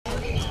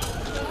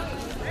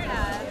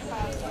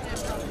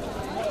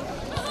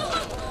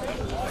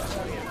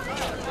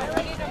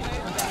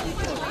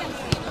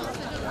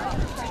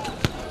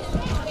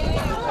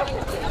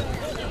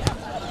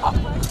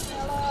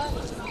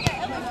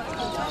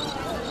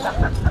Make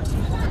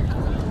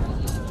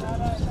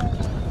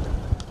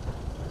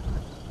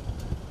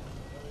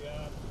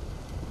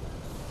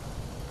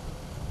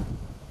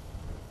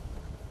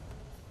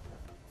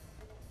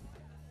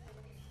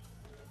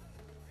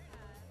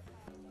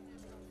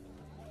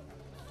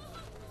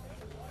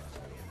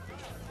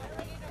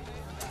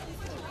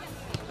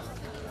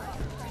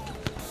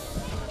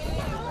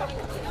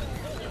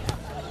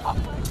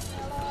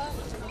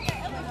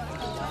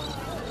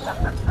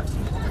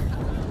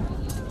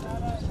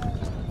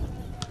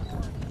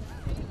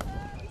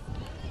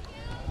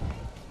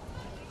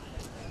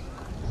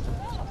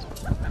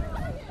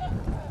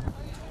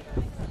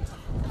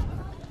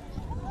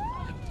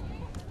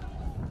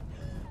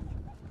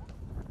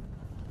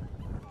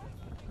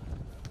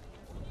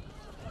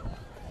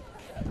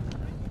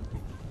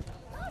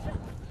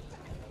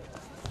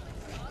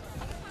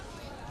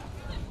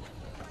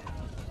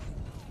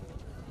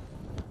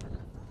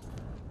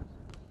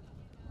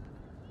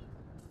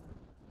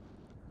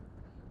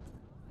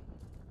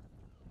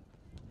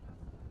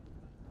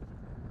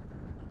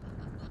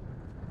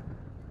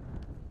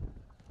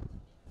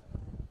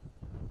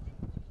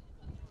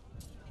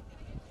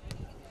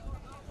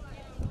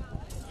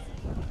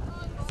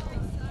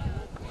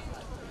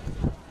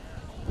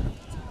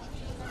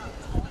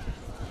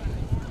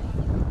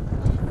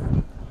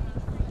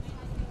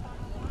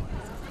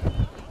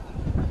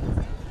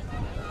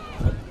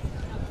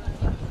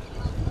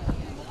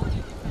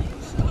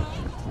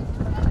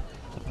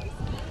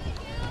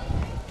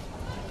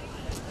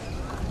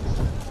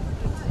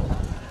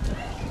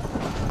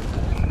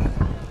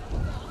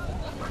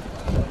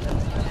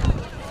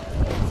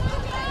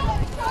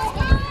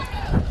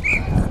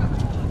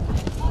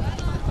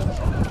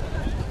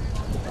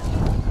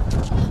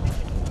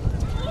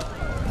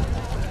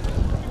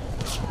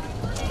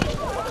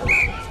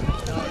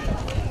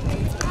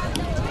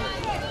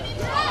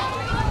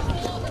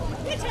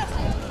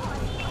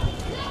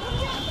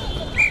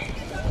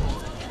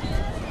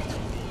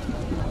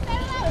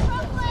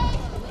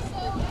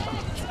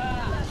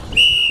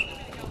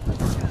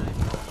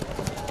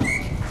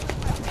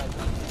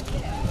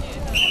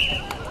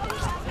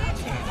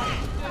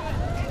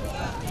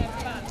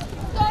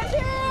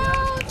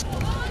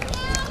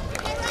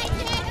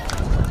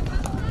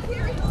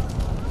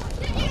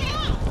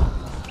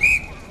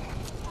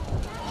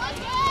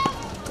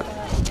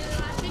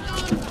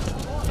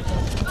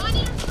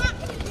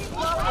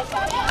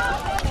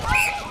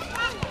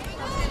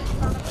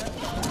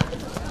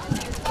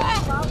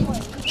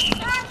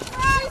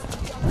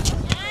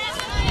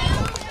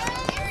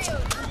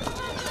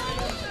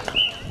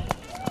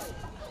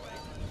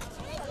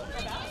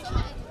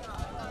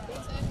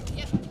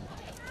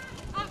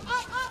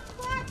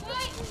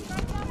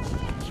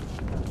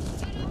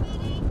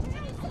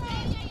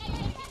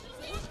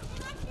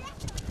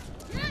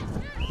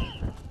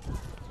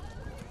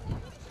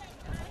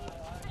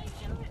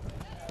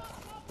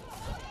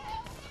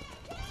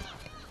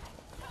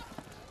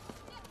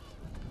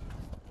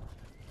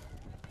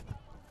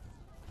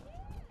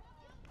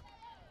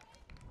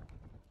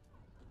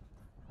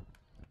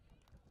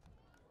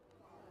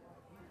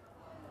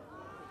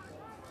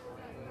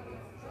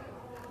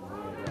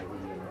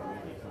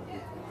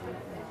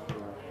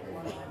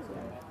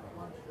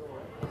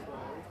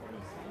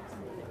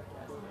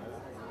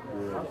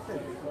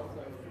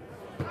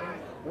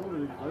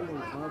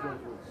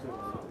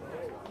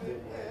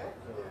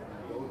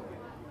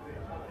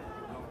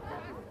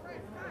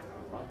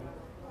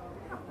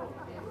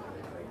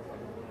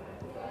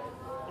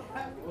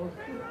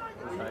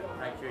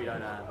sure you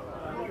don't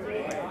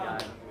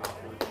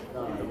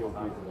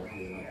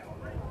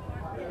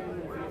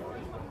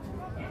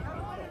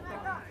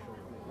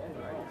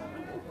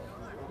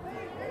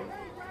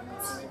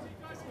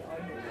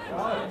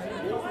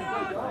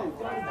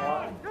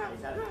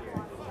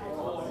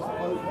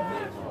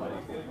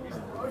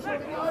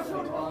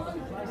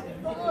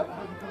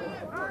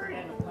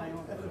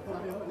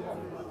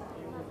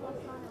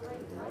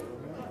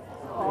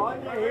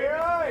on your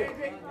hero!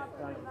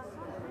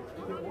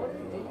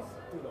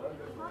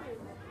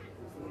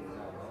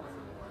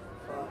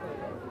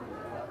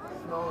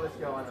 Smallest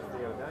guy on the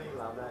field, don't you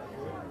love that?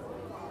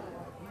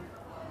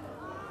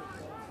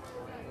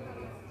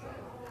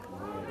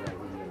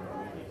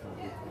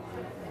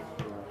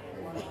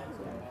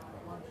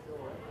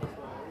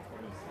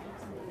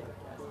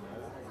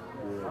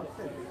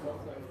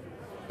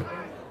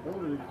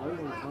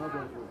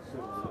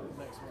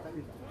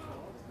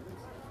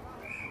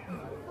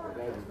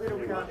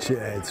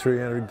 Chad,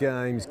 300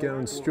 games,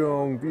 going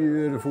strong,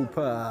 beautiful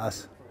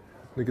pass.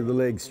 Look at the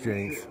leg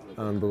strength,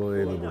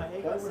 unbelievable.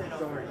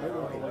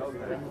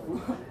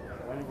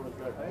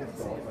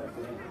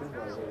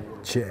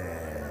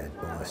 Chad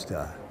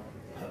Meister.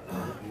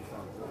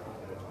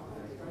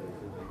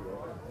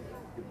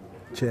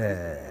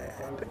 Chad.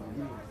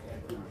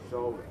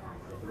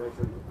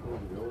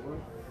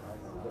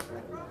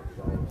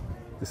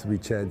 This will be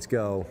Chad's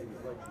goal.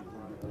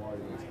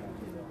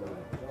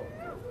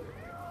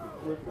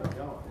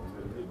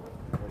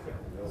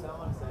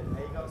 Someone said,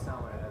 hey, you got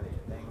someone earlier,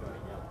 then got a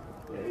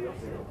yellow.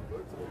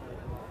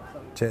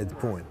 Chad's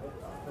point.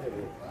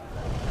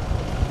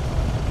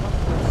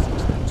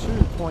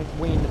 62-point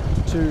win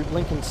to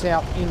Lincoln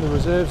South in the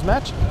reserves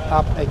match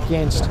up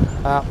against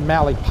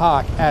Mallee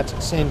Park at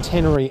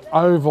Centenary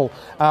Oval.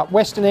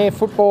 Western Air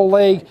Football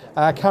League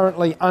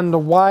currently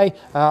underway.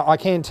 I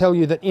can tell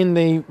you that in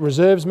the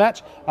reserves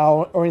match,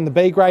 or in the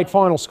B grade,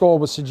 final score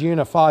was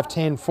Sejuna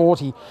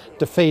 5-10-40,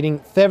 defeating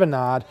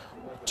Thevenard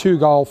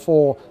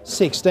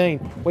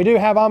 2-4-16. We do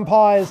have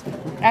umpires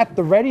at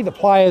the ready. The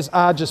players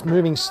are just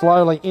moving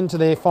slowly into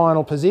their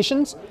final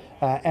positions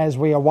as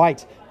we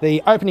await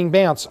the opening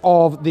bounce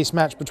of this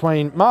match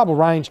between Marble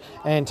Range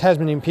and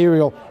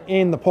Tasman-Imperial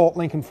in the Port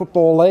Lincoln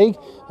Football League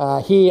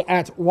here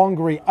at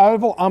Wangary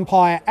Oval.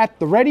 Umpire at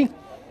the ready.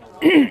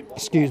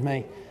 Excuse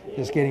me.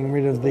 Just getting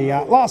rid of the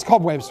last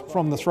cobwebs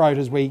from the throat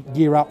as we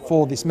gear up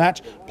for this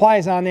match.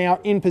 Players are now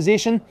in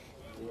position.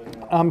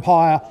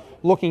 Umpire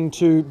looking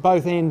to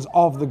both ends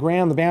of the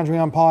ground. The boundary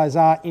umpires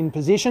are in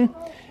position,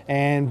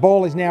 and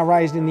ball is now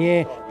raised in the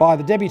air by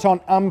the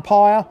debutant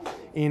umpire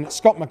in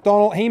Scott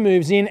McDonald. He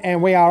moves in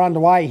and we are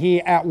underway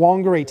here at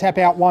Wangary. Tap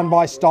out one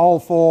by Stoll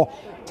for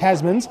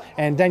Tasmans,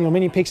 and Daniel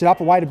Minnie picks it up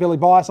away to Billy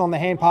Bias on the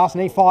hand pass,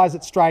 and he fires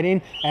it straight in,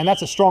 and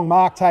that's a strong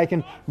mark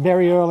taken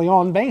very early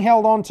on. Being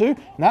held on to,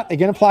 no, they're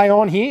going to play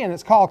on here, and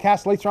it's Kyle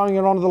Castley throwing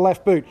it onto the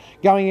left boot,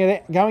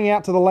 going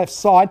out to the left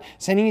side,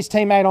 sending his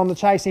teammate on the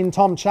chase in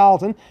Tom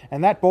Charlton,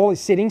 and that ball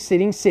is sitting,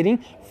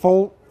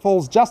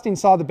 falls just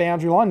inside the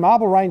boundary line.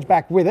 Marble Range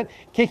back with it,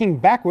 kicking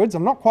backwards.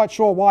 I'm not quite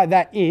sure why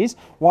that is,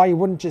 why you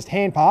wouldn't just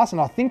hand pass,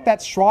 and I think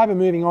that's Schreiber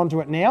moving onto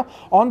it now,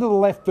 onto the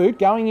left boot,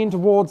 going in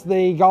towards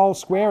the goal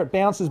square. It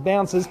bounces.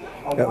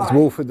 That was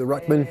Wolford, the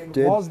ruckman,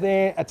 Jed. Was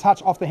there a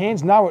touch off the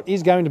hands? No, it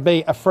is going to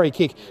be a free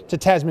kick to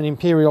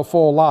Tasman-Imperial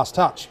for last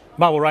touch.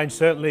 Marble Range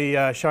certainly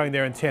showing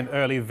their intent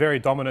early, very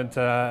dominant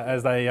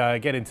as they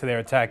get into their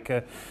attack.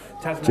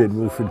 Jed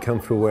Wolford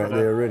comfortable out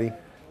there already.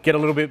 Get a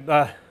little bit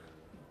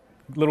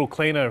little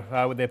cleaner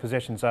with their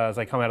possessions as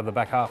they come out of the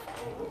back half.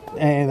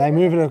 And they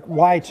move it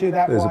away to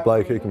that. There's a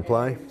bloke who can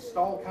play.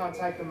 Stoll can't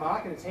take the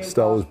mark, and it's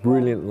Stoll was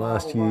brilliant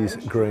last year's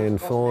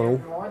grand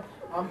final.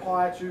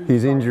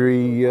 His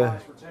injury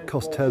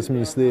cost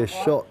Tasmans their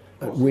shot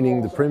at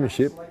winning the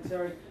premiership.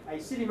 They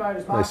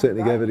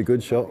certainly gave it a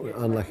good shot.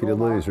 Unlucky to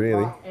lose,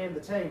 really.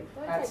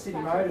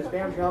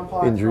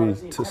 Injury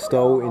to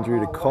Stoll,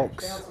 injury to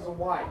Cox.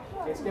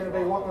 It's going to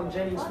be Lachlan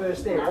Jennings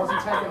first there. Wasn't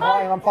taken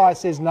high. Umpire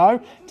says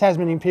no.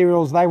 Tasman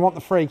Imperials, they want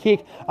the free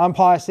kick.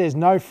 Umpire says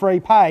no, free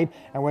paid,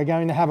 and we're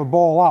going to have a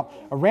ball up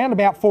around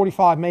about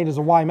 45 metres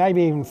away,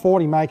 maybe even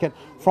 40 make it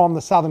from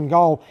the southern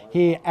goal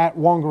here at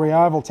Wangary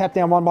Oval. Tap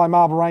down one by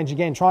Marble Range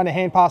again, trying to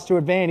hand pass to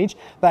advantage.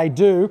 They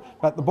do,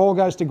 but the ball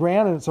goes to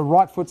ground and it's a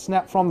right foot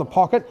snap from the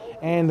pocket,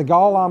 and the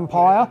goal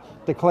umpire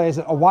declares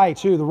it away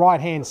to the right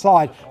hand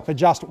side for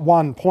just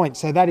 1 point.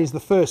 So that is the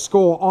first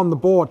score on the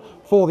board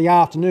for the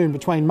afternoon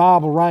between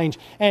Marble Range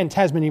and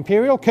Tasman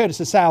Imperial, Curtis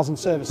of Sales and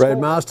Service.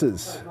 Brad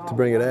Masters to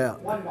bring it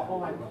out.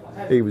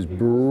 He was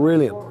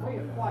brilliant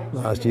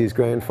last year's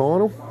grand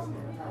final.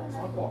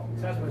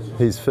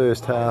 His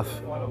first half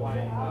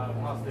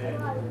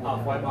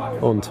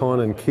on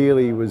Tynan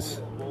Keeley was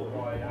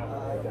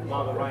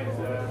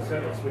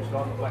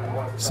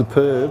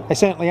superb. They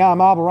certainly are.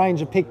 Marble Range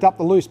have picked up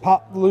the loose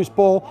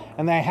ball,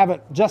 and they have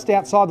it just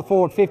outside the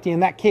forward 50,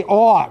 and that kick,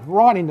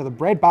 right into the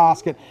bread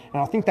basket.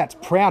 And I think that's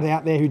Proud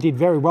out there who did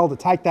very well to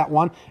take that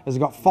one as it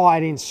got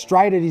fired in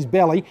straight at his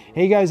belly.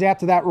 He goes out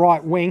to that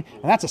right wing,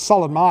 and that's a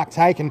solid mark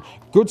taken.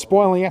 Good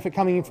spoiling effort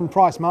coming in from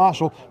Price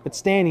Marshall, but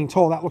standing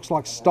tall. That looks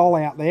like Stoll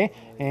out there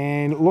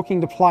and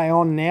looking to play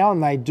on now,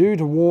 and they do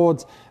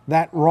towards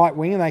that right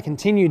wing, and they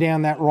continue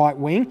down that right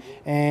wing,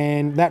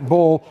 and that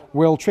ball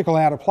will trickle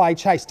out of play.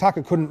 Chase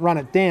Tucker couldn't run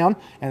it down,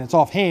 and it's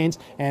off hands,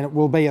 and it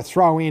will be a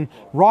throw in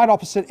right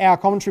opposite our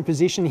commentary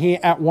position here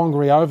at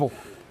Wangary Oval.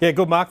 Yeah,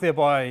 good mark there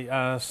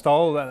by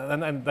Stoll,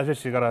 and they've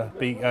just got to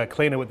be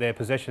cleaner with their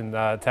possession,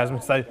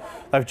 Tasman.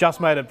 They've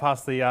just made it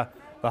past the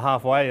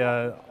halfway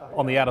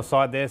on the outer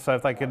side there, so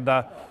if they can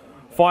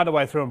find a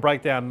way through and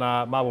break down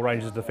Marble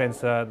Range's defence,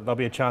 there'll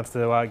be a chance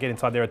to get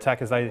inside their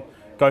attack as they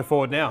go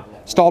forward now.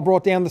 Stoll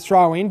brought down the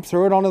throw in,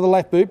 threw it onto the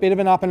left boot, bit of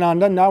an up and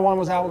under. No one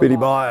was able to... Billy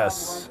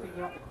Bias.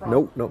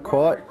 Nope, not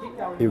quite.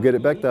 He'll get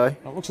it back though.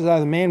 It looks as though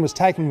the man was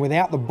taken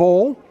without the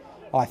ball,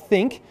 I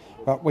think,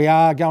 but we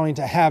are going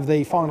to have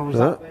the final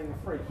result.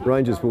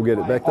 Rangers will get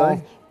it back though.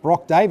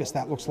 Brock Davis,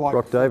 that looks like.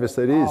 Brock Davis,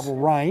 that is. Marble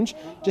Range,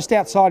 just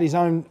outside his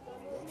own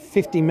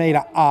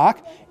 50-metre arc.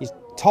 He's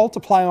told to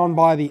play on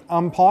by the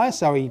umpire,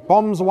 so he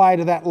bombs away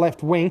to that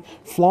left wing.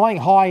 Flying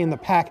high in the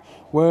pack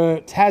were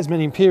Tasman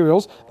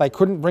Imperials. They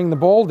couldn't bring the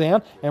ball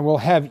down, and we'll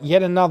have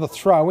yet another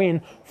throw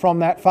in from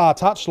that far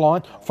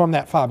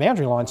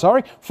boundary line,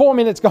 sorry. 4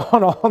 minutes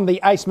gone on the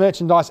Ace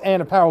Merchandise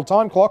and Apparel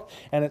time clock,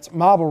 and it's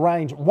Marble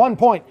Range 1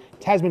 point,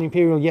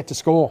 Tasman-Imperial yet to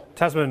score.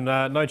 Tasman,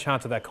 no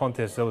chance of that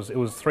contest. It was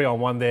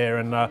 3-on-1 there,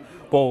 and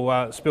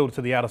ball spilled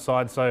to the outer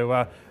side, so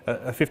a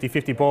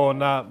 50-50 ball, and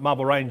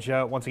Marble Range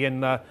once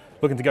again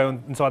looking to go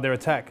inside their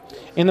attack.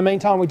 In the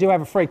meantime, we do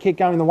have a free kick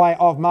going the way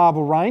of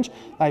Marble Range.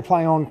 They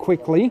play on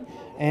quickly,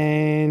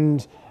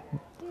 and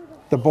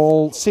the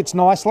ball sits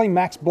nicely.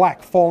 Max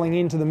Black falling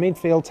into the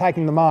midfield,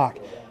 taking the mark.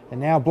 And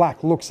now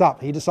Black looks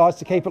up. He decides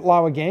to keep it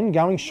low again,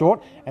 going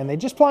short. And they're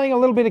just playing a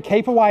little bit of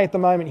keep away at the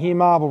moment here,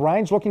 Marble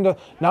Range. Looking to,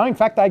 no, in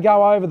fact, they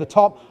go over the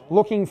top,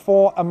 looking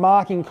for a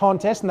marking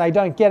contest, and they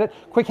don't get it.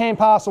 Quick hand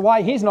pass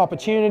away. Here's an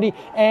opportunity.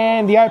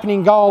 And the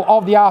opening goal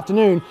of the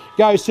afternoon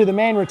goes to the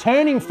man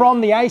returning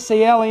from the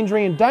ACL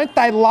injury. And don't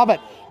they love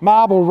it?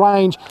 Marble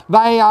Range,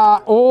 they are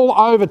all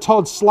over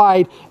Todd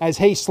Slade as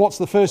he slots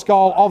the first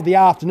goal of the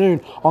afternoon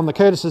on the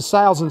Curtis's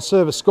Sales and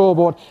Service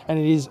scoreboard, and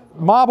it is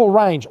Marble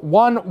Range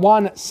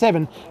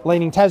 1-1-7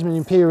 leading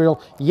Tasman-Imperial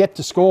yet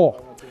to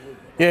score.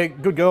 Yeah,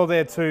 good goal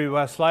there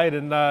to Slade,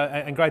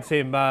 and great to see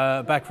him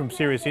back from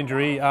serious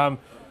injury.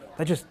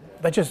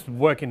 They just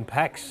work in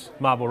packs,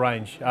 Marble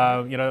Range.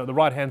 You know, the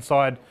right hand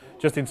side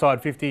just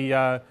inside 50.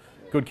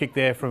 Good kick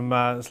there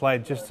from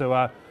Slade just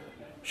to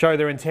show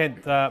their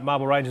intent,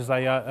 Marble Range, as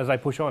they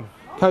push on.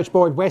 Coach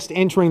Boyd West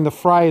entering the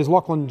fray as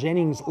Lachlan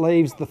Jennings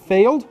leaves the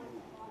field.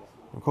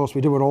 Of course,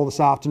 we do it all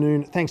this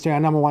afternoon thanks to our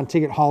 #1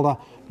 ticket holder,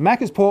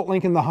 Macca's Port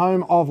Lincoln, the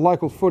home of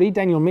local footy.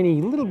 Daniel Minnie,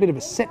 a little bit of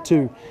a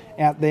set-to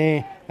out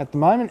there at the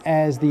moment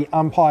as the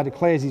umpire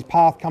declares his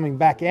path coming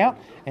back out,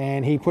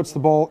 and he puts the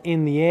ball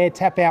in the air.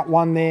 Tap out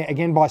one there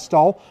again by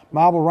Stoll.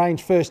 Marble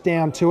Range first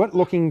down to it,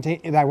 looking to,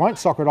 they won't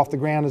sock it off the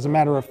ground as a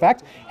matter of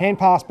fact. Hand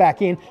pass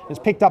back in, it's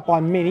picked up by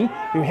Minnie,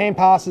 who hand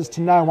passes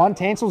to no one.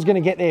 Tansel's going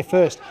to get there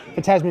first for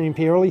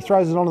Tasman-Imperial. He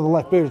throws it onto the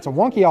left boot. It's a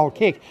wonky old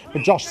kick,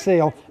 but Josh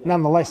Seal,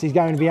 nonetheless, is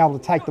going to be able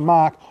to take the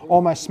mark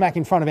almost smack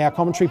in front of our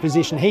commentary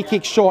position. He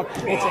kicks short.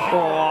 It's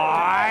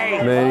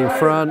a Man in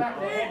front,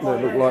 that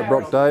looked like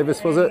Brock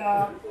Davis, was it?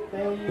 A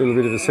little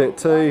bit of a set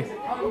too.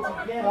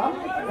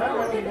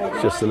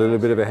 Just a little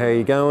bit of a how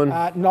you going.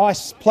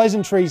 Nice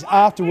pleasantries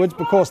afterwards,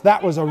 because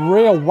that was a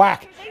real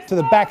whack to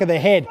the back of the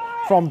head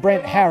from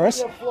Brent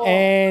Harris,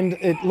 and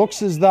it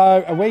looks as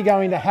though, are we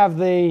going to have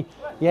the,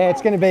 yeah,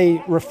 it's going to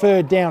be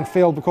referred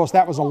downfield because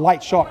that was a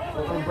late shot.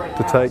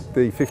 To take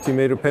the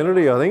 50-metre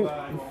penalty, I think.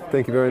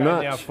 Thank you very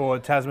much. Now for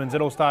Tasmans,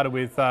 it all started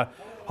with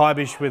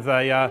Hybish with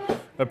a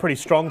pretty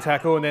strong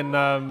tackle, and then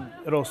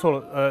it all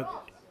sort of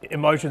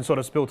emotion sort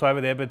of spilt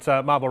over there,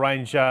 but Marble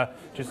Range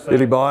just...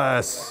 Billy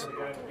Bias,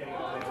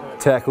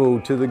 tackle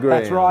to the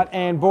ground. That's right,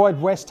 and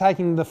Boyd West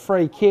taking the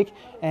free kick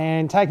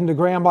and taken to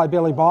ground by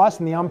Billy Bias,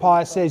 and the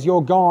umpire says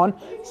you're gone,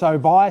 so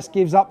Bias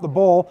gives up the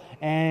ball,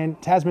 and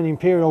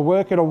Tasman-Imperial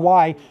work it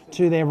away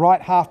to their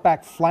right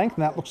half-back flank,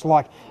 and that looks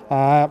like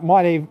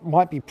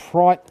might be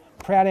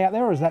Proud out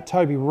there, or is that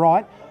Toby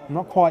Wright? I'm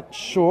not quite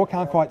sure,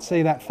 can't quite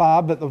see that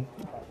far, but the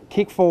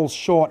kick falls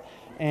short,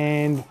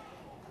 and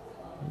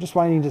I'm just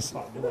waiting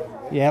to...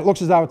 Yeah, it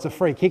looks as though it's a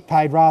free kick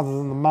paid rather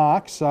than the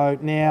mark, so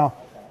now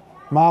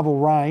Marble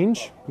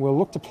Range will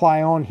look to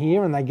play on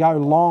here, and they go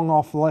long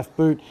off the left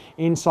boot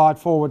inside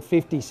forward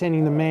 50,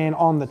 sending the man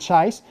on the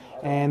chase,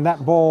 and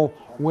that ball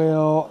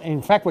will...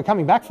 In fact, we're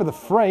coming back for the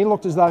free.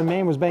 Looked as though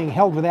man was being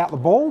held without the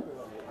ball,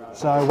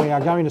 so we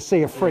are going to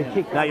see a free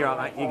kick. No, you're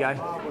right, mate. You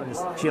go. We're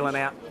just chilling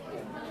out.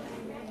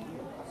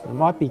 It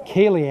might be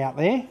Keeley out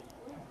there.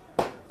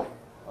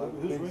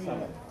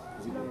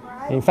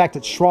 In fact,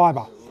 it's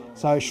Schreiber.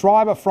 So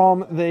Schreiber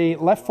from the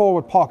left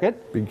forward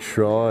pocket. Big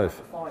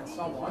Shrive.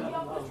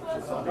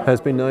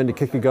 Has been known to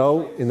kick a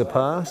goal in the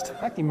past. In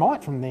fact, he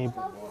might from there,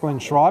 Glenn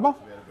Schreiber.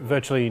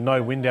 Virtually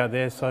no wind out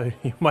there, so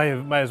you may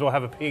as well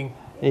have a ping.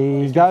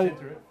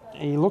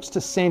 He looks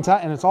to centre,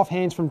 and it's off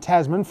hands from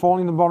Tasman,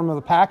 falling to the bottom of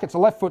the pack. It's a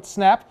left foot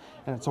snap,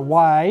 and it's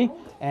away.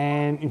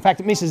 And in fact,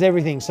 it misses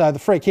everything. So the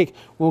free kick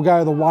will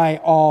go the way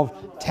of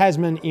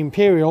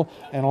Tasman-Imperial.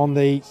 And on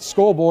the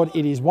scoreboard,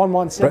 it is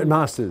 1-1-7. Brett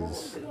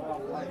Masters.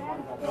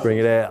 Bring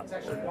it out.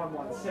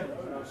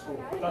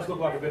 Does look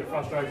like a bit of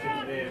frustration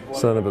there.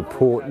 Son of a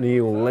Port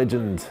Neal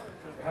legend.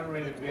 Haven't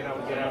really been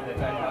able to get out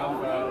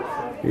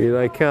there. Here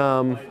they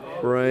come.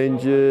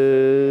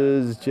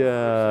 Rangers just...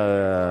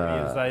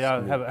 They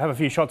have a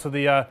few shots at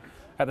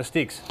the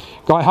sticks.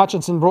 Guy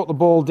Hutchinson brought the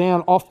ball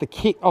down off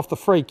the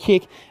free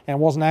kick, and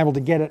wasn't able to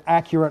get it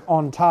accurate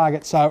on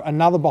target. So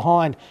another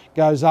behind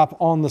goes up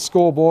on the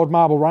scoreboard.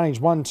 Marble Range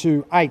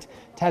 1-2-8.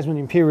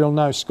 Tasman-Imperial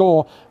no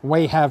score.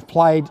 We have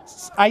played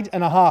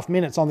 8.5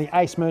 minutes on the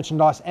Ace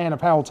Merchandise and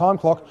Apparel time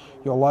clock,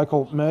 your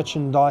local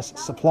merchandise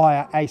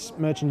supplier, Ace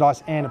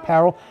Merchandise and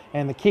Apparel,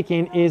 and the kick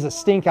in is a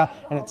stinker,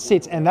 and it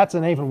sits, and that's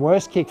an even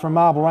worse kick from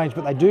Marble Range,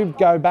 but they do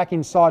go back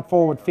inside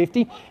forward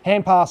 50,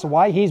 hand pass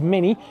away. Here's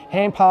Minnie,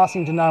 hand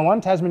passing to no one.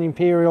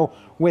 Tasman-Imperial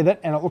with it,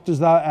 and it looked as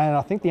though, and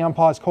I think the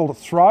umpire's called a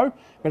throw,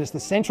 but it's the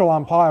central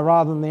umpire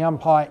rather than the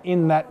umpire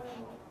in that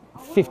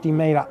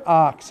 50-metre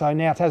arc. So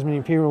now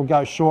Tasman-Imperial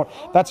goes short.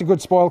 That's a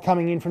good spoil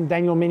coming in from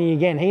Daniel Minnie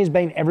again. He has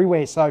been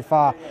everywhere so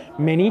far.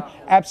 Minnie,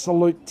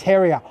 absolute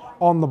terrier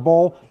on the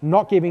ball,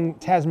 not giving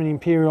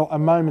Tasman-Imperial a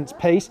moment's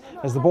peace.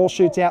 As the ball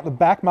shoots out the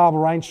back, Marble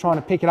Range trying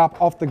to pick it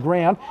up off the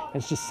ground.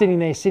 It's just sitting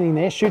there,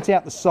 shoots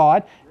out the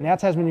side. Now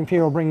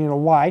Tasman-Imperial bringing it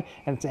away,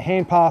 and it's a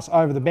hand pass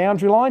over the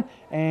boundary line,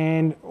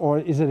 or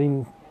is it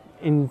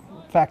in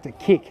fact a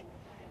kick?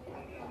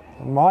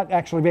 It might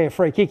actually be a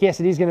free kick. Yes,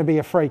 it is going to be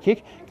a free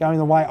kick going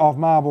the way of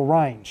Marble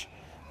Range.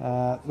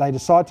 They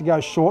decide to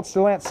go short,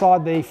 still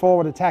outside the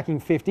forward attacking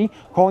 50.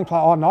 Calling play,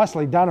 oh,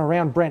 nicely done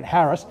around Brent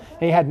Harris.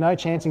 He had no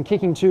chance in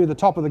kicking to the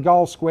top of the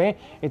goal square.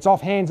 It's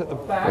off hands at the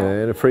back.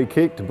 And a free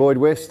kick to Boyd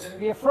West. It'll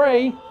be a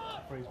free.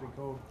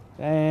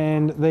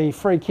 And the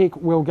free kick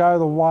will go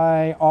the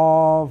way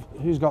of,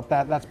 who's got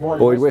that? That's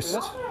Boyd West.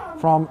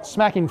 From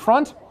smack in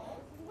front.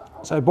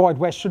 So Boyd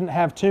West shouldn't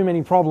have too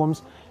many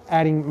problems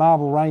adding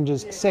Marble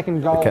Range's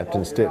second goal. The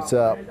captain steps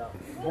up.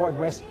 Boyd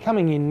West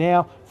coming in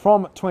now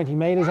from 20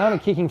 metres, only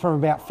kicking from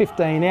about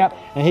 15 out,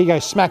 and he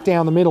goes smack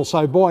down the middle.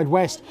 So Boyd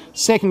West,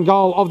 second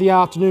goal of the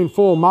afternoon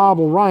for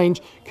Marble Range.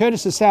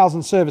 Curtis' sales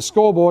and service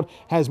scoreboard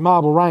has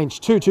Marble Range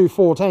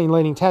 2-2-14,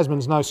 leading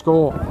Tasman's no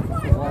score.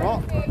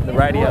 The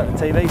radio, the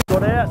TV's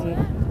got out,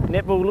 and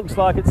netball looks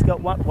like it's got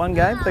one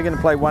game. They're going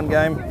to play one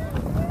game.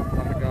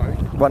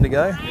 One to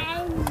go.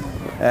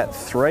 At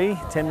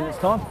 10 minutes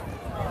time.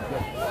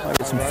 Might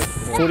get some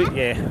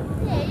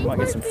might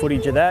get some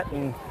footage of that,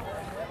 and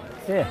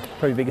yeah,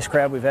 probably the biggest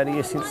crowd we've had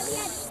here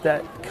since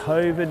that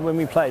COVID when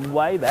we played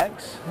way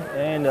backs,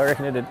 and I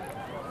reckon it'd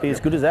be as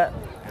good as that.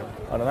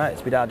 I don't know,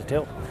 it's a bit hard to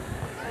tell.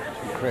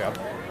 Crowd.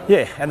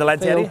 Yeah, and the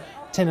lads out here.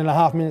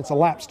 10.5 minutes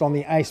elapsed on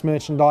the Ace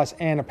Merchandise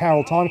and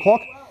Apparel time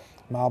clock.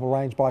 Marble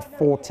Range by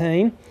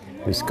 14.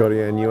 He's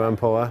Scotty, our new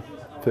umpire.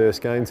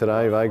 First game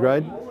today of A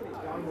grade.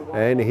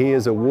 And he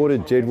has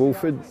awarded Jed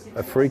Wolford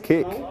a free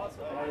kick.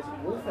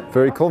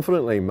 Very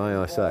confidently, may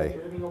I say.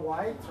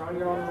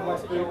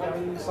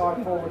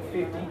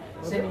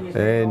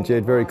 And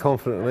Jed very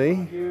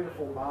confidently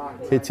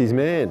hits his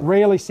man.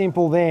 Really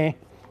simple there.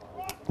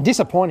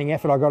 Disappointing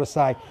effort, I've got to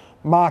say,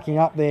 marking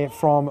up there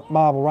from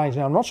Marble Range.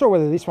 Now, I'm not sure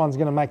whether this one's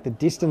going to make the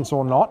distance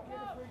or not.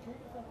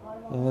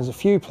 And there's a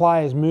few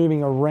players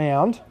moving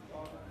around.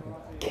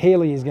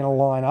 Keeley is going to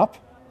line up.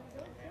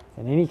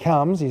 And in he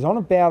comes. He's on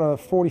about a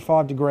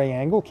 45-degree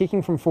angle,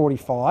 kicking from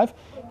 45.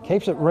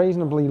 Keeps it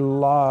reasonably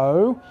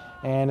low,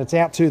 and it's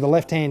out to the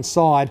left-hand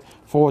side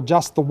for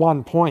just the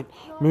 1 point,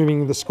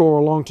 moving the score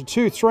along to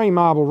 2-3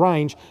 Marble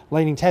Range,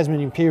 leading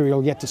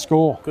Tasman-Imperial yet to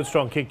score. Good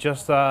strong kick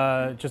just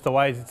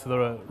away to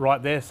the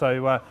right there.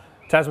 So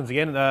Tasman's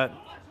again,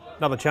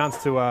 another chance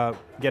to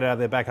get out of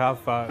their back half.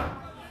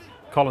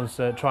 Collins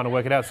trying to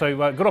work it out. So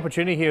good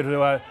opportunity here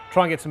to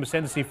try and get some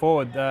ascendancy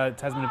forward,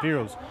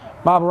 Tasman-Imperials.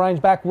 Marble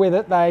Range back with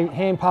it. They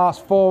hand pass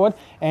forward,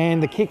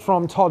 and the kick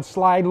from Todd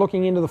Slade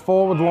looking into the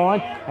forward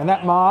line, and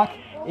that mark,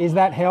 is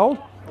that held?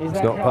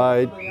 It's not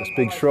paid. It's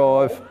big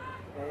shrive.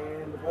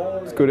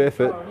 It's good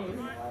effort.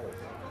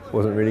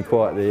 Wasn't really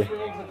quite there.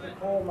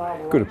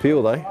 Good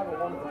appeal though.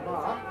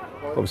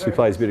 Obviously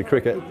plays a bit of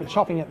cricket. For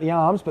chopping at the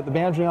arms, but the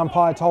boundary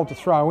umpire told to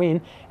throw in,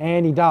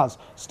 and he does.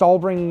 Stoll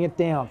bringing it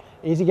down.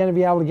 Is he going to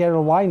be able to get it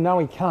away? No,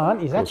 he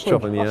can't. He's actually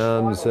chopping the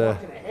arms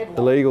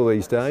illegal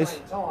these days.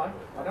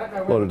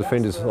 A lot of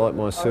defenders like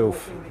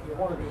myself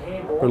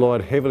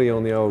relied heavily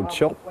on the old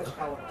chop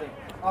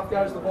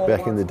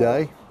back in the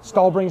day.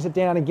 Stoll brings it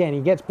down again.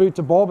 He gets boot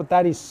to ball, but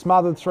that is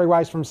smothered 3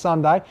 ways from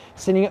Sunday.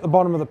 Sitting at the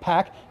bottom of the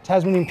pack,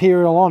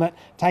 Tasman-Imperial on it.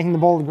 Taking the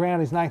ball to the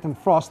ground is Nathan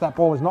Frost. That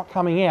ball is not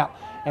coming out,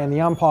 and the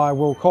umpire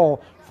will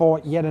call for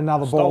yet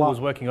another ball up. Stoll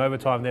was working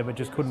overtime there, but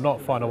just could not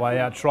find a way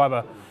out.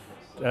 Schreiber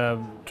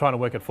trying to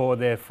work it forward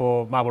there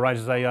for Marble Range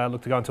as they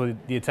look to go into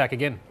the attack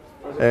again.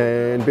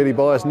 And Billy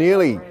Bias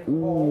nearly.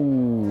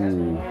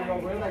 Ooh.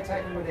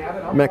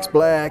 Max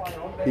Black,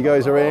 he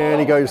goes around,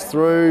 he goes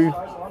through.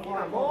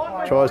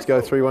 Tries to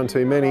go 3-1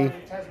 too many.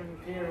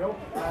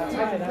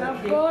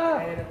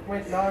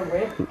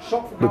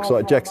 Looks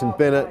like Jackson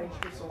Bennett.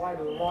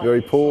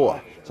 Very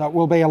poor. So it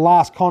will be a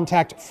last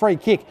contact free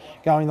kick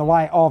going the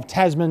way of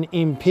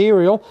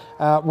Tasman-Imperial.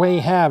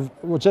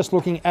 We're just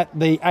looking at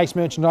the Ace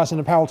Merchandise and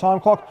Apparel time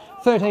clock.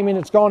 13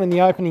 minutes gone in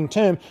the opening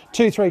term.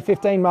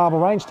 2-3-15 Marble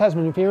Range.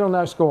 Tasman-Imperial,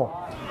 no score.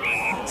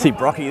 See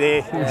Brocky there.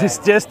 Yeah.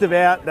 Just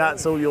about.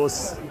 That's all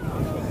yours.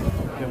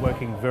 They're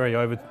working very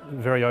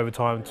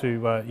overtime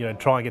to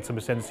try and get some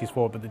ascendancies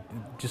forward,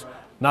 but just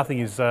nothing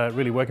is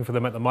really working for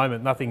them at the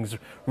moment. Nothing's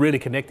really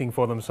connecting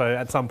for them. So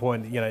at some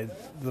point,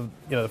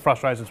 the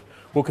frustrations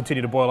will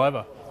continue to boil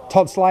over.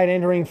 Todd Slade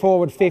entering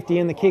forward 50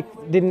 and the kick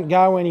didn't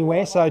go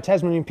anywhere, so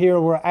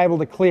Tasman-Imperial were able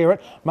to clear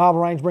it.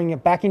 Marble Range bringing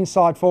it back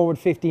inside forward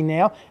 50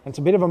 now. And it's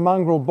a bit of a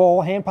mongrel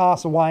ball, hand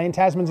pass away, and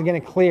Tasman's are going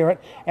to clear it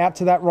out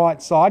to that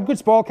right side. Good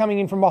spoil coming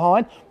in from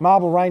behind.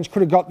 Marble Range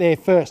could have got there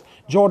first.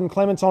 Jordan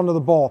Clements onto the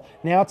ball.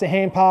 Now it's a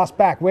hand pass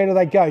back. Where do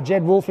they go?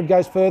 Jed Wolford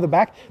goes further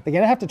back. They're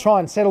going to have to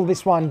try and settle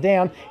this one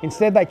down.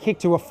 Instead, they kick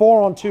to a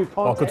 4-on-2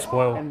 contest. Good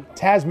spoil. And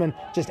Tasman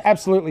just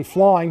absolutely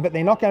flying, but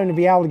they're not going to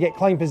be able to get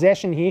clean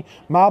possession here.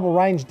 Marble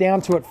Range down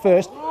to it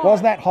first.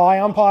 Was that high?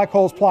 Umpire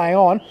calls play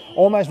on.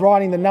 Almost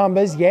writing the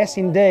numbers. Yes,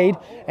 indeed.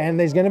 And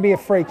there's going to be a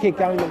free kick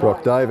going to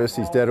Brock Davis,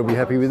 his dad will be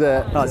happy with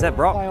that. Oh, is that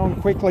Brock? play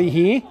on quickly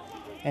here.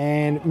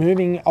 And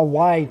moving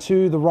away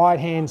to the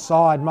right-hand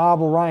side,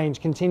 Marble Range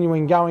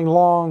continuing going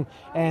long,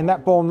 and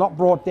that ball not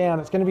brought down.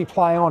 It's going to be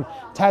play on.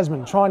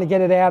 Tasman trying to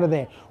get it out of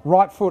there.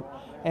 Right foot.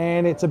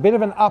 And it's a bit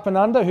of an up and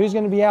under. Who's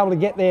going to be able to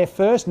get there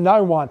first?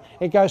 No one.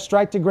 It goes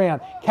straight to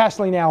ground.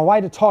 Castley now away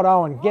to Todd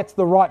Owen. Gets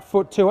the right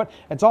foot to it.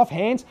 It's off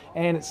hands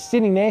and it's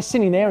sitting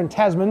there, and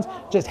Tasman's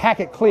just hack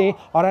it clear.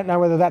 I don't know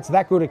whether that's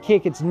that good a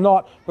kick. It's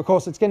not,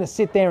 because it's going to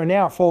sit there and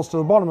now it falls to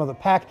the bottom of the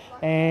pack,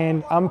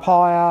 and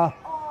umpire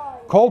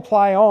called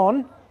play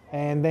on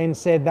and then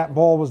said that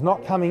ball was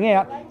not coming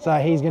out, so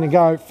he's going to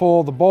go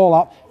for the ball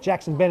up.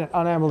 Jackson Bennett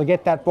unable to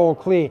get that ball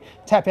clear.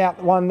 Tap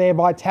out one there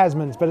by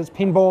Tasmans, but it's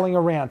pinballing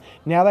around.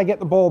 Now they get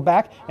the ball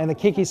back, and the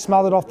kick is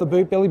smothered off the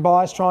boot. Billy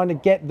Byers trying to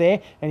get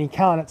there, and he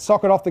can't. It's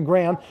socket off the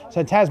ground,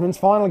 so Tasmans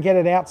finally get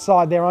it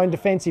outside their own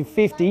defensive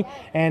 50,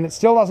 and it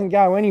still doesn't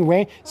go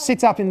anywhere.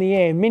 Sits up in the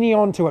air, Mini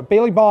onto it.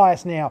 Billy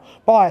Byers now.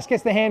 Byers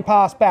gets the hand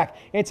pass back.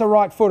 It's a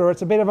right footer.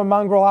 It's a bit of a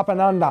mongrel up and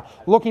under.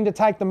 Looking to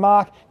take the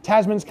mark.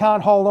 Tasmans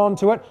can't hold on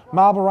to it.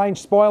 Marble Range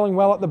spoiling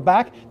well at the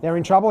back. They're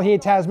in trouble here,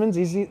 Tasmans.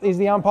 Is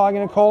the umpire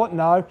going to call it?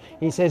 No.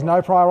 He says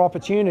no prior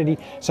opportunity.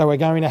 So we're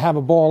going to have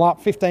a ball up.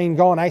 15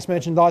 gone. Ace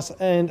Merchandise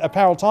and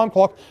Apparel time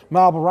clock.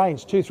 Marble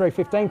Range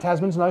 2-3-15.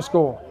 Tasmans no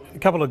score. A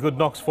couple of good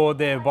knocks forward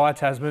there by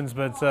Tasmans,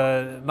 but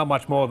not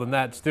much more than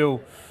that.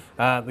 Still,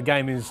 the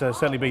game is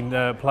certainly being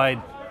played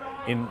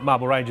in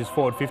Marble Range's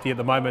forward 50 at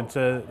the moment.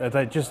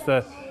 They just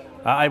are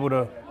able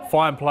to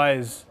find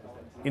players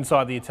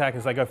inside the attack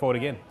as they go forward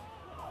again.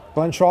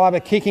 Glenn Schreiber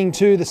kicking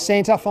to the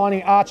centre,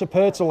 finding Archer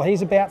Purcell.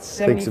 He's about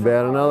 70. Thinks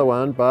about another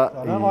one, but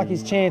I don't like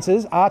his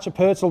chances. Archer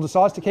Purcell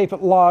decides to keep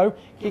it low.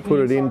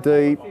 Put it in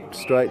deep,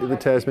 straight to the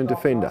Tasman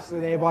defender.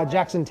 There by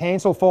Jackson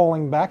Tansel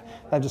falling back.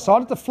 They've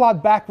decided to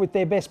flood back with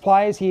their best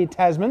players here,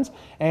 Tasmans,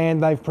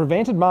 and they've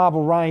prevented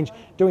Marble Range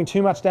doing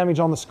too much damage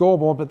on the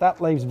scoreboard, but that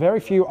leaves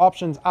very few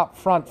options up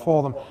front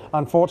for them.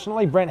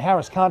 Unfortunately, Brent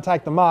Harris can't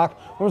take the mark.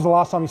 When was the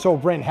last time you saw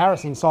Brent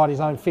Harris inside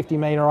his own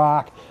 50-metre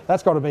arc?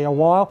 That's got to be a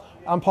while.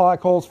 Umpire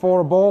calls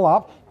for a ball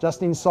up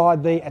just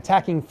inside the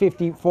attacking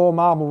 50 for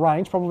Marble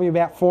Range, probably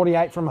about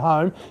 48 from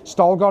home.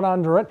 Stoll got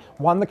under it,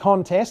 won the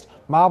contest.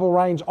 Marble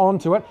Range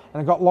onto it,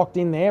 and it got locked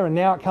in there, and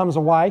now it comes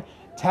away.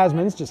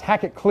 Tasmans just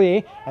hack it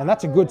clear, and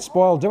that's a good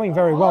spoil, doing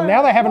very well.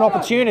 Now they have an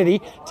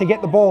opportunity to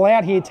get the ball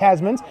out here,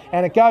 Tasmans,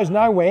 and it goes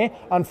nowhere,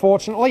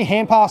 unfortunately.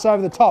 Hand pass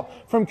over the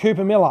top from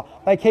Cooper Miller.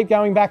 They keep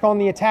going back on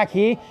the attack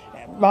here.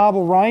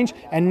 Marble Range,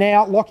 and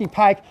now Lockie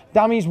Pake,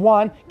 dummies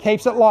one,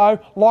 keeps it low.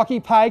 Lockie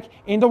Pake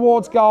in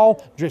towards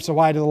goal, drifts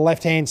away to the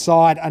left-hand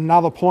side.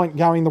 Another point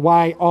going the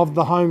way of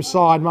the home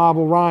side,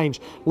 Marble Range,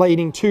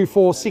 leading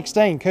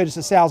 2-4-16. Curtis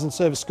of Sales and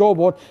Service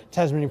scoreboard.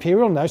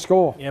 Tasman-Imperial, no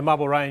score. Yeah,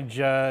 Marble Range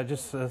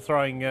just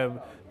throwing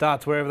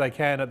darts wherever they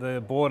can at the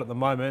board at the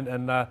moment,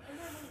 and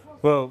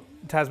well,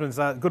 Tasman's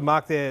good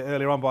mark there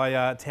earlier on by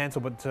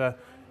Tansel, but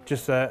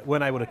just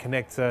weren't able to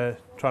connect, trying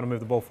to move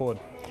the ball forward.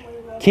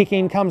 Kick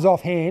in, comes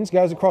off hands,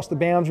 goes across the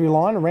boundary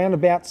line, around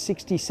about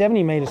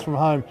 60-70 metres from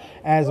home,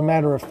 as a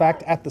matter of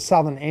fact, at the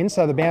southern end.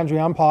 So the boundary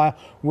umpire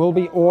will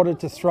be ordered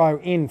to throw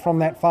in from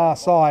that far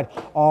side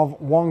of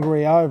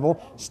Wangary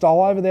Oval.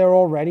 Stoll over there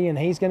already, and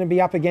he's going to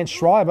be up against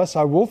Schreiber.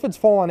 So Wolford's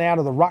fallen out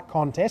of the ruck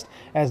contest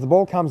as the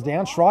ball comes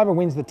down. Schreiber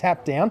wins the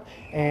tap down,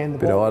 and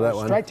the ball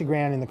goes straight to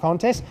ground in the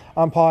contest.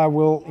 Umpire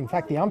will, in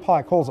fact, the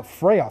umpire calls it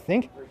free, I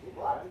think.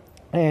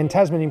 And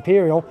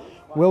Tasman-Imperial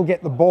will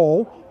get the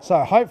ball, so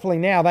hopefully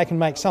now they can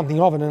make something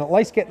of it and at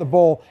least get the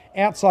ball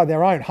outside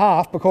their own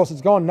half, because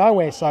it's gone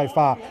nowhere so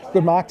far.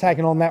 Good mark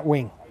taken on that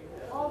wing.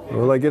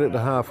 Well, they get it to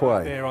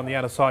halfway. There on the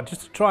outer side,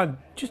 just to try and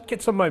just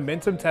get some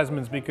momentum,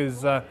 Tasmans,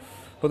 because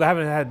well, they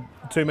haven't had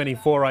too many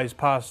forays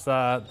past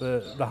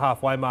the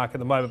halfway mark at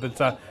the moment,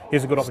 but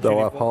here's a good opportunity.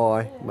 Still up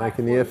high,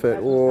 making the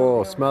effort.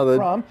 Oh,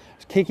 smothered.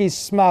 Kick is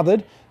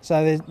smothered,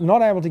 so they're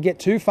not able to get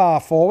too far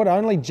forward,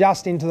 only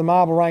just into the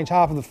Marble Range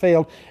half of the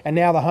field, and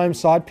now the home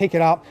side pick it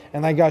up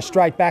and they go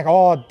straight back.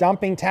 Oh,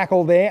 dumping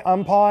tackle there.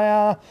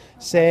 Umpire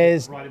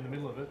says right in the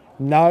middle of it.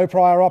 No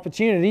prior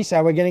opportunity,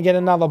 so we're going to get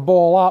another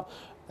ball up.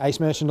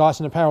 Ace Merchandise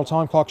and Apparel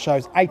time clock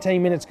shows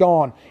 18 minutes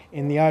gone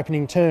in the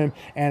opening term,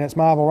 and it's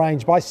Marble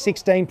Range by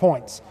 16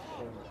 points.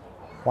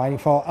 Waiting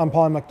for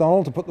umpire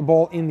McDonald to put the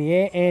ball in the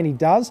air, and he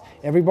does.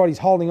 Everybody's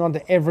holding on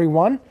to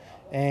everyone.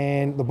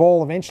 and the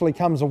ball eventually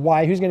comes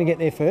away. Who's going to get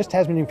there first?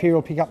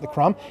 Tasman-Imperial pick up the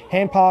crumb.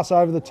 Hand pass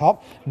over the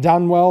top.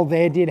 Done well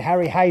there did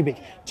Harry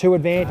Haybick to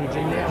advantage.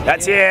 And now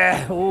That's,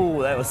 yeah.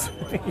 Oh, that was,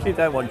 you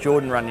don't want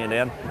Jordan running you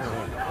down.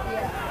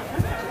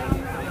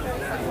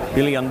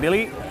 Billy on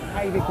Billy.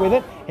 Haybick with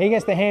it. He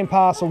gets the hand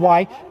pass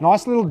away.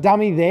 Nice little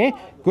dummy there.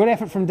 Good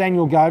effort from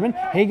Daniel Gobin.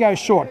 He goes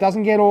short.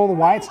 Doesn't get all the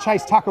way. It's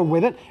Chase Tucker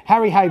with it.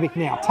 Harry Haybick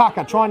now.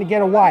 Tucker trying to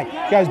get away.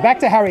 Goes back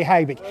to Harry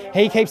Haybick.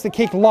 He keeps the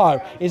kick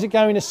low. Is it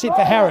going to sit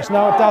for Harris?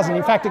 No, it doesn't.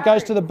 In fact, it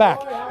goes to the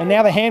back. And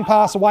now the hand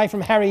pass away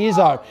from Harry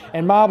Izzo.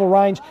 And Marble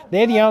Range,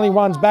 they're the only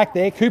ones back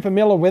there. Cooper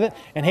Miller with it.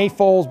 And he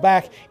falls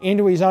back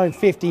into his own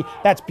 50.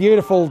 That's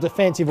beautiful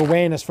defensive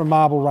awareness from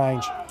Marble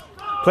Range.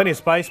 Plenty of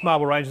space,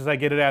 Marble Range, as they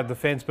get it out of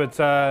defence, but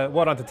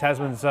well done to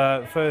Tasman's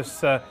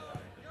first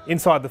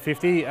inside the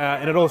 50,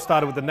 and it all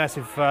started with the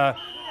massive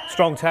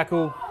strong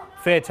tackle,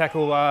 fair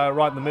tackle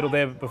right in the middle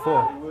there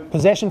before.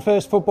 Possession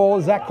first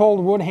football, Zach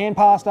Calderwood, hand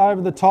passed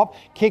over the top,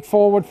 kick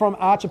forward from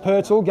Archer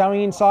Purcell,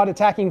 going inside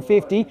attacking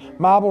 50.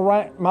 Marble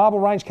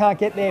Range can't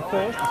get there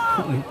first.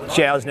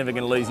 Chow's never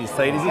going to lose his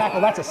feet, is he?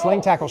 Tackle, that's a sling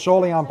tackle,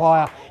 surely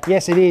umpire.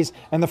 Yes, it is,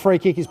 and the free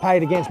kick is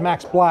paid against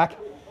Max Black.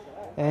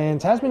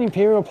 And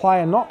Tasman-Imperial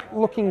player not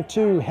looking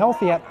too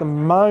healthy at the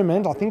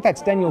moment. I think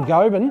that's Daniel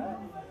Gobin.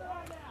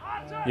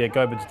 Yeah,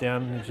 Gobin's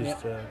down.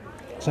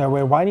 So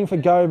we're waiting for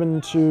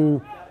Gobin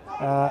to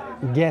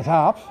get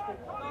up.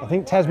 I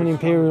think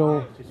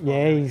Tasman-Imperial,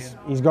 yeah,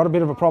 he's got a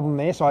bit of a problem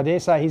there, so I dare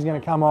say he's going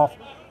to come off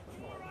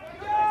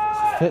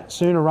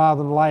sooner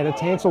rather than later.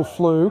 Tansel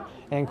flew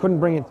and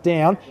couldn't bring it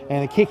down,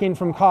 and a kick in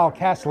from Kyle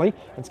Castley.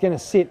 It's going to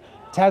sit.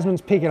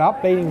 Tasman's pick it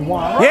up, beating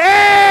one.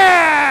 Yeah!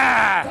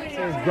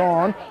 Is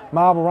gone.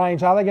 Marble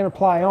Range, are they going to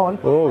play on?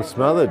 Oh,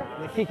 smothered.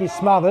 The kick is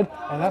smothered,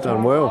 and that's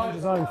Done well.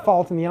 his own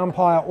fault, and the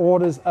umpire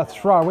orders a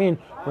throw in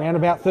around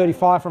about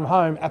 35 from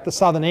home at the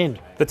southern end.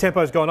 The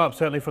tempo's gone up,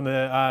 certainly from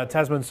the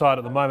Tasman side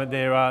at the moment.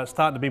 They're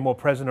starting to be more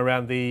present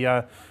around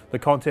the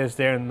contest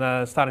there,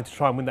 and starting to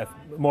try and win that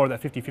more of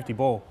that 50-50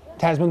 ball.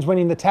 Tasman's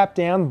winning the tap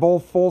down, ball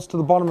falls to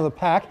the bottom of the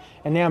pack,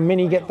 and now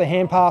Minnie get the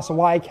hand pass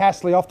away.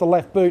 Castley off the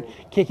left boot,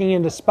 kicking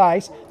into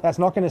space. That's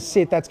not going to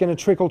sit, that's going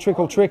to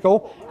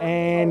trickle,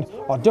 and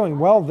doing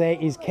well there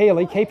is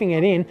Keeley, keeping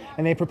it in,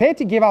 and they're prepared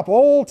to give up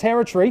all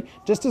territory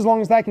just as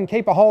long as they can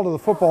keep a hold of the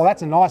football.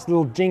 That's a nice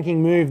little jinking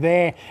move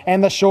there,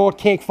 and the short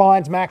kick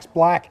finds Max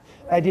Black.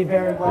 They did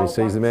very well. He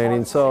sees the man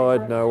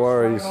inside, no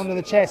worries. Onto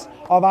the chest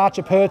of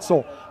Archer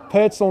Purcell.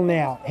 Purcell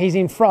now, he's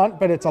in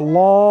front, but it's a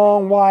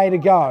long way to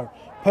go.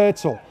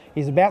 Purcell,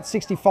 he's about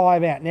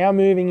 65 out, now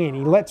moving in.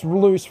 He lets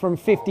loose from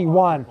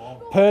 51.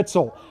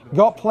 Purcell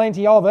got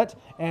plenty of it,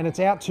 and it's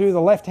out to the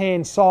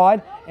left-hand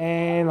side,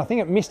 and I think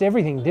it missed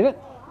everything, did it?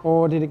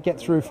 Or did it get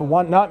through for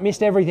one? No, it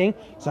missed everything,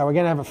 so we're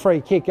going to have a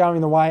free kick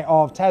going the way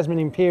of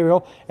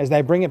Tasman-Imperial as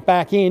they bring it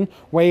back in.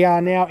 We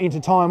are now into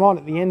time on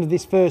at the end of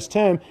this first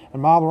term,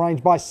 and Marble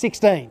Range by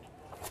 16.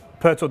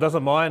 Purcell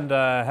doesn't mind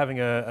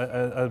having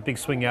a big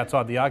swing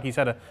outside the arc. He's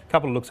had a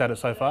couple of looks at it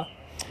so far.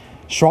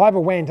 Schreiber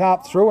went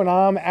up, threw an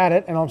arm at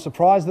it, and I'm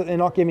surprised that they're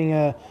not giving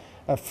a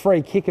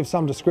free kick of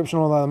some description,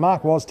 although the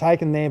mark was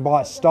taken there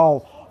by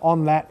Stoll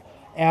on that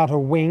outer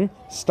wing.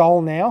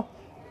 Stoll now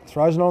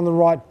throws it on the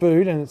right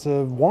boot, and it's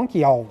a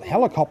wonky old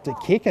helicopter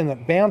kick, and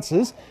it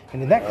bounces.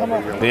 And did that come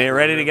off? They're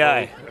ready to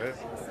go.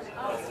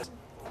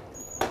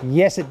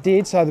 Yes, it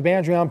did. So the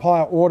boundary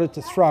umpire ordered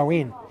to throw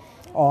in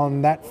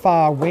on that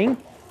far wing,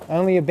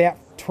 only about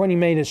 20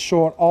 metres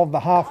short of the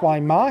halfway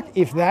mark,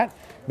 if that.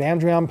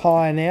 Boundary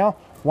umpire now,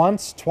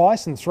 once,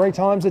 twice and three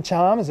times a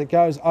charm as it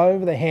goes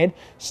over the head.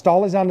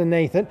 Stoll is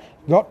underneath it,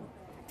 got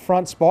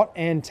front spot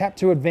and tap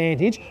to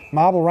advantage.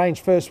 Marble Range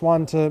first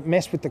one to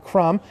mess with the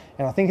crumb,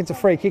 and I think it's a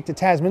free kick to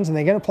Tasmans, and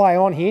they're going to play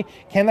on here.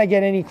 Can they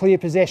get any clear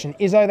possession?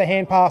 Izzo the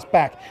hand pass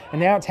back, and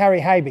now it's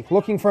Harry Haybick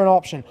looking for an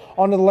option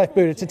onto the left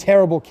boot. It's a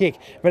terrible kick,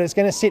 but it's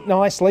going to sit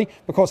nicely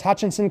because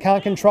Hutchinson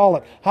can't control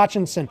it.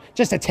 Hutchinson,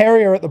 just a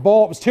terrier at the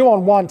ball. It was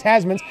 2-on-1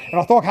 Tasmans, and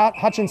I thought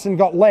Hutchinson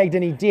got legged,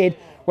 and he did.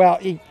 Well,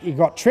 he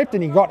got tripped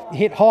and he got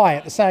hit high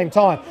at the same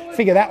time.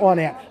 Figure that one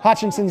out.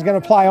 Hutchinson's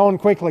going to play on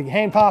quickly.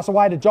 Hand pass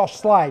away to Josh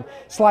Slade.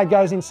 Slade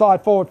goes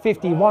inside forward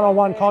 50.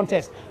 One-on-one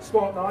contest.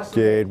 Scored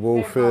nicely. Jed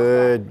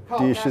Wolford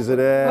dishes it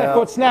out. Left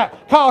foot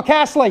snap. Kyle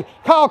Castley.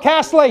 Kyle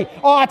Castley.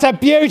 Oh, it's a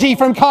beauty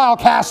from Kyle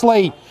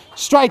Castley.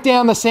 Straight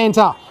down the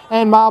centre.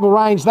 And Marble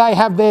Range, they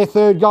have their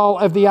third goal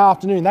of the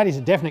afternoon. That is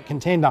a definite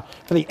contender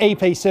for the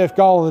EP Surf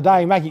goal of the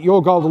day. Make it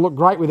your goal to look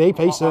great with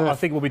EP Surf. I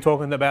think we'll be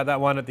talking about that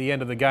one at the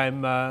end of the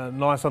game.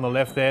 Nice on the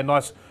left there.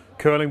 Nice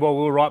curling ball.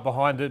 We were right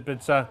behind it.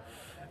 But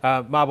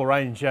Marble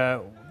Range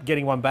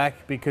getting one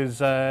back because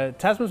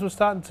Tasmans were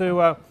starting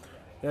to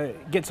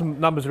get some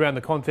numbers around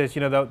the contest.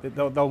 You know,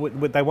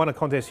 they won a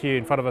contest here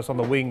in front of us on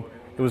the wing.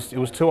 It was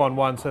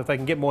 2-on-1. So if they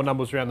can get more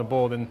numbers around the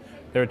ball, then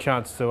they're a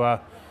chance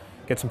to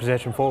get some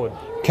possession forward.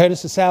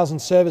 Curtis of Sales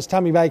and Service,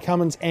 Tummy Bay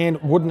Cummins and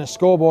Woodness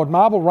scoreboard.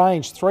 Marble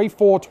Range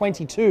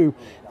 3-4-22.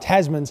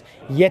 Tasmans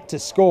yet to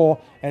score,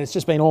 and it's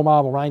just been all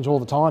Marble Range all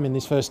the time in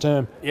this first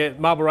term. Yeah,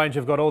 Marble Range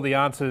have got all the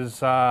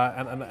answers,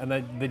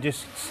 and they're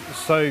just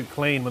so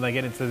clean when they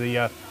get into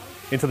the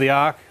into the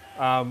arc,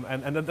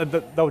 and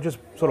they were just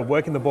sort of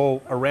working the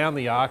ball around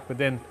the arc, but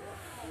then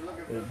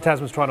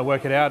Tasman's trying to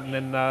work it out, and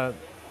then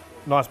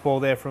nice ball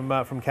there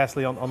from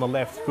Castley on the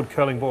left. Good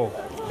curling ball.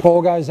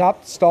 Ball goes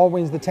up. Stoll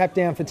wins the tap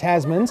down for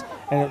Tasman's,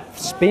 and it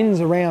spins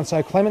around,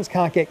 so Clements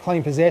can't get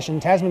clean possession.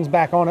 Tasman's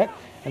back on it,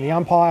 and the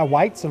umpire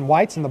waits and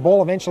waits, and the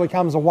ball eventually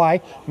comes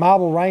away.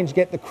 Marble Range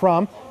get the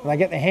crumb, and they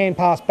get the hand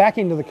pass back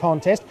into the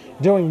contest.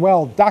 Doing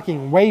well,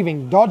 ducking,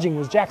 weaving, dodging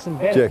was Jackson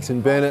Bennett.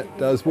 Jackson Bennett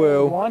does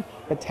well.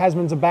 But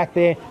Tasman's are back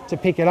there to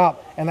pick it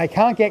up, and they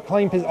can't get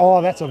clean possession.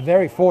 Oh, that's a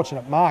very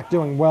fortunate mark,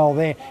 doing well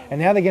there. And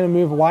now they're going to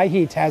move away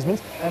here,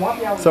 Tasman's.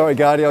 Sorry,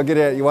 Guardy, I'll get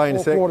out of your way in a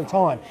sec. Quarter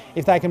time,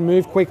 if they can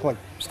move quickly.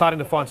 Starting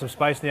to find some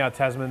space now,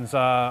 Tasman's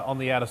on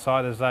the outer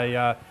side as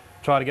they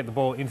try to get the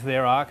ball into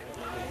their arc.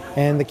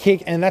 And the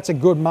kick, and that's a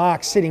good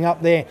mark sitting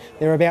up there.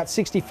 They're about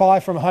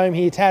 65 from home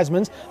here,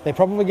 Tasmans. They're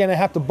probably going to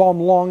have to bomb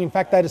long. In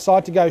fact, they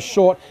decide to go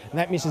short, and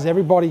that misses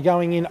everybody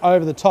going in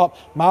over the top.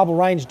 Marble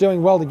Range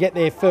doing well to get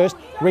there first.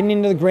 Ridden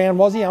into the ground,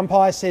 was he?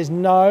 Umpire says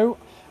no.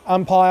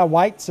 Umpire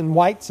waits and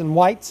waits and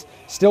waits,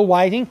 still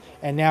waiting,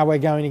 and now we're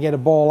going to get a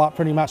ball up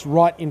pretty much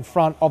right in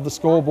front of the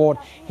scoreboard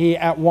here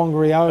at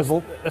Wangary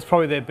Oval. That's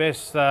probably their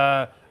best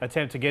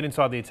attempt to get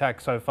inside the attack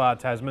so far,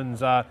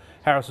 Tasman's.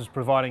 Harris is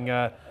providing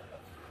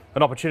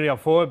an opportunity up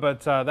forward,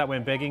 but that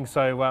went begging,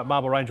 so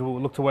Marble Range will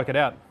look to work it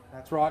out.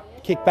 That's right.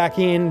 Kick back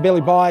in,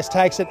 Billy Byers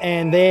takes it,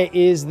 and there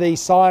is the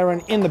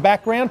siren in the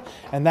background,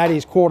 and that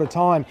is quarter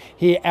time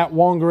here at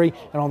Wangary.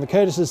 And on the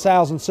Curtis's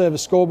Sales and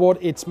Service scoreboard,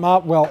 it's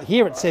well,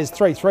 here it says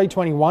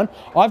 3-3-21.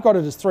 I've got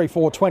it as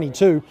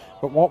 3-4-22,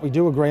 but what we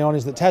do agree on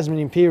is that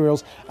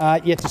Tasman-Imperials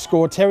yet to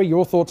score. Terry,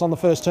 your thoughts on the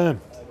first term?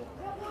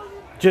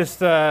 Just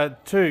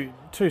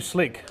too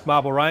slick,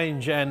 Marble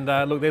Range, and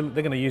look, they're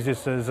going to use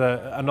this as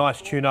a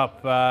nice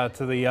tune-up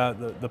to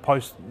the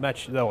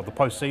post-match, or the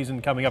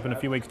post-season coming up in a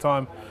few weeks'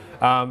 time.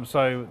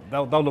 So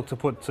they'll look to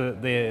put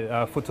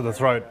their foot to the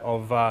throat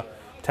of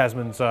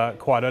Tasman's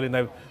quite early.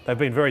 And they've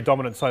been very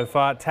dominant so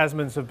far.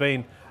 Tasman's have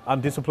been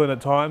undisciplined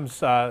at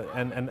times,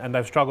 and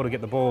they've struggled to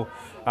get the ball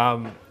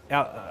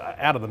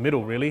out of the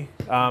middle, really.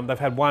 They've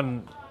had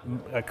one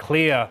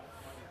clear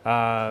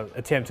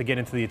attempt to get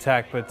into the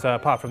attack, but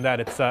apart from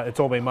that, it's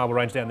all been Marble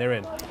Range down their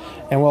end.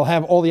 And we'll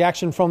have all the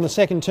action from the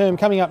second term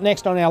coming up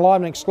next on our live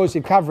and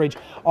exclusive coverage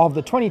of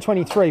the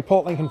 2023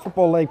 Port Lincoln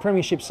Football League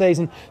Premiership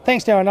season,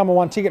 thanks to our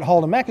 #1 ticket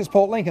holder, Macca's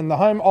Port Lincoln, the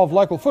home of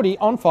local footy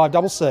on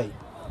 5CC.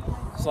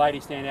 Slady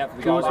stand out for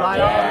the goals.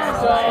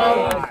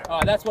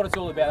 Alright, that's what it's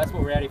all about. That's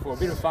what we're out here for. A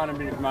bit of fun and a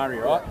bit of camaraderie,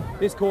 right?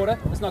 This quarter,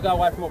 let's not go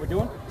away from what we're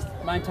doing.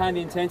 Maintain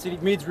the intensity.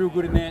 Mid's real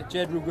good in there.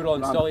 Jed real good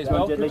on Stolly as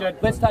well.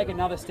 Let's take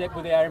another step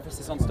with our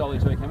emphasis on Stolly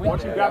too, can we?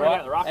 Watch him grabbing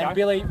out the ruck. And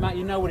Billy, mate,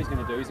 you know what he's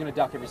going to do. He's going to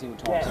duck every single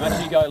time. So make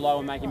sure you go low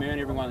and make him earn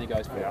every one that he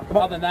goes for.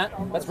 Other than that,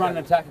 let's run an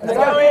attack. Let's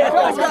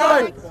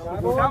go!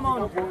 Come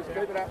on. Okay.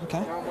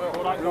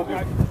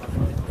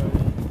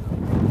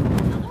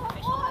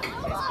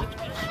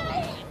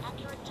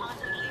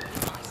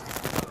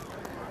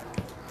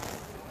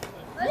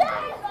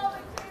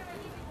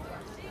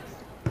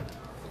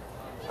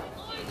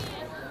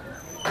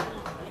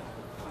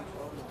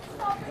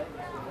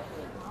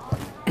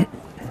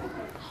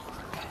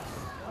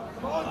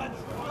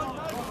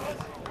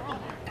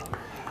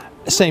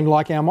 Seemed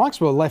like our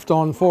mics were left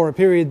on for a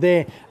period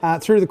there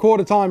through the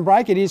quarter time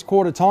break. It is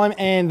quarter time,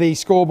 and the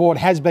scoreboard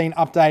has been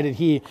updated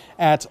here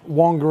at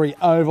Wangary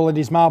Oval. It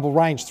is Marble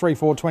Range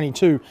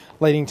 3-4-22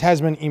 leading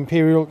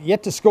Tasman-Imperial,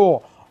 yet to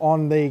score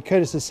on the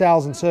Curtis's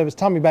Sales and Service,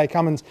 Tumby Bay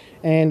Cummins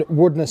and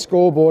Woodner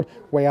scoreboard.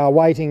 We are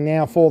waiting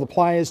now for the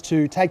players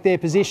to take their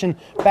position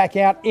back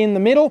out in the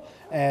middle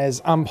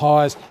as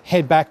umpires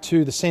head back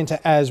to the centre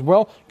as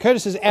well.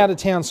 Curtis's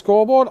out-of-town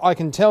scoreboard, I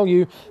can tell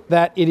you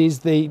that it is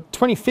the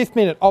 25th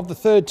minute of the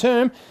third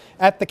term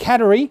at the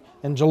Cattery,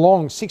 and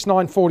Geelong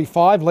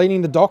 6-9-45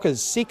 leading the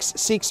Dockers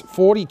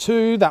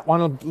 6-6-42. That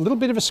one a little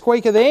bit of a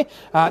squeaker there.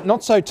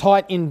 Not so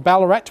tight in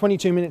Ballarat,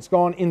 22 minutes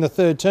gone in the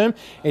third term.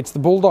 It's the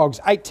Bulldogs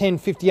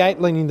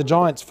 8-10-58 leading the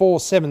Giants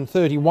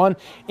 4-7-31.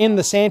 In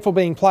the Sandford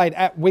being played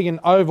at Wigan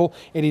Oval,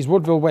 it is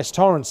Woodville West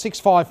Torrens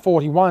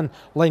 6-5-41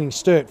 leading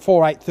Sturt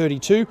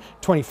 4-8-32.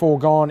 24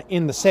 gone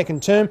in the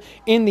second term.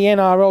 In the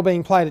NRL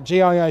being played at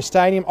GIO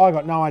Stadium, I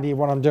got no idea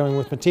what I'm doing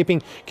with my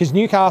tipping, because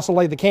Newcastle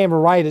lead the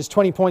Canberra Raiders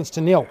 20 points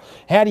to nil.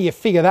 How do you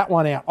figure that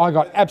one out? I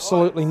got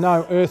absolutely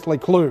no earthly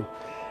clue.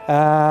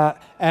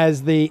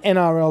 As the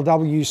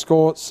NRLW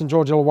score, St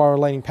George Illawarra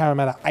leading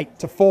Parramatta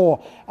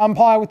 8-4.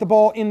 Umpire with the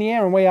ball in the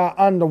air, and we are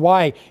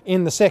underway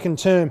in the second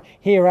term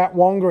here at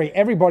Wangary.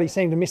 Everybody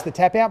seemed to miss the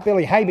tap out.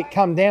 Billy Haybick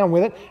come down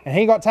with it, and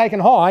he got taken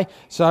high.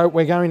 So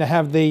we're going to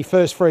have the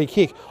first free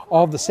kick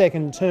of the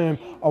second term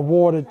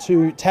awarded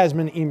to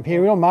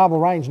Tasman-Imperial. Marble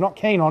Range not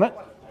keen on it.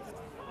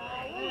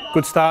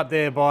 Good start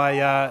there by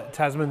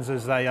Tasmans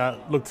as they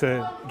look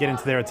to get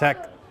into their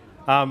attack.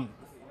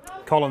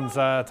 Collins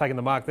taking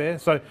the mark there.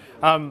 So,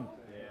 I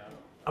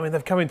mean,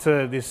 they've come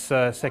into this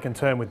second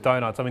term with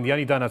donuts. I mean, the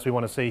only donuts we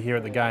want to see here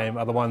at the game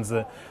are the ones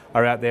that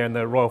are out there in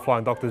the Royal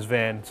Flying Doctors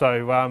van.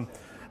 So,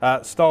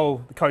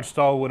 Coach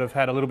Stoll would have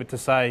had a little bit to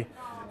say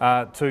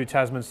to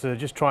Tasmans to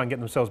just try and get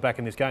themselves back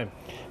in this game.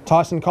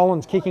 Tyson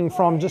Collins kicking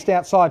from just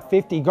outside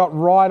 50, got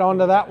right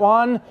onto that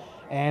one,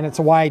 and it's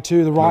away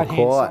to the right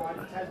hand side.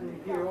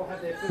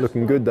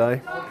 Looking good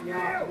though.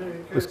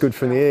 Looks good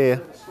from the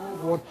air.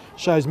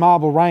 Shows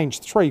Marble Range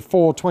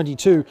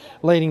 3-4-22,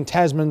 leading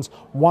Tasmans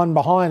 1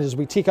 behind as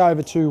we tick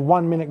over to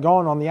 1 minute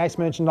gone on the Ace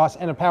Merchandise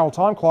and Apparel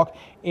time clock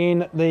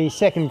in the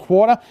second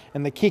quarter.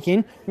 And the kick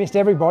in missed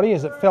everybody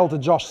as it fell to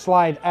Josh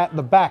Slade at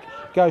the back.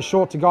 Goes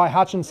short to Guy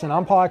Hutchinson.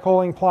 Umpire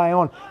calling play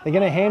on. They're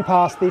going to hand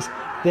pass this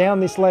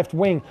down this left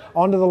wing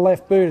onto the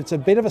left boot. It's a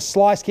bit of a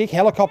slice kick,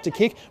 helicopter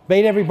kick,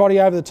 beat everybody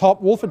over the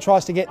top. Wolford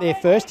tries to get there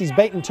first. He's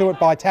beaten to it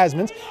by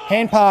Tasmans.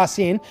 Hand pass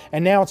in,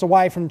 and now it's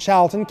away from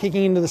Charlton,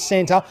 kicking into the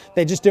centre.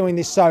 They're just doing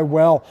this so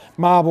well.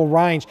 Marble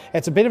Range.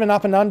 It's a bit of an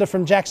up and under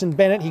from Jackson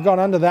Bennett. He got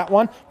under that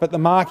one, but the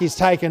mark is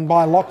taken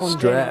by Lachlan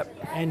Jennings,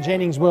 and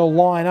Jennings will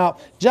line up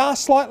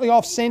just slightly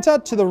off centre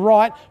to the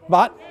right,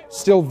 but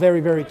still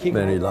very, very kickable.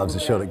 Man who loves a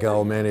shot at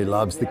goal, man who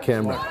loves the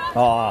camera.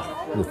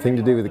 The thing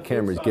to do with the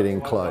camera is getting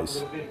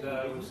close.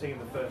 We've seen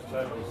the first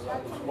term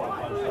was quite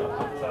punched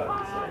up,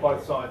 but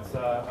both sides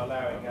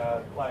allowing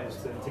players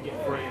to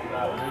get free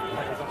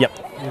and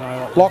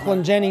Yep.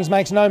 Lachlan Jennings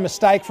makes no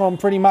mistake from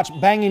pretty much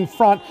bang in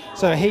front,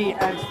 so he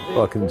adds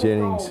Lachlan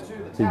Jennings,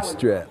 big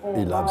strap,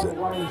 he loves it.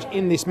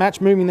 in this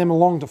match, moving them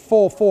along to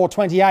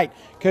 4-4-28.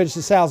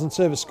 Courtesy Sales and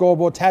Service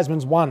scoreboard,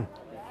 Tasmans 1.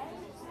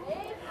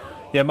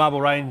 Yeah,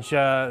 Marble Range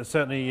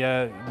certainly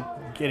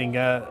getting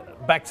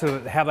back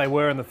to how they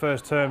were in the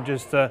first term,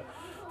 just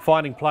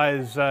finding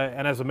players,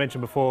 and as I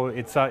mentioned before,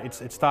 it's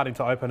starting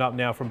to open up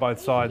now from both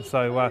sides.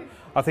 So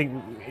I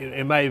think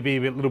it may be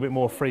a little bit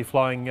more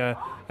free-flowing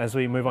as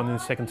we move on in the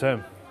second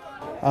term.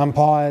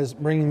 Umpires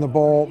bringing the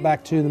ball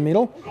back to the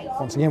middle.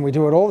 Once again, we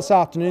do it all this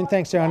afternoon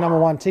thanks to our number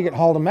 1 ticket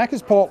holder,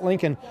 Macca's Port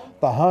Lincoln,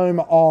 the home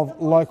of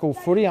local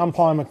footy.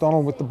 Umpire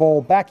McDonald with the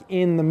ball back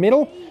in the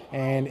middle,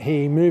 and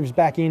he moves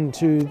back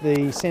into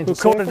the centre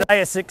circle. Call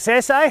today a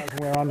success, eh?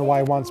 We're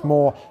underway once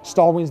more.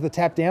 Stoll wins the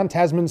tap down.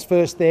 Tasman's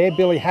first there.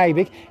 Billy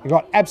Haybick, he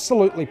got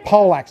absolutely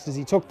poleaxed as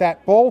he took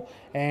that ball,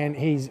 and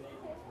he's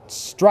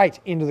straight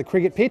into the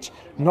cricket pitch.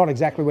 Not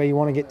exactly where you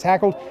want to get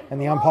tackled,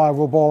 and the umpire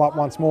will ball up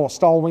once more.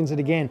 Stoll wins it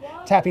again,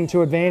 tapping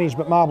to advantage,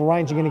 but Marble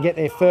Range are going to get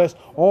there first.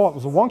 Oh, it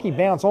was a wonky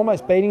bounce,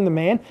 almost beating the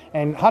man,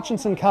 and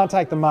Hutchinson can't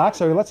take the mark,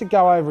 so he lets it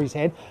go over his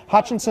head.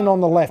 Hutchinson on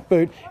the left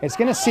boot. It's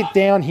going to sit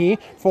down here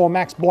for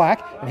Max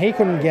Black, and he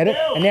couldn't get it,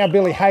 and now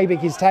Billy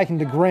Haybick is taken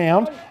to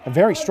ground. A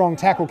very strong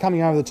tackle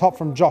coming over the top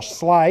from Josh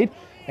Slade,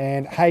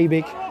 and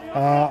Haybick,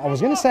 I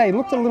was going to say, he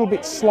looked a little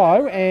bit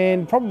slow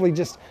and probably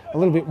just a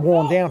little bit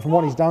worn down from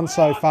what he's done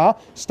so far.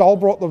 Stoll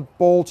brought the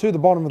ball to the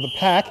bottom of the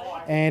pack,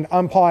 and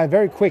umpire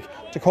very quick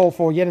to call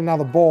for yet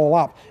another ball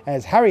up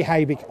as Harry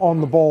Haybick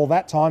on the ball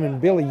that time,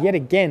 and Billy yet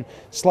again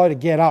slow to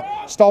get up.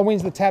 Stoll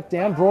wins the tap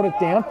down, brought it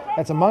down.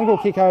 That's a mongrel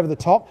kick over the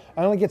top.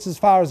 Only gets as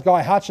far as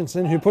Guy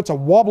Hutchinson, who puts a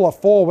wobbler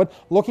forward,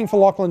 looking for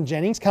Lachlan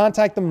Jennings. Can't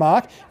take the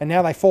mark, and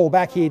now they fall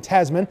back here,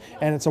 Tasman,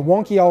 and it's a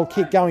wonky old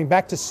kick going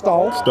back to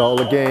Stoll.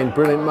 Stoll again,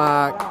 brilliant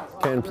mark.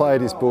 Can play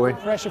this boy.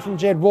 Pressure from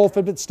Jed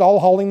Wolford, but Stoll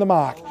holding the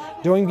mark.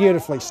 Doing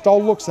beautifully.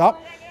 Stoll looks up,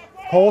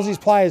 calls his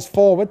players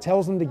forward,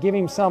 tells them to give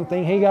him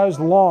something. He goes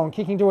long,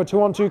 kicking to a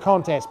 2-on-2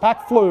 contest.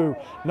 Pack flew.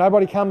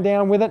 Nobody come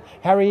down with it.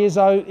 Harry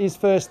Izzo is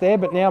first there,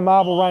 but now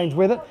Marble Range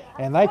with it,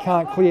 and they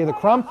can't clear the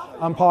crumb.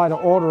 Umpire to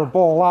order a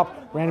ball up.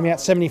 Ran him out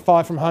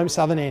 75 from home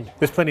southern end.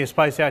 There's plenty of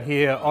space out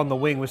here on the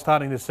wing. We're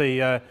starting to see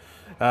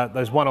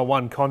those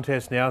one-on-one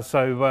contests now.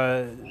 So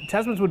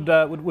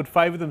Tasmans would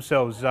favour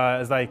themselves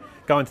as they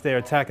go into their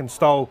attack, and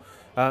Stoll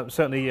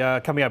certainly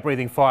coming out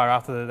breathing fire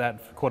after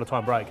that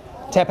quarter-time break.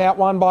 Tap out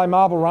one by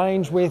Marble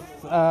Range with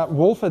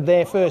Wolford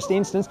there first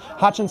instance.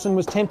 Hutchinson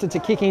was tempted to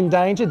kick in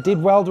danger,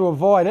 did well to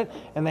avoid it,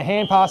 and the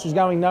hand pass is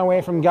going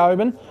nowhere from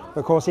Gobin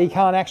because he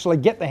can't actually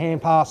get the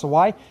hand pass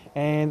away,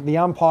 and the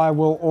umpire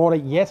will order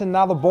yet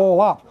another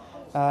ball up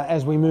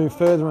as we move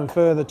further and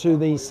further to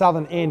the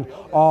southern end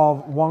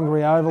of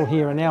Wangary Oval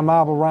here. And now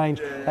Marble Range,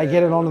 they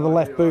get it onto the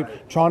left boot,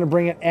 trying to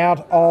bring it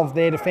out of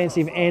their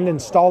defensive end, and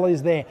Stoll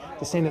is there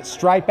to send it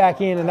straight back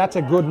in, and that's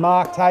a good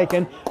mark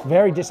taken.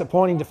 Very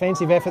disappointing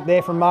defensive effort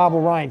there from Marble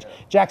Range.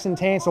 Jackson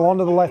Tansel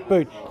onto the left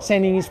boot,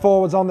 sending his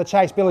forwards on the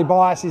chase. Billy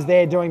Bias is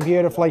there doing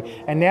beautifully,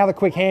 and now the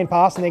quick hand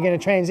pass, and they're going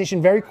to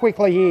transition very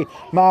quickly here,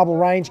 Marble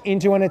Range,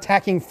 into an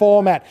attacking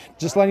format.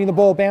 Just letting the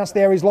ball bounce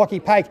there is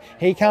Lockie Pake.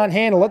 He can't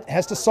handle it,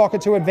 has to sock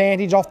it to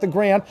advantage off the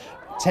ground.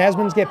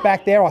 Tasmans get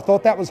back there. I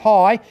thought that was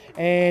high,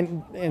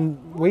 and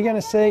we're going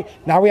to see,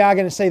 no, we are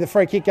going to see the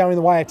free kick going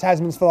the way of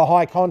Tasmans for the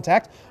high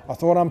contact. I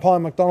thought umpire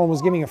McDonald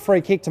was giving a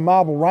free kick to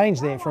Marble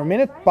Range there for a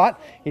minute, but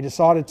he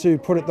decided to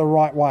put it the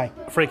right way.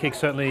 Free kick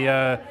certainly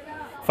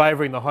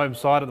favouring the home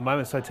side at the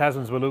moment, so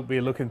Tasmans will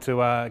be looking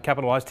to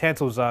capitalise.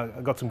 Tansel's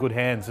got some good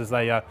hands as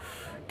they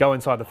go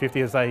inside the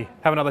 50 as they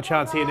have another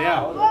chance here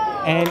now.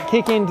 And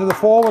kick into the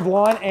forward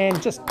line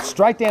and just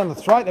straight down the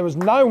throat. There was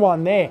no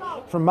one there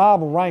from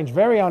Marble Range.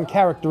 Very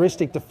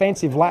uncharacteristic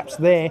defensive lapse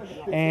there,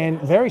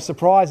 and very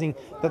surprising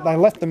that they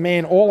left the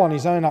man all on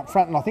his own up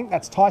front, and I think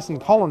that's Tyson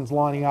Collins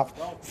lining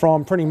up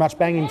from pretty much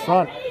bang in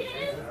front.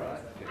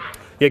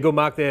 Yeah, good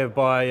mark there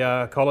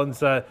by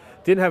Collins.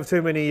 Didn't have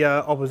too many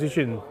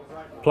opposition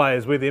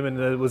players with him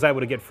and was able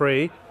to get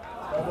free.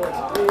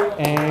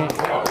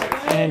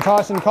 And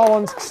Tyson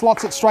Collins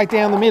slots it straight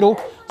down the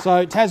middle.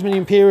 So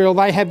Tasman-Imperial,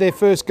 they have their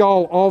first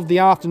goal of the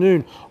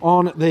afternoon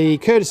on the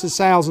Curtis's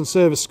Sales and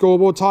Service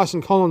scoreboard.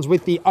 Tyson Collins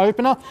with the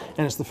opener,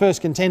 and it's the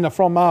first contender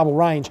from Marble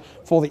Range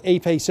for the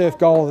EP Surf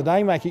goal of the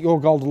day. Make it your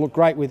goal to look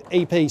great with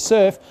EP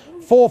Surf.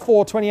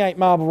 4-4-28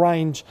 Marble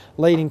Range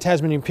leading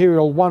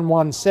Tasman-Imperial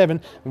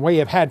 1-1-7. And we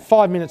have had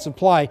 5 minutes of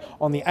play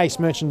on the Ace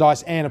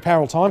Merchandise and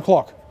Apparel time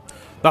clock.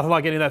 Nothing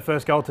like getting that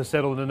first goal to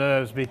settle the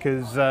nerves,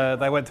 because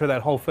they went through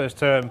that whole first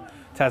term,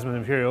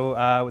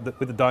 Tasman-Imperial, with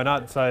the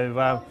donut.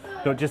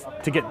 So just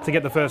to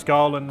get the first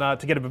goal and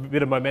to get a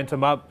bit of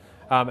momentum up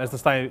as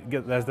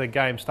the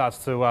game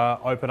starts to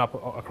open up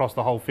across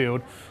the whole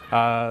field,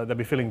 they'll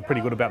be feeling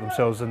pretty good about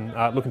themselves and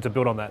looking to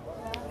build on that.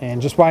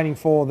 And just waiting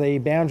for the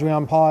boundary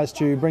umpires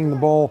to bring the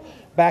ball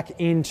back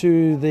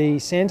into the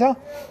centre.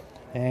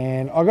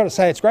 And I've got to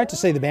say, it's great to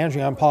see the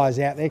boundary umpires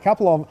out there.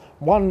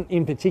 One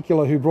in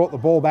particular who brought the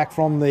ball back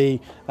from the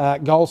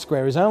goal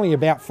square is only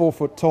about 4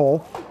 foot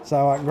tall.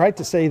 So great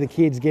to see the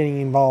kids getting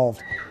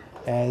involved.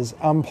 As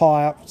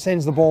umpire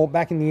sends the ball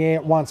back in the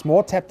air once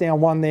more. Tap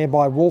down one there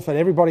by Wolford.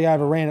 Everybody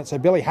overran it. So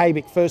Billy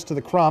Haybick first to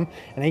the crumb,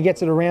 and he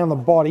gets it around the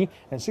body.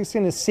 And it's just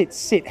going to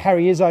sit.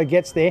 Harry Izzo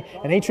gets there,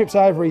 and he trips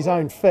over his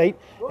own feet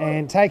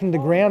and taken to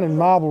ground, and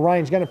Marble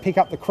Range going to pick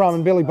up the crumb,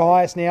 and Billy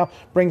Bias now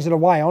brings it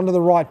away onto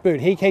the right boot.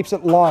 He keeps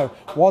it low.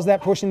 Was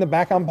that pushing the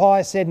back?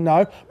 Umpire said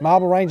no.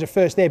 Marble Range are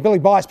first there. Billy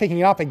Bias picking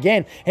it up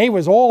again. He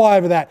was all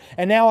over that.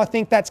 And now I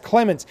think that's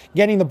Clements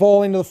getting the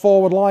ball into the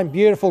forward line.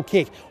 Beautiful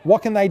kick.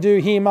 What can they do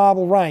here,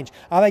 Marble Range?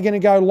 Are they going to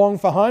go long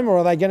for home, or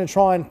are they going to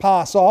try and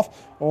pass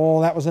off?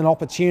 Oh, that was an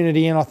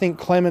opportunity, and I think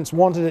Clements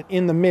wanted it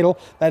in the middle.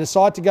 They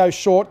decide to go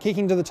short,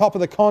 kicking to the top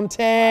of the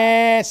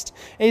contest.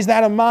 Is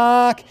that a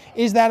mark?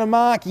 Is that a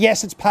mark?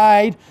 Yes, it's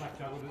paid.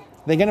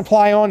 They're going to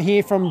play on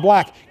here from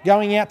Black,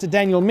 going out to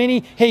Daniel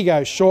Minnie. He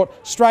goes short,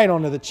 straight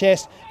onto the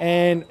chest.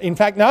 And in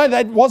fact, no,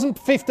 that wasn't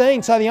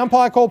 15, so the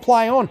umpire called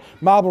play on.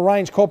 Marble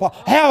Range called play.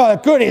 How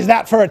good is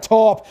that for a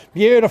torp?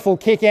 Beautiful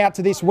kick out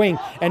to this wing.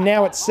 And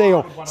now it's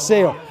Seal.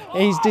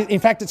 In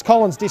fact, it's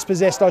Collins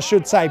dispossessed, I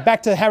should say.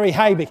 Back to Harry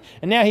Haybick.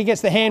 And now he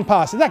gets the hand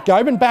pass. Is that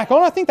Gobin back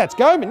on? I think that's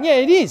Gobin. Yeah,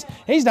 it is.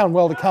 He's done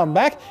well to come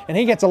back. And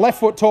he gets a left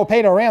foot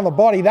torpedo around the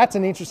body. That's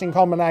an interesting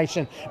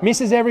combination.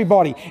 Misses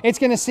everybody. It's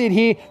going to sit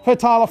here for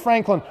Tyler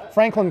Franklin.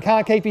 Franklin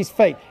can't keep his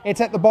feet.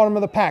 It's at the bottom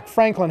of the pack.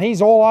 Franklin,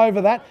 he's all over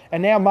that.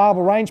 And now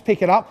Marble Range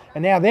pick it up.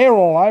 And now they're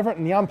all over it.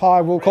 And the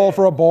umpire will call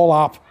for a ball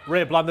up.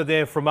 Rare blunder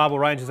there from Marble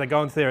Range as they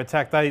go into their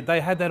attack. They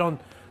had that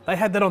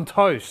on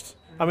toast.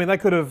 I mean, they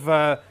could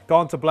have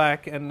gone to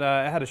Black and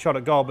had a shot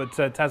at goal, but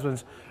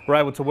Tasmans were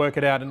able to work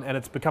it out, and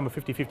it's become a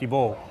 50-50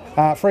 ball.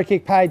 Free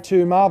kick paid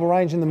to Marble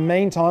Range in the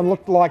meantime.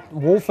 Looked like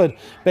Wolford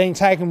being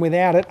taken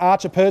without it.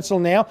 Archer Purcell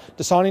now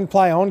deciding to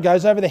play on.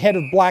 Goes over the head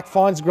of Black,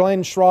 finds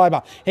Glenn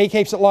Schreiber. He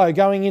keeps it low,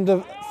 going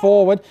into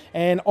forward,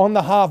 and on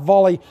the half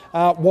volley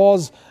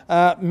was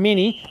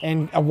Minnie,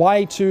 and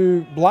away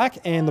to Black,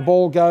 and the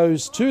ball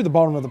goes to the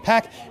bottom of the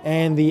pack,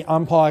 and the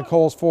umpire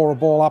calls for a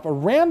ball up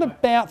around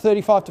about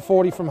 35 to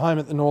 40 from home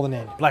at the northern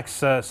end. Black's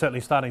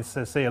certainly starting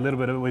to see a little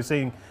bit of it. We're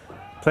seeing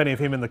plenty of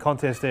him in the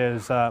contest there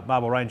as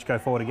Marble Range go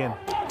forward again.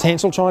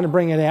 Tansel trying to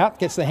bring it out,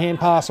 gets the hand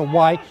pass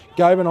away,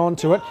 Gobin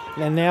onto it,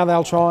 and now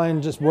they'll try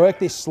and just work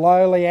this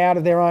slowly out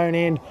of their own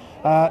end.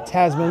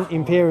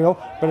 Tasman-Imperial,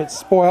 but it's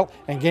spoilt,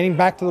 and getting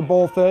back to the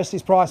ball first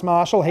is Bryce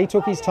Marshall. He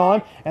took his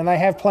time, and they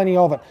have plenty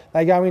of it.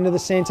 They go into the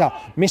centre,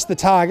 missed the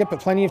target, but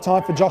plenty of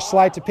time for Josh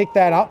Slade to pick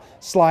that up.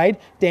 Slade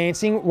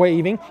dancing,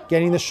 weaving,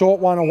 getting the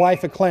short one away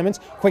for Clements.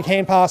 Quick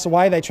hand pass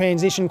away. They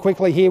transition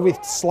quickly here with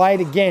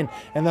Slade again,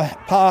 and the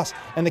pass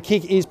and the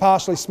kick is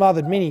partially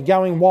smothered. Minnie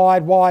going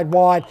wide,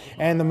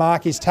 and the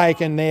mark is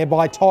taken there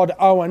by Todd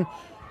Owen,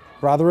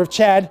 brother of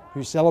Chad,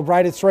 who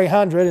celebrated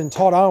 300, and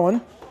Todd Owen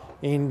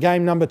in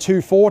game number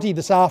 240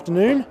 this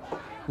afternoon,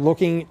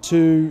 looking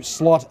to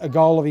slot a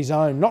goal of his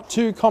own. Not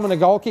too common a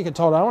goal kicker,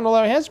 Todd Owen,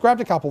 although he has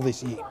grabbed a couple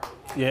this year.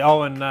 Yeah,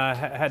 Owen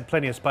had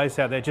plenty of space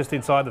out there just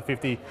inside the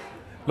 50,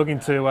 looking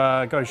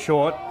to go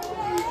short.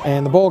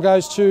 And the ball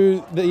goes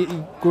to the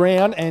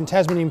ground, and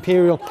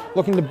Tasman-Imperial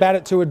looking to bat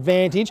it to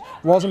advantage.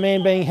 Was a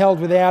man being held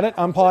without it?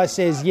 Umpire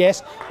says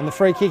yes, and the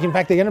free kick. In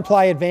fact, they're going to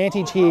play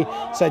advantage here.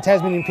 So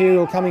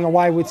Tasman-Imperial coming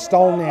away with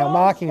Stoll now,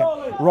 marking it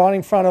right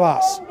in front of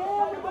us.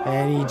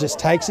 And he just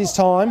takes his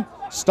time.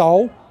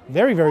 Stoll,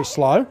 very, very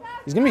slow.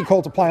 He's going to be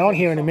called to play on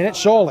here in a minute,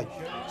 surely.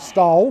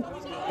 Stoll,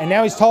 and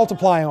now he's told to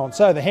play on.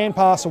 So the hand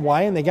pass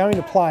away, and they're going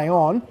to play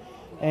on.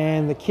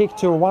 And the kick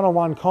to a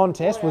one-on-one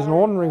contest was an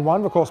ordinary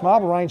one because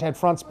Marble Range had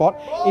front spot.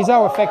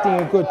 Izzo affecting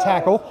a good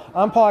tackle.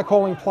 Umpire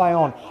calling play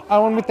on.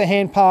 Owen with the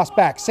hand pass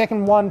back.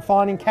 Second one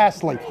finding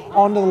Castley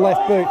onto the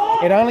left boot.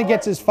 It only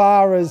gets as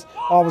far as,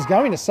 I was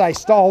going to say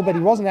Stoll, but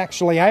he wasn't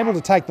actually able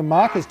to take the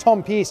mark as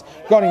Tom Pearce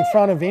got in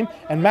front of him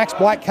and Max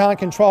Black can't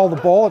control the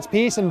ball. It's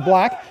Pearce and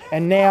Black,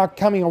 and now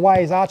coming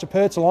away is Archer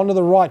Purcell onto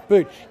the right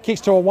boot.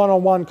 Kicks to a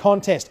one-on-one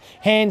contest.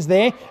 Hands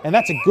there, and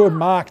that's a good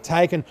mark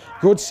taken.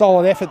 Good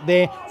solid effort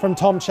there from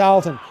Tom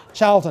Charlton.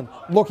 Charlton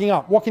looking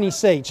up. What can he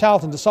see?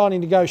 Charlton deciding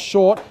to go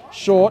short,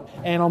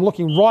 and I'm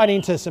looking right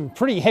into some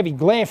pretty heavy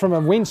glare from a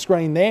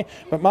windscreen there.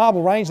 But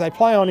Marble Range, they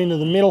play on into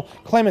the middle.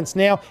 Clements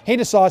now, he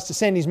decides to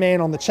send his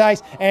man on the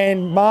chase,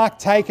 and mark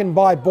taken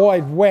by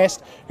Boyd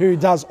West, who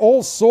does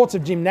all sorts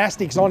of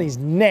gymnastics on his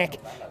neck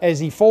as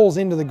he falls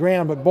into the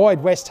ground. But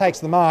Boyd West takes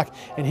the mark,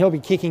 and he'll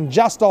be kicking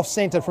just off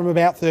centre from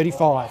about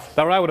 35.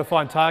 They were able to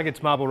find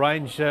targets, Marble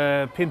Range,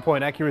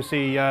 pinpoint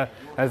accuracy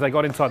as they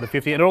got inside the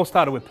 50. And it all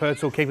started with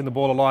Purcell keeping the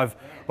ball alive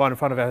right in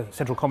front of our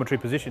central commentary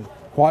position.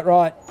 Quite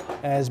right,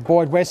 as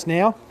Boyd West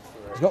now,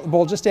 he's got the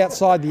ball just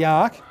outside the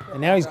arc,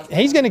 and now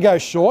he's going to go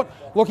short,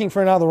 looking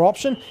for another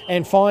option,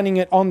 and finding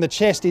it on the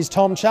chest is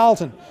Tom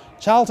Charlton.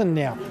 Charlton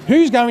now,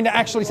 who's going to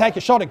actually take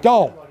a shot at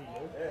goal?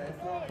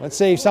 Let's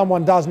see if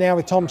someone does now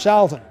with Tom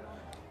Charlton.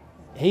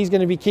 He's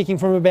going to be kicking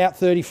from about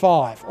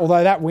 35,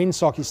 although that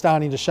windsock is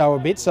starting to show a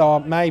bit, so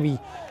maybe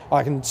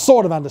I can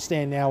sort of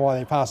understand now why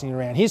they're passing it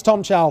around. Here's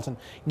Tom Charlton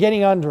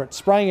getting under it,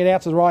 spraying it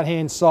out to the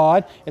right-hand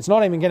side. It's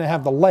not even going to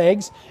have the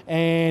legs,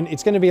 and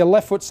it's going to be a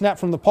left foot snap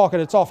from the pocket.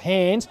 It's off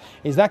hands.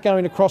 Is that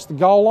going to cross the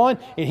goal line?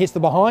 It hits the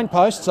behind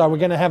post, so we're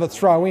going to have a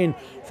throw in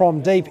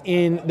from deep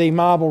in the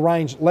Marble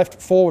Range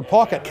left forward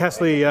pocket.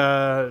 Castley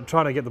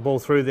trying to get the ball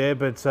through there,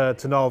 but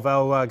to Noel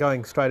Val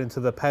going straight into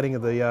the padding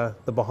of the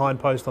behind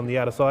post on the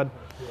outer side.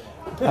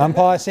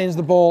 Umpire sends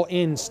the ball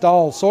in.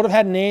 Stoll sort of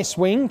had an air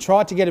swing,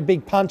 tried to get a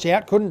big punch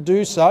out, couldn't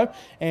do so.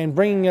 And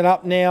bringing it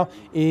up now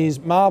is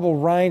Marble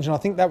Range, and I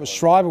think that was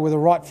Schreiber with a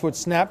right foot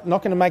snap.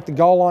 Not going to make the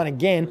goal line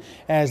again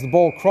as the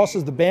ball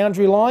crosses the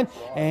boundary line,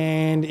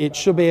 and it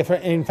should be,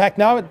 in fact,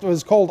 no, it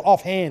was called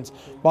off hands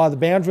by the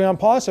boundary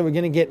umpire, so we're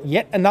going to get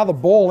yet another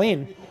ball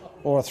in,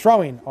 or a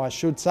throw in, I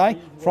should say,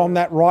 from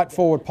that right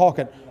forward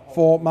pocket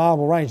for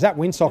Marble Range. That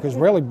windsock has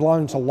really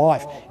blown to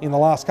life in the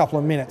last couple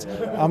of minutes.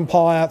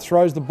 Umpire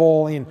throws the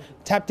ball in.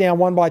 Tap down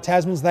one by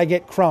Tasmans. They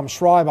get Crumb.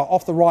 Schreiber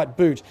off the right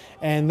boot,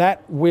 and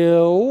that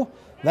will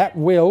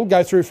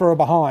go through for a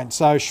behind.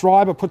 So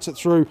Schreiber puts it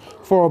through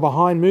for a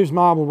behind, moves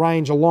Marble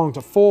Range along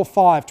to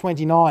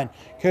 4-5-29.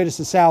 Curtis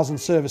de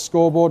Sal's service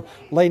scoreboard,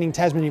 leading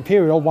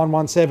Tasman-Imperial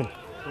 1-1-7.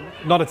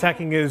 Not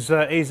attacking as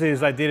easy as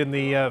they did in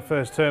the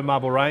first term,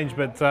 Marble Range,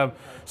 but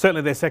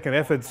certainly their second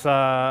efforts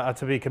are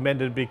to be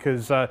commended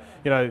because,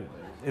 you know,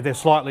 if they're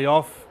slightly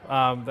off,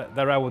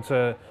 they're able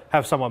to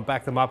have someone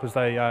back them up as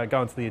they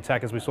go into the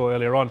attack, as we saw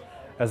earlier on,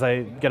 as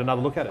they get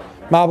another look at it.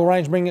 Marble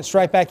Range bringing it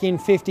straight back in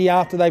 50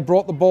 after they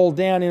brought the ball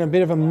down in a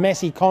bit of a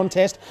messy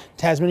contest.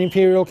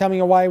 Tasman-Imperial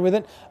coming away with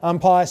it.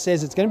 Umpire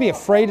says it's going to be a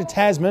free to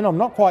Tasman. I'm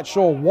not quite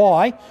sure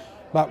why,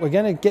 but we're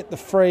going to get the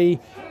free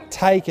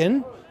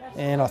taken.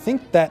 And I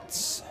think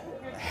that's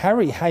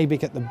Harry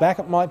Haybick at the back,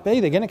 it might be.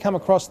 They're going to come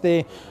across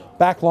their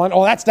back line.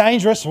 Oh, that's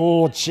dangerous.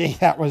 Oh, gee,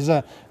 that was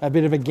a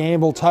bit of a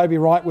gamble. Toby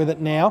Wright with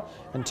it now.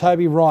 And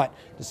Toby Wright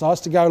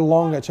decides to go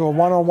longer to a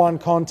one-on-one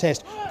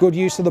contest. Good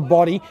use of the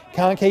body.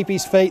 Can't keep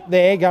his feet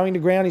there. Going to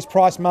ground is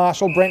Price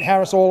Marshall. Brent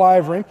Harris all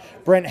over him.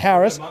 Brent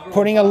Harris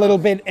putting a little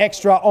bit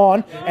extra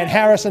on. And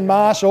Harris and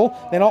Marshall,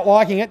 they're not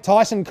liking it.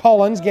 Tyson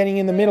Collins getting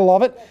in the middle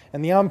of it.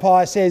 And the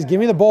umpire says, give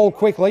me the ball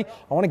quickly.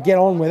 I want to get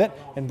on with it.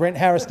 And Brent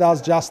Harris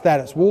does just that.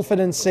 It's Wolford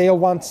and Stoll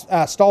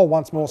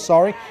once more,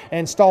 sorry.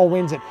 And Stoll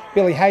wins it.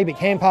 Billy Haybick,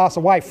 hand pass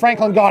away.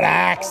 Franklin got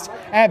axed.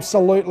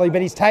 Absolutely,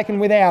 but he's taken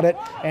without it.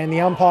 And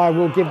the umpire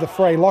will give the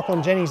free.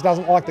 Lachlan Jennings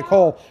doesn't like the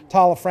call.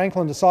 Tyler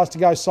Franklin decides to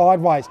go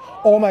sideways.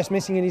 Almost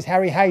missing it is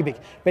Harry Haybick,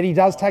 but he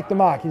does take the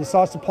mark. He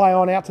decides to play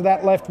on out to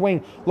that left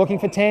wing, looking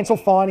for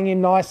Tansel, finding him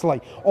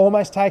nicely.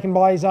 Almost taken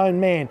by his own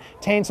man.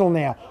 Tansel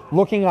now,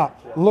 looking up,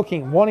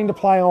 wanting to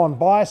play on.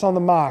 Bias on the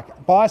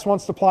mark. Bias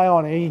wants to play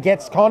on, and he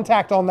gets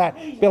contact on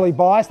that. Billy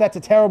Bias, that's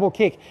a terrible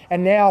kick.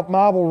 And now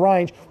Marble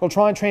Range will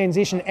try and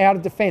transition out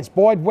of defence.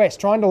 Boyd West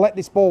trying to let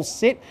this ball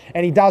sit,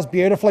 and he does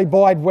beautifully.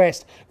 Boyd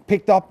West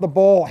picked up the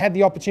ball, had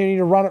the opportunity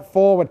to run it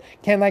forward.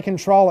 Can they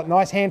control it?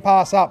 Nice hand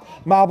pass up.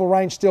 Marble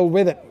Range still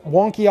with it.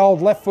 Wonky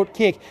old left foot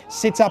kick,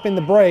 sits up in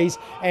the breeze,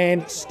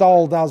 and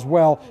Stoll does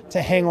well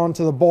to hang on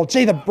to the ball.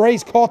 Gee, the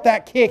breeze caught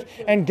that kick,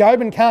 and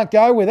Gobin can't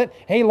go with it.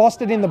 He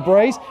lost it in the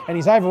breeze, and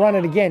he's overrun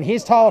it again.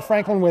 Here's Tyler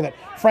Franklin with it.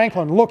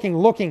 Franklin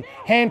looking,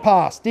 hand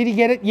pass. Did he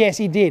get it? Yes,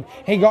 he did.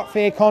 He got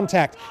fair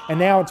contact, and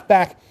now it's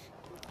back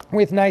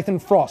with Nathan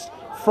Frost.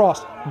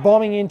 Frost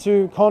bombing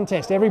into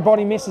contest.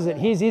 Everybody misses it.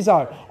 Here's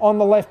Izzo on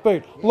the left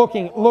boot.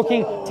 Looking.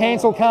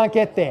 Tansel can't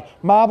get there.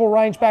 Marble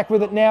Range back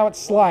with it now. It's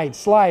Slade.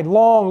 Slade,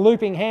 long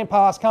looping hand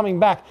pass coming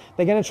back.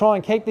 They're going to try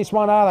and keep this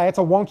one, are they? It's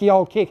a wonky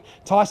old kick.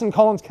 Tyson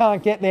Collins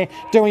can't get there.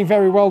 Doing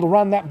very well to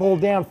run that ball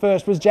down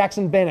first was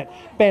Jackson Bennett.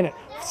 Bennett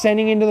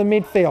sending into the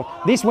midfield.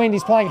 This wind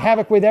is playing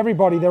havoc with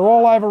everybody. They're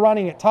all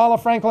overrunning it. Tyler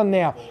Franklin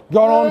now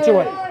got onto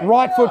it.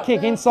 Right foot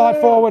kick inside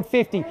forward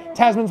 50.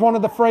 Tasman's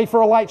wanted the free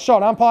for a late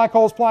shot. Umpire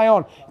calls play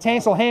on.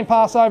 Tansel hand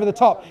pass over the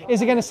top.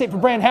 Is it going to sit for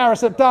Brent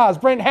Harris? It does.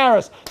 Brent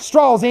Harris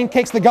strolls in,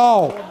 kicks the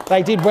goal.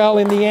 They did well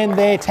in the end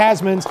there,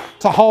 Tasmans,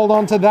 to hold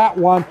on to that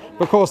one,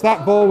 because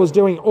that ball was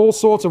doing all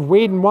sorts of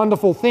weird and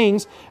wonderful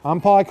things.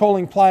 Umpire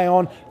calling play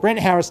on. Brent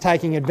Harris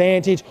taking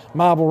advantage.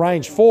 Marble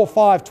Range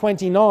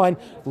 4-5-29,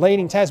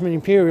 leading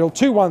Tasman-Imperial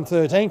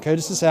 2-1-13,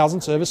 courtesy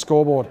Salzen Service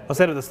scoreboard. I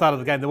said at the start of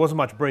the game there wasn't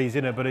much breeze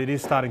in it, but it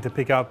is starting to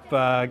pick up,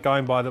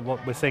 going by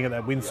what we're seeing at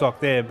that windsock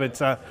there. But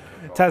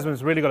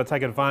Tasman's really got to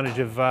take advantage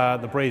of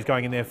the breeze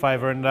going in their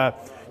favour, and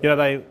you know,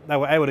 they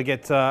were able to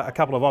get a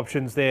couple of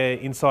options there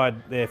inside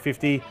their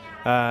 50.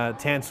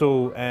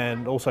 Tansel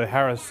and also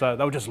Harris, they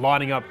were just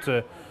lining up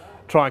to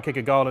try and kick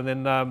a goal, and then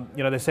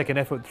you know, their second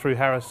effort through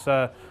Harris,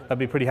 they'd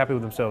be pretty happy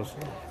with themselves.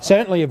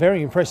 Certainly a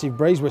very impressive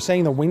breeze. We're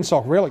seeing the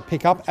windsock really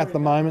pick up at the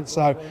moment,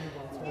 so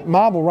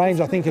Marble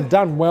Range, I think, have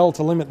done well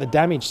to limit the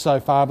damage so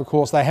far,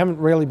 because they haven't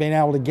really been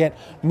able to get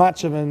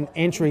much of an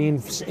entry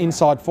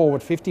inside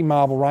forward 50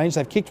 Marble Range.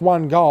 They've kicked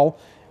one goal,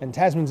 and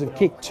Tasmans have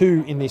kicked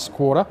two in this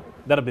quarter.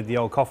 That'll be the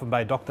old Coffin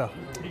Bay doctor.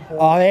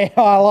 Oh, yeah,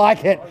 I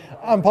like it.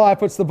 Umpire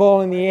puts the ball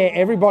in the air.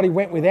 Everybody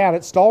went without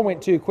it. Stoll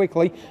went too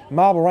quickly.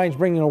 Marble Range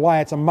bringing it away.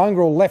 It's a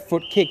mongrel left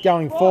foot kick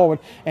going forward,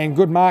 and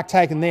good mark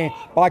taken there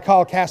by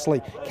Kyle Castley.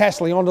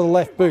 Castley onto the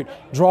left boot,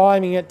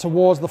 driving it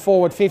towards the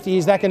forward 50.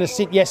 Is that going to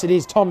sit? Yes, it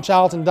is. Tom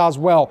Charlton does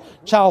well.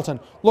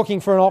 Charlton looking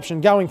for an option,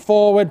 going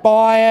forward.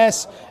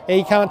 Bias.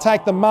 He can't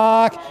take the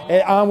mark.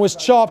 Arm was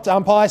chopped.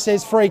 Umpire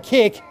says free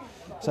kick.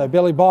 So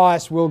Billy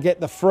Bias will get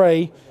the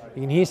free.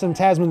 You can hear some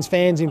Tasmans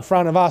fans in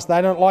front of us.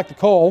 They don't like the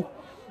call.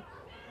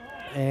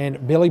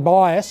 And Billy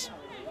Bias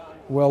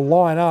will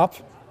line up.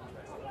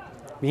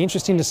 Be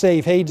interesting to see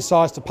if he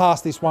decides to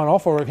pass this one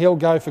off or if he'll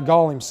go for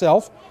goal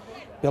himself.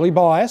 Billy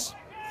Bias.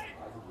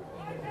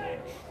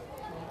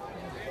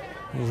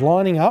 He's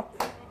lining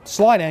up.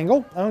 Slight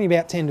angle, only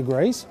about 10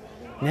 degrees.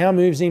 Now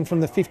moves in from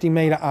the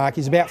 50-metre arc.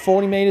 He's about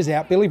 40 metres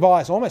out. Billy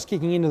Bias almost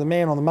kicking into the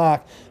man on the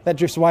mark. That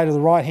drifts away to the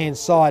right-hand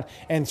side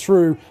and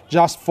through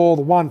just for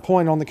the 1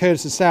 point on the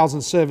Curtis of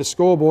Salzen Service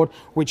scoreboard,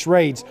 which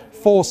reads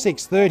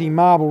 4-6-30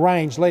 Marble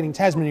Range, leading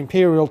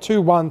Tasman-Imperial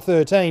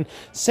 2-1-13.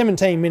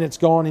 17 minutes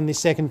gone in this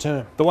second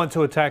term. The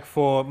 1-2 attack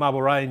for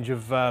Marble Range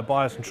of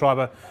Bias and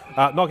Schreiber,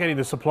 not getting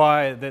the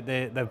supply that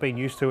they've been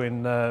used to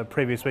in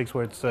previous weeks,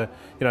 where it's you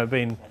know,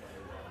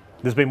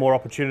 there's been more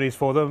opportunities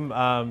for them.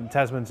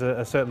 Tasmans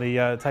are certainly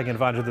taking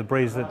advantage of the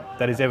breeze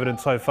that is evident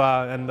so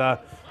far, and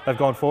they've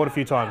gone forward a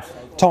few times.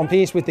 Tom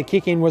Pearce with the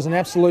kick in was an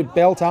absolute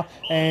belter,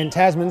 and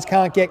Tasmans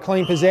can't get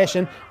clean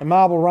possession. And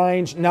Marble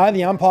Range, no,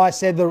 the umpire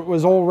said that it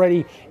was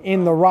already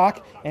in the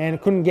ruck and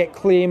couldn't get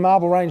clear.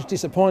 Marble Range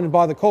disappointed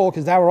by the call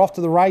because they were off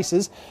to the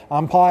races.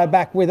 Umpire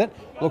back with it,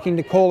 looking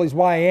to call his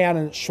way out,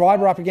 and it's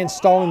Schreiber up against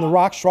Stoll in the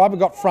ruck. Schreiber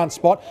got front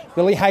spot.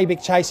 Billy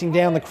Haybick chasing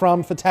down the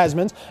crumb for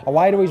Tasmans.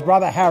 Away to his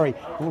brother Harry.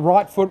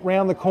 Right foot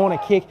round the corner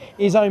kick.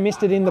 Izzo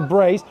missed it in the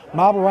breeze.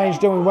 Marble Range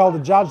doing well to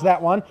judge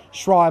that one.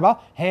 Schreiber,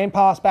 hand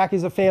pass back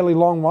is a fairly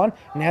long one.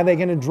 Now they're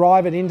going to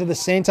drive it into the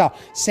centre,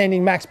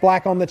 sending Max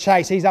Black on the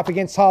chase. He's up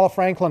against Tyler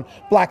Franklin.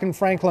 Black and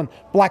Franklin.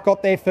 Black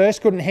got there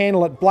first, couldn't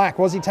handle it. Black,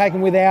 was he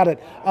taken without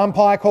it?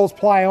 Umpire calls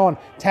play on.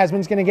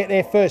 Tasman's going to get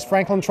there first.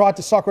 Franklin tried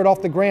to soccer it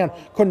off the ground,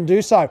 couldn't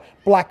do so.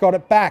 Black got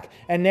it back,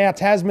 and now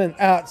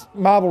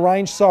Marble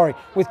Range,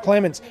 with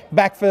Clements.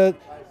 Back for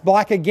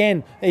Black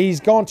again. He's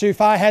gone too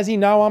far, has he?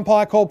 No,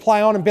 umpire called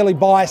play on, and Billy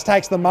Bias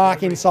takes the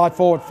mark inside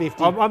forward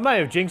 50. I may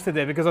have jinxed it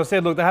there, because I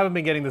said, look, they haven't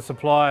been getting the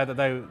supply that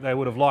they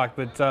would have liked,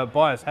 but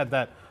Bias had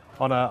that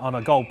on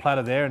a gold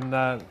platter there,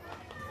 and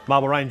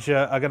Marble Range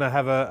are going to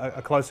have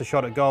a closer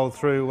shot at goal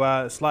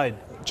through Slade.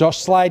 Josh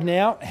Slade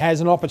now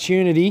has an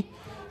opportunity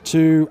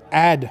to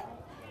add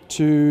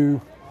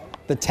to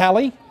the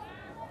tally.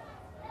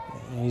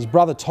 His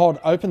brother Todd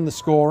opened the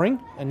scoring,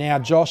 and now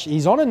Josh,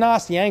 he's on a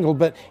nasty angle,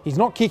 but he's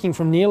not kicking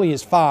from nearly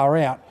as far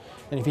out.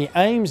 And if he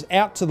aims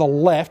out to the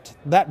left,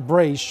 that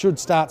breeze should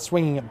start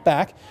swinging it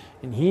back.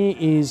 And here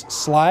is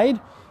Slade.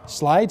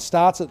 Slade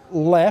starts at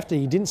left.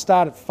 He didn't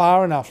start it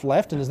far enough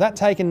left. And has that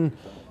taken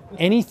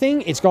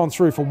anything? It's gone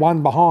through for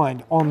one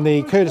behind on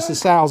the Curtis of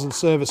Salzen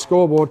Service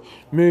scoreboard,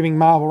 moving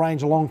Marble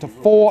Range along to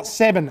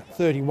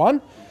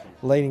 4-7-31.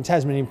 Leading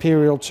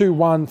Tasman-Imperial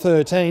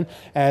 2-1-13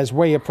 as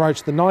we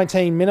approach the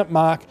 19-minute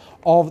mark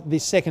of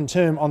this second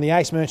term on the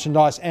Ace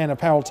Merchandise and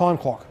Apparel time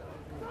clock.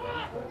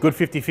 Good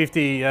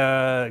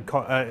 50-50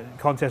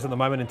 contest at the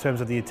moment in terms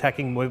of the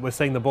attacking. We're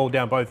seeing the ball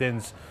down both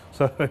ends.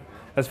 So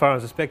as far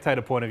as a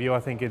spectator point of view, I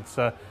think it's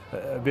a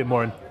bit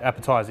more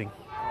appetising.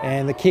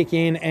 And the kick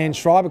in, and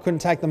Schreiber couldn't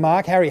take the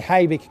mark. Harry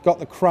Haybick got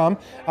the crumb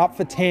up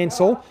for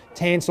Tansel.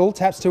 Tansel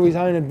taps to his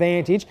own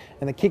advantage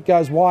and the kick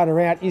goes wider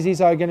out. Is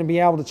Izzo going to be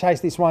able to chase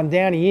this one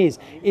down? He is.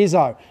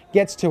 Izzo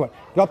gets to it.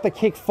 Got the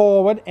kick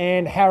forward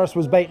and Harris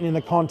was beaten in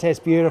the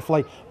contest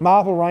beautifully.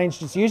 Marble Range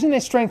just using their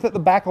strength at the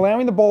back,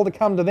 allowing the ball to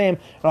come to them.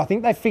 And I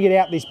think they figured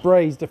out this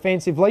breeze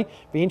defensively.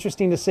 Be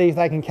interesting to see if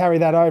they can carry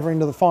that over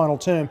into the final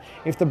term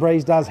if the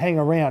breeze does hang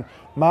around.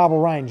 Marble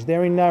Range,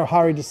 they're in no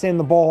hurry to send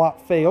the ball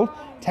upfield.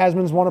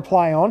 Tasmans want to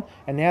play on,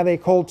 and now they're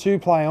called to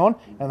play on,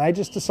 and they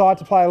just decide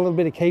to play a little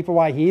bit of keep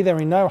away here.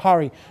 They're in no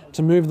hurry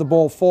to move the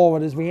ball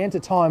forward as we enter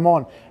time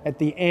on at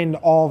the end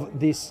of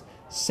this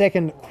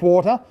second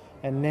quarter.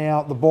 And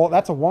now the ball,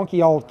 that's a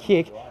wonky old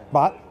kick,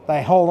 but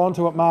they hold on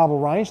to it, Marble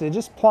Range. They're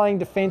just playing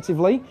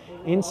defensively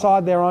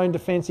inside their own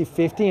defensive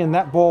 50, and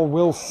that ball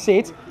will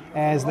sit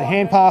as the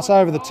hand pass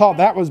over the top.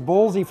 That was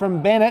ballsy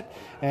from Bennett,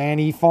 and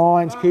he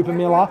finds Cooper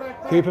Miller.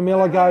 Cooper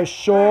Miller goes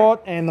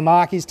short, and the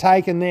mark is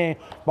taken there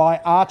by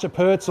Archer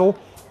Purcell.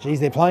 Geez,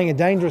 they're playing a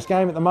dangerous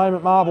game at the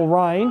moment, Marble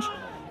Range.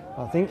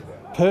 I think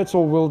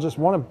Purcell will just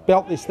want to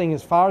belt this thing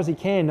as far as he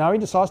can. No, he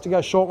decides to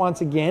go short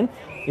once again.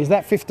 Is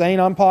that 15?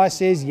 Umpire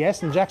says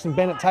yes, and Jackson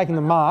Bennett taking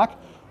the mark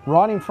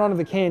right in front of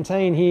the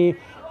canteen here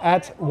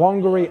at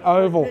Wangary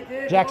Oval.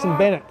 Jackson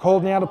Bennett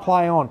called now to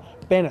play on.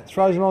 Bennett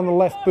throws it on the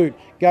left boot,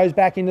 goes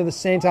back into the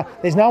centre.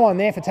 There's no one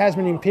there for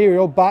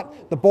Tasman-Imperial,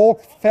 but the ball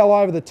fell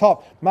over the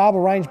top. Marble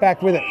Range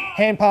back with it.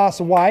 Hand pass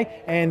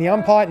away, and the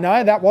umpire,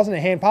 no, that wasn't a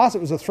hand pass, it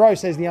was a throw,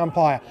 says the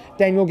umpire.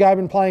 Daniel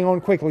Gobin playing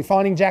on quickly,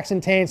 finding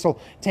Jackson Tansel.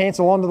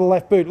 Tansel onto the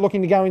left boot,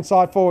 looking to go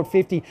inside forward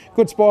 50.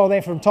 Good spoil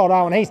there from Todd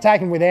Owen. He's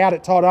taken without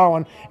it, Todd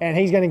Owen, and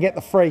he's going to get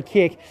the free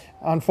kick.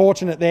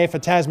 Unfortunate there for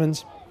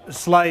Tasmans.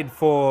 Slade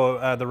for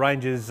the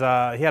Rangers,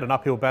 he had an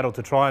uphill battle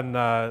to try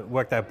and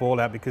work that ball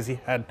out because he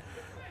had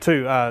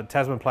two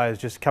Tasman players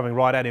just coming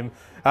right at him.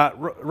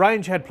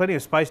 Range had plenty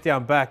of space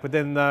down back, but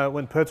then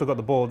when Purcell got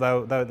the ball,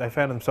 they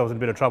found themselves in a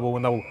bit of trouble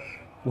when they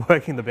were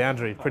working the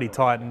boundary pretty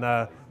tight,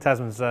 and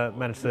Tasman's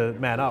managed to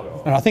man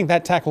up. And I think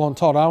that tackle on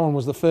Todd Owen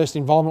was the first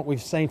involvement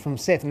we've seen from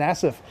Seth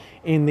Nassif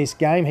in this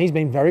game. He's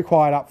been very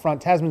quiet up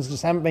front. Tasmans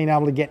just haven't been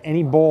able to get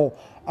any ball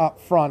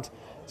up front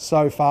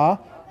so far.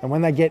 And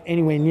when they get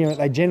anywhere near it,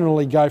 they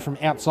generally go from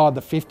outside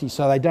the 50,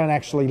 so they don't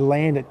actually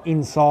land it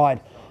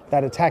inside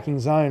that attacking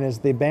zone as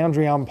the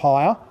boundary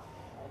umpire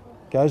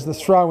goes the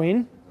throw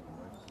in.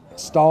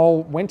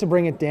 Stoll went to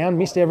bring it down,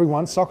 missed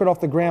everyone, socket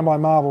off the ground by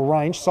Marble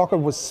Range.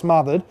 Socket was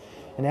smothered,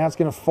 and now it's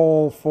going to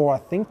fall for, I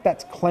think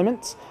that's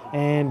Clements,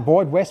 and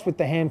Boyd West with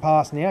the hand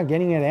pass now,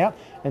 getting it out,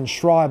 and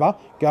Schreiber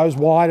goes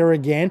wider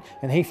again,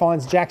 and he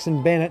finds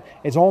Jackson Bennett.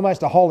 It's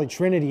almost a holy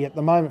trinity at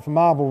the moment for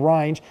Marble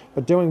Range,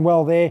 but doing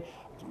well there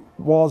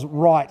was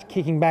Wright,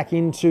 kicking back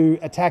into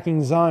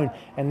attacking zone.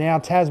 And now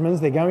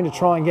Tasmans, they're going to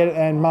try and get it,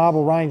 and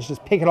Marble Range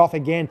just pick it off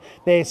again.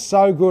 They're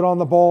so good on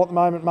the ball at the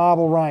moment,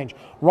 Marble Range.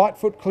 Right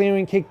foot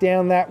clearing kick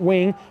down that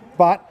wing,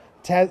 but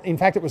in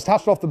fact it was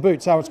touched off the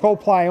boot, so it's called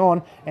play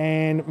on.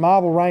 And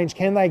Marble Range,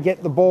 can they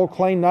get the ball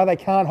clean? No, they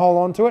can't hold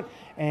on to it,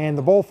 and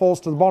the ball falls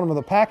to the bottom of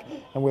the pack,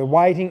 and we're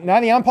waiting.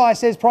 No, the umpire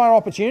says prior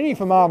opportunity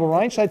for Marble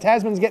Range, so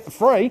Tasmans get the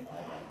free.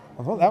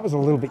 I thought that was a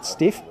little bit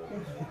stiff.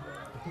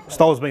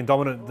 Stoll's been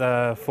dominant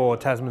for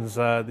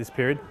Tasmans this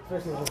period.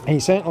 He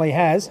certainly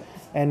has,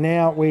 and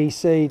now we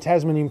see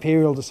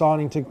Tasman-Imperial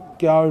deciding to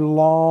go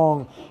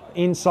long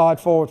inside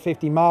forward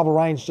 50. Marble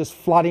Range just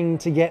flooding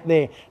to get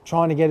there,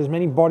 trying to get as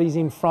many bodies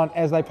in front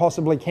as they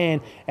possibly can,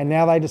 and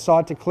now they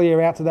decide to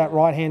clear out to that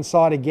right hand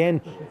side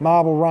again.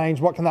 Marble Range,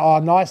 what can they, oh,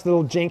 nice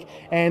little jink,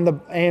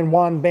 and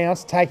one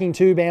bounce, taking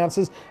two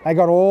bounces. They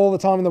got all the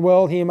time in the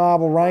world here,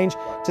 Marble Range,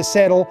 to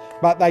settle,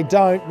 but they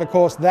don't,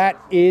 because that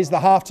is the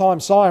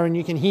halftime siren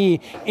you can hear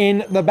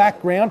in the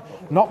background.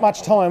 Not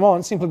much time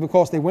on, simply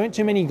because there weren't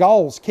too many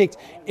goals kicked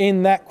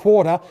in that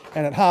quarter,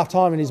 and at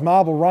halftime it is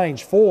Marble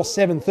Range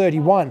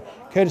 4-7-31,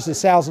 courtesy of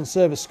Sales and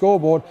Service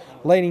scoreboard,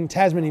 leading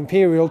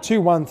Tasman-Imperial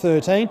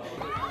 2-1-13.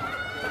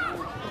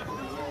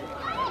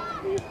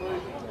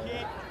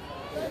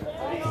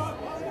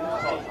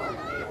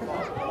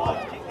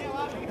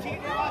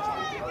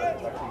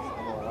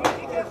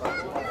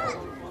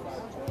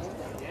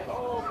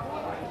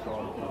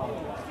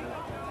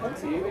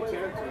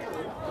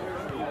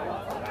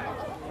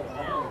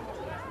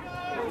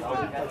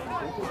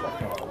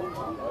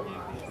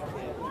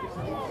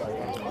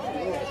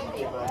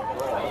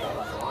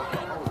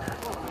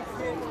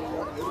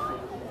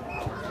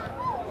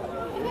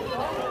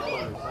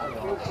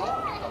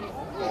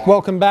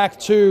 Welcome back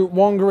to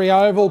Wangary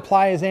Oval.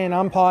 Players and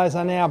umpires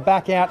are now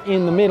back out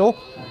in the middle,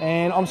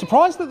 and I'm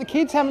surprised that the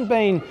kids haven't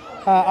been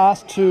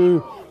asked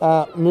to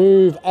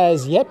move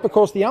as yet,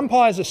 because the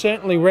umpires are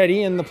certainly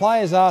ready and the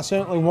players are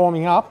certainly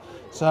warming up.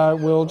 So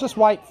we'll just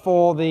wait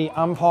for the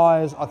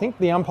umpires. I think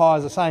the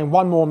umpires are saying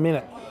 1 more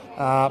minute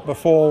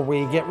before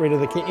we get rid of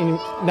the kids.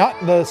 No,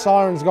 the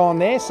siren's gone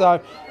there,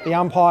 so the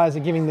umpires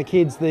are giving the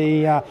kids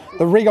the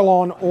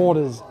wriggle-on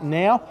orders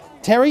now.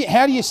 Terry,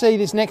 how do you see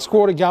this next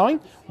quarter going?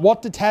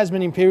 What do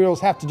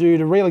Tasman-Imperials have to do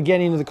to really get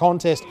into the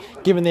contest,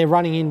 given they're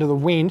running into the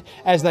wind,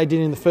 as they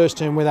did in the first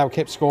term where they were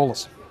kept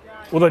scoreless?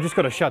 Well, they've just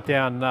got to shut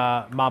down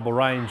Marble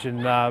Range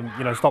and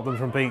stop them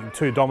from being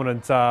too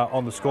dominant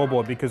on the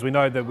scoreboard, because we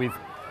know that with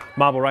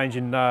Marble Range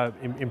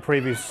in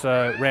previous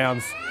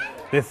rounds,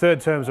 their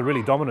third terms are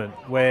really dominant,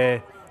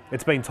 where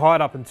it's been tied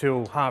up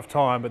until half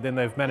time, but then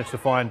they've managed to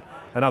find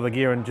another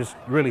gear and just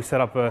really set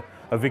up a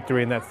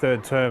victory in that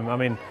third term. I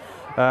mean,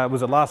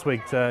 was it last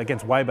week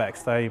against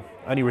Waybacks? They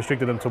only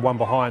restricted them to 1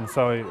 behind,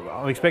 so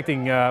I'm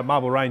expecting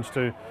Marble Range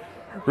to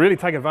really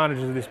take advantage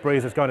of this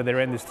breeze that's going to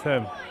their end this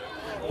term.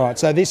 Right,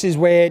 so this is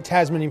where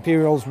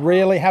Tasman-Imperials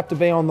really have to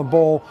be on the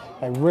ball.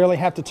 They really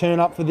have to turn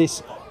up for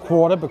this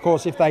quarter,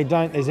 because if they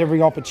don't, there's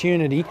every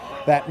opportunity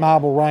that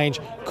Marble Range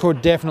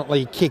could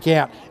definitely kick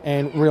out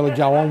and really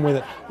go on with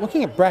it.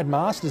 Looking at Brad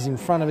Masters in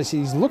front of us,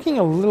 he's looking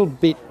a little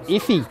bit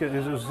iffy.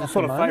 It was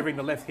sort of favouring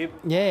the left hip.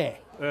 Yeah.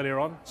 Earlier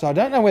on. So I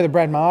don't know whether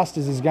Brad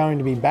Masters is going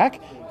to be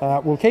back.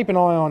 We'll keep an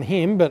eye on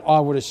him, but I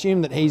would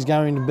assume that he's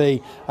going to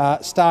be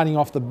starting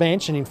off the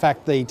bench. And in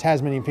fact, the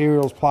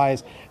Tasman-Imperials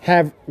players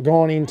have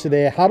gone into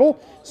their huddle.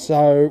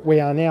 So we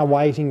are now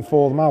waiting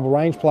for the Marble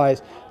Range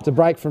players to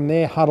break from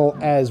their huddle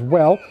as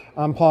well.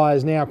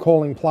 Umpires now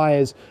calling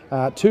players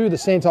to the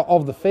centre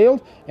of the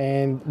field,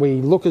 and we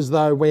look as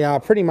though we are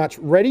pretty much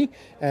ready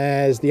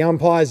as the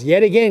umpires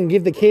yet again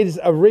give the kids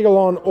a wriggle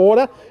on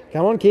order.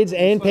 Come on, kids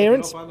and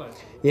parents.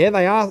 Yeah,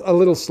 they are a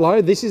little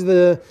slow. This is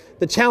the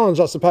challenge,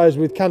 I suppose,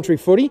 with country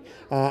footy,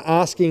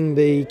 asking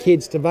the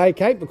kids to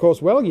vacate,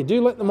 because, well, you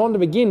do let them on to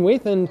begin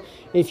with, and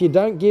if you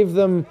don't give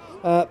them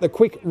the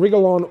quick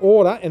wriggle on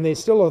order and there's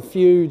still a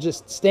few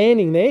just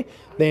standing there,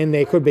 then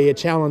there could be a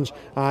challenge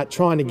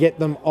trying to get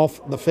them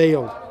off the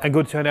field. And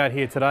good turnout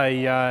here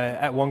today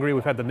at Wangary.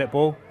 We've had the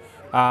netball.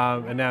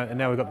 And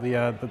now we've got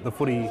the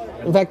footy.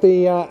 In fact,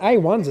 the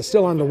A1s are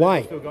still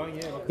underway. Still going,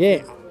 yeah.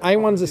 Yeah,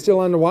 A1s are still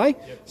underway,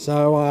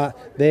 so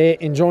they're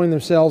enjoying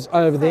themselves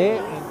over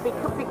there.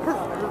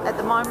 Because at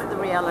the moment the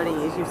reality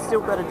is you've still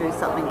got to do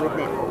something with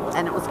netball,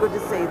 and it was good to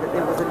see that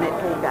there was a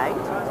netball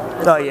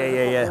gate. Oh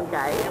yeah.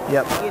 Gate,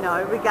 Yep. You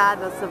know,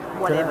 regardless of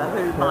whatever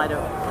who might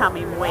have come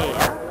in where.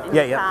 And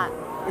Yeah, you can't,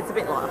 it's a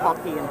bit like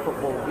hockey and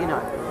football, you know.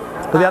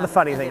 But the other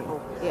funny thing,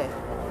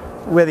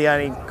 we're the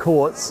only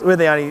courts, we're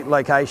the only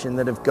location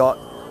that have got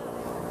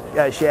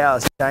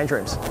showers and change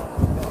rooms.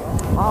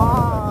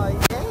 Oh,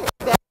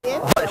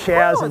 yeah.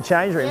 Showers and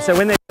change rooms. So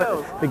when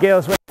the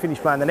girls when they finish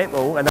playing the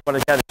netball and they want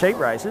to go to sheep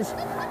races,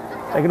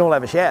 they can all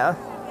have a shower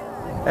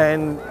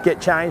and get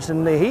changed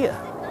and they're here.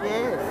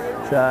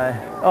 Yeah.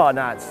 So, oh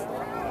no, it's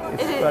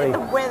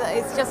the weather,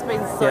 it's just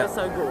been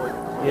so good.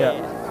 Yeah.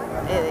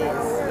 It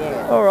is,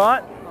 yeah. All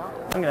right.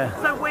 I'm gonna.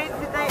 So where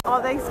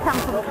did these come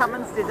from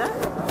Cummins, did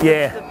they?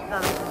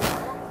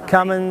 Yeah.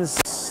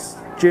 Cummins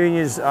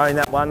Juniors own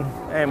that one,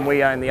 and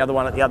we own the other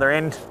one at the other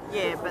end.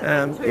 Yeah, but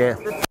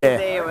the two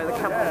there were the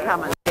couple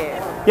Cummins,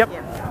 yeah. Yep.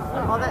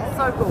 Oh, that's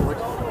so good.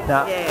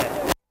 No.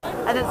 Yeah.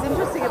 And it's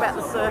interesting about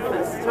the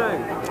surface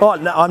too. Oh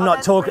no, I'm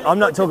not talking. Really I'm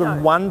not talking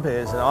know. one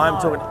person.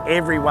 I'm talking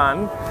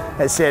everyone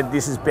has said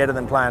this is better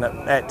than playing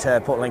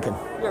at Port Lincoln.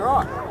 You're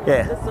right.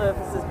 Yeah. The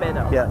surface is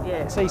better.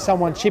 Yeah. See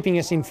someone chipping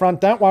us in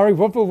front. Don't worry,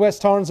 Woodville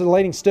West Torrens are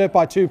leading Sturt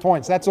by 2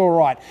 points. That's all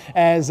right.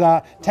 As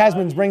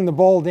Tasman's bring the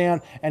ball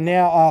down, and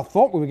now I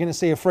thought we were going to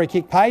see a free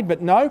kick paid,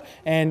 but no.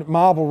 And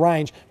Marble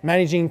Range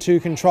managing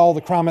to control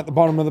the crumb at the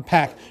bottom of the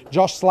pack.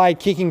 Josh Slade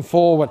kicking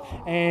forward,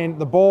 and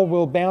the ball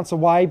will bounce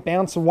away.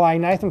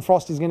 Nathan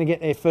Frost is going to get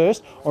there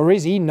first, or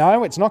is he?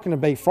 No, it's not going to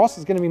be Frost.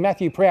 It's going to be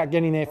Matthew Prout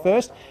getting there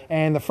first,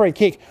 and the free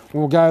kick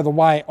will go the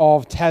way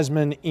of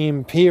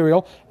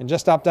Tasman-Imperial. And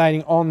just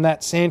updating on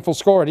that Sandful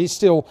score, it is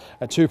still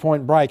a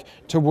 2-point break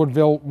to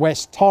Woodville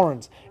West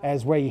Torrens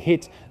as we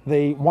hit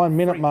the 1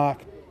 minute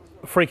mark.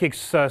 Free kicks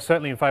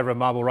certainly in favour of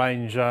Marble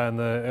Range in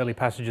the early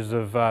passages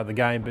of the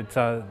game, but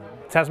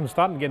Tasman's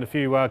starting to get a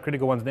few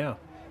critical ones now.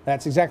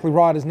 That's exactly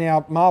right, as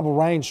now Marble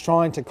Range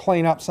trying to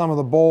clean up some of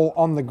the ball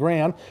on the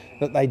ground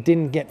that they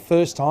didn't get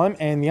first time,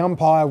 and the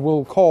umpire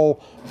will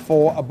call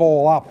for a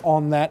ball up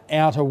on that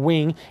outer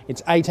wing.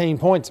 It's 18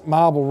 points,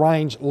 Marble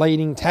Range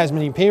leading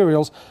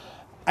Tasman-Imperials.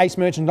 Ace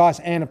Merchandise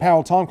and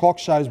Apparel time clock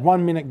shows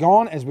 1 minute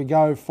gone as we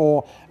go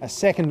for a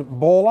second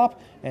ball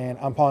up, and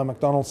umpire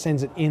McDonald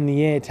sends it in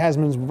the air.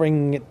 Tasman's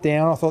bringing it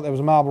down. I thought there was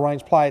a Marble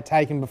Range player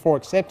taken before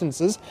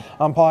acceptances.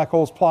 Umpire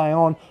calls play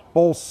on.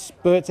 Ball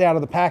spurts out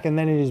of the pack and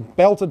then it is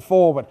belted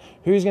forward.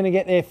 Who's going to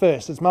get there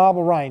first? It's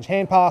Marble Range.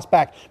 Hand pass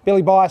back.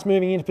 Billy Bias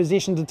moving into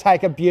position to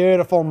take a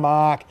beautiful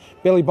mark.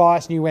 Billy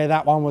Bias knew where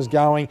that one was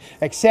going.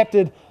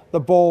 Accepted the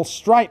ball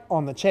straight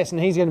on the chest,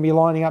 and he's going to be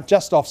lining up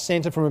just off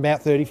centre from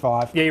about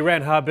 35. Yeah, he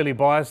ran hard, Billy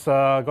Bias,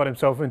 got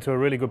himself into a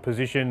really good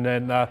position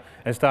and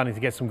starting to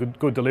get some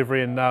good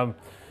delivery and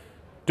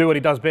do what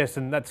he does best,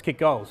 and that's kick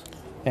goals.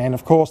 And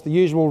of course the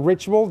usual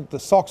ritual, the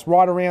socks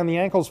right around the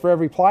ankles for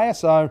every player,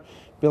 so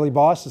Billy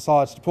Bias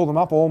decides to pull them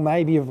up all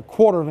maybe of a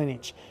quarter of an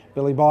inch.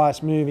 Billy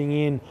Bias moving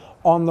in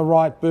on the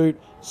right boot,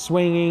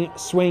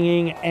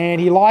 swinging, and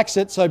he likes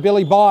it. So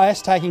Billy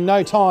Bias taking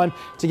no time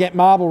to get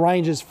Marble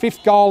Range's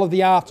 5th goal of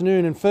the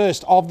afternoon and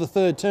 1st of the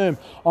 3rd term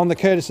on the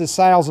Curtis's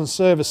Sales and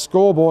Service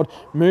scoreboard,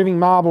 moving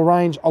Marble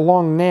Range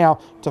along now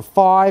to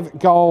 5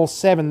 goals,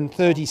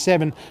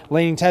 7-37,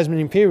 leading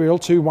Tasman-Imperial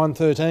to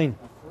 113.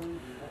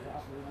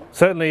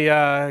 Certainly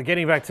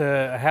getting back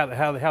to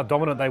how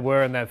dominant they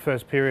were in that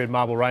first period,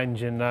 Marble Range,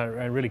 and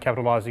really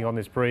capitalising on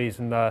this breeze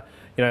and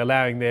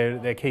allowing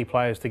their key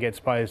players to get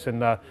space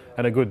and a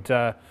good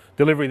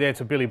delivery there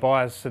to Billy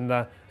Bias and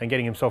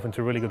getting himself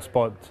into a really good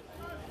spot.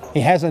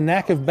 He has a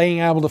knack of being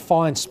able to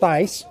find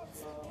space,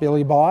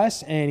 Billy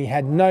Bias, and he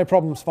had no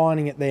problems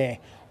finding it there.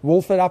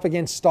 Wolford up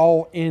against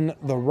Stoll in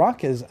the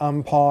ruck as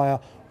umpire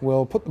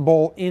will put the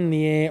ball in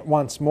the air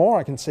once more.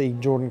 I can see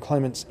Jordan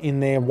Clements in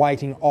there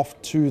waiting off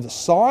to the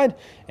side,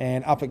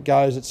 and up it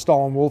goes at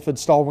Stoll and Wolford.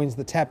 Stoll wins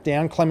the tap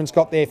down. Clements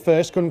got there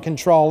first, couldn't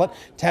control it.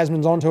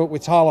 Tasman's onto it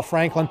with Tyler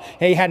Franklin.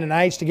 He had an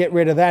age to get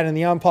rid of that, and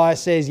the umpire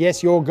says,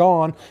 yes, you're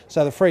gone.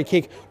 So the free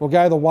kick will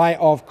go the way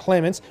of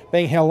Clements,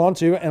 being held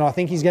onto, and I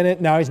think he's going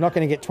to, no, he's not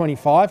going to get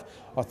 25.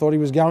 I thought he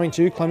was going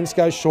to. Clements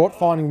goes short,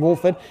 finding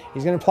Wolford.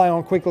 He's going to play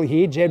on quickly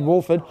here. Jed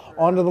Wolford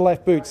onto the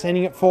left boot,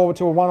 sending it forward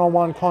to a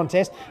one-on-one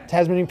contest.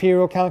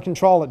 Tasman-Imperial can't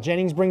control it.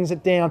 Jennings brings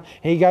it down.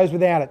 He goes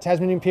without it.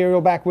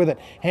 Tasman-Imperial back with it.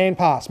 Hand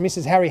pass.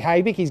 Misses Harry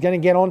Haybick. He's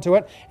going to get onto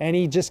it, and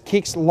he just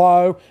kicks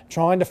low,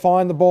 trying to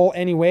find the ball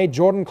anywhere.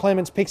 Jordan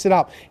Clements picks it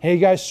up. He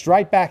goes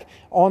straight back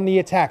on the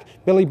attack.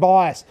 Billy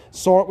Bias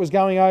saw it was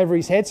going over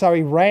his head, so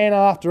he ran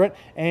after it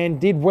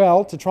and did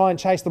well to try and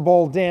chase the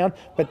ball down,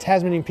 but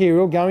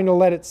Tasman-Imperial going to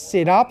let it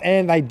sit up,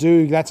 and they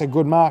do. That's a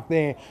good mark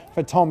there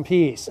for Tom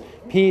Pearce.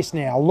 Pearce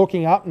now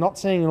looking up, not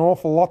seeing an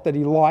awful lot that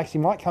he likes. He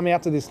might come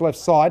out to this left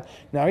side.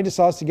 No, he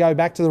decides to go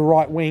back to the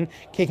right wing,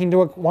 kicking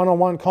to a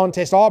one-on-one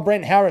contest. Oh,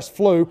 Brent Harris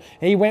flew.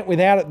 He went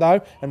without it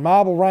though, and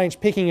Marble Range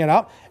picking it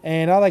up.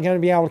 And are they going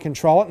to be able to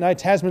control it? No,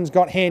 Tasman's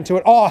got hand to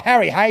it. Oh,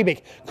 Harry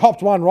Haybick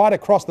copped one right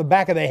across the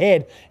back of the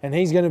head, and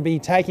he's going to be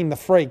taking the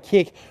free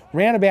kick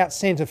round about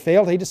centre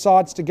field. He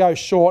decides to go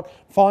short,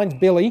 finds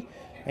Billy,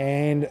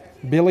 and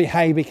Billy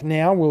Haybick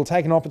now will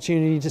take an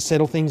opportunity to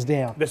settle things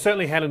down. They're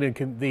certainly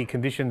handling the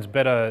conditions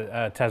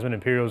better, Tasman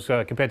Imperials,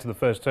 compared to the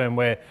first term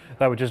where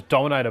they were just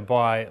dominated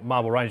by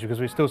Marble Range, because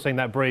we're still seeing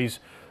that breeze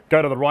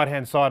go to the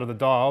right-hand side of the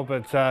dial,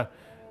 but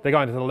they're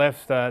going to the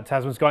left.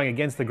 Tasman's going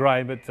against the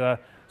grain, but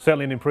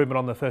certainly an improvement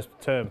on the first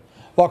term.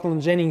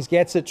 Lachlan Jennings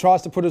gets it,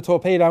 tries to put a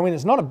torpedo in.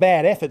 It's not a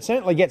bad effort,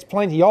 certainly gets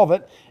plenty of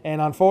it, and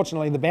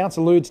unfortunately the bounce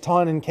eludes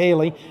Tynan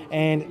Keeley,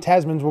 and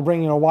Tasmans will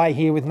bring it away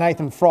here with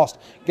Nathan Frost.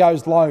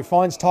 Goes low,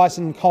 finds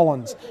Tyson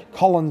Collins.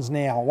 Collins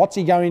now, what's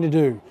he going to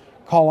do?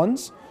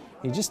 Collins,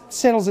 he just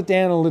settles it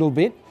down a little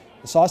bit,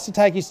 decides to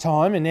take his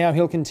time, and now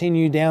he'll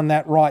continue down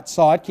that right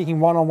side, kicking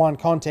one-on-one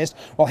contest.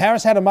 Well,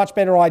 Harris had a much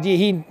better idea.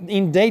 He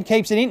indeed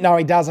keeps it in. No,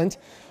 he doesn't.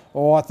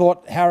 Oh, I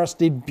thought Harris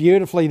did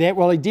beautifully there.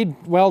 Well, he did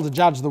well to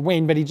judge the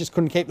win, but he just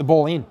couldn't keep the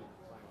ball in.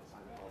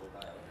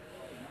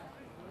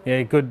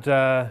 Yeah, good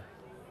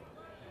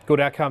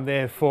outcome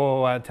there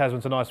for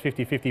Tasman's a nice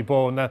 50-50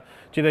 ball. And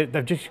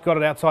they've just got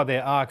it outside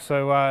their arc,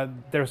 so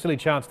they're a silly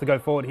chance to go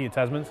forward here,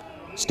 Tasmans.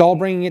 Stoll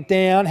bringing it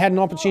down, had an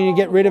opportunity to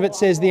get rid of it,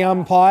 says the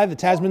umpire. The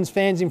Tasmans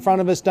fans in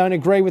front of us don't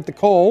agree with the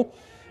call.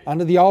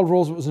 Under the old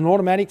rules, it was an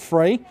automatic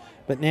free,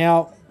 but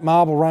now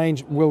Marble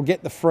Range will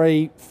get the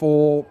free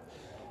for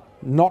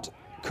not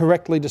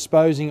correctly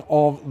disposing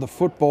of the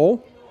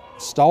football.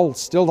 Stoll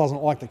still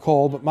doesn't like the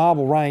call, but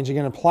Marble Range are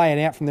going to play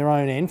it out from their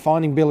own end,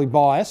 finding Billy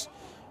Bias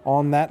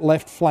on that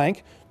left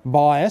flank.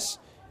 Bias,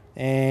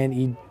 and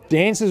he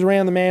dances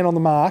around the man on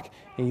the mark.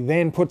 He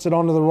then puts it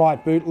onto the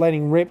right boot,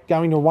 letting rip,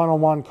 going to a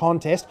one-on-one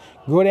contest.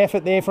 Good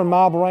effort there from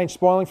Marble Range,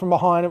 spoiling from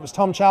behind. It was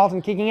Tom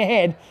Charlton kicking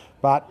ahead,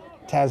 but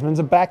Tasmans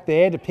are back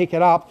there to pick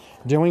it up.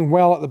 Doing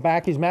well at the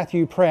back is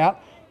Matthew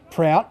Prout.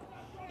 Prout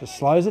just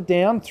slows it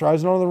down,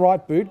 throws it onto the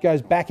right boot,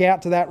 goes back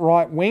out to that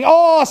right wing.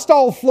 Oh,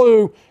 Stoll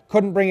flew.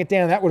 Couldn't bring it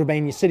down. That would have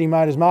been your City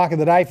Motors mark of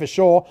the day for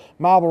sure.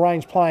 Marble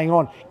Range playing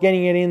on,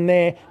 getting it in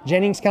there.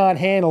 Jennings can't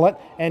handle it,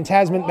 and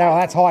Tasman, now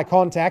that's high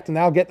contact, and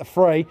they'll get the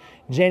free.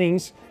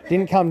 Jennings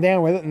didn't come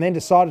down with it and then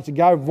decided to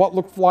go what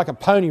looked like a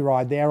pony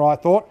ride there, I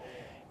thought.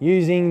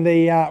 Using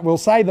the, we'll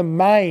say the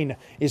mane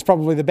is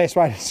probably the best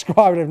way to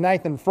describe it, of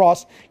Nathan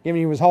Frost,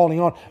 given he was holding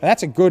on. And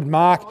that's a good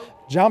mark.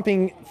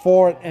 Jumping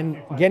for it and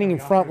getting in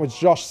front was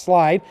Josh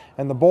Slade,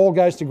 and the ball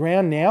goes to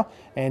ground now,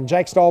 and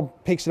Jake Stoll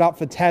picks it up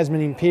for Tasman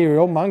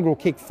Imperial. Mungrel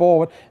kick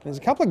forward. There's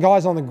a couple of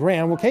guys on the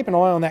ground. We'll keep an eye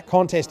on that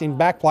contest in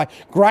back play.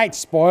 Great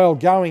spoil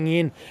going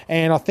in,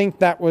 and I think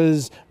that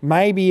was,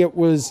 maybe it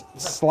was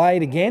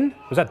Slade again.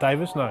 Was that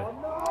Davis? No.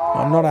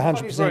 I'm not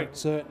 100%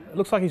 certain. It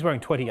looks like he's wearing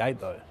 28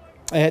 though.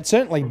 It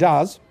certainly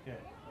does.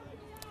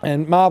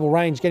 And Marble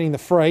Range getting the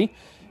free,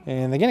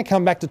 and they're going to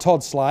come back to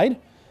Todd Slade.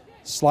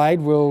 Slade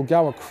will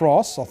go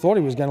across. I thought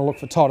he was going to look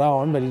for Todd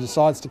Owen, but he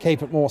decides to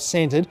keep it more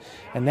centred.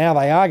 And now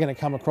they are going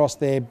to come across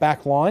their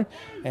back line,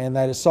 and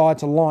they decide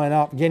to line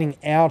up, getting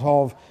out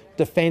of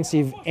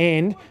defensive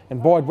end.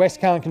 And Boyd West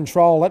can't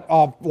control it.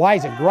 Oh,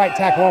 lays a great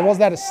tackle on. Was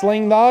that a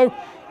sling though?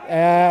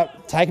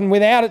 Taken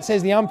without it,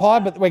 says the umpire,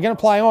 but we're going to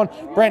play on.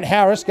 Brent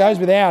Harris goes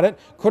without it,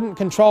 couldn't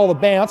control the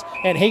bounce,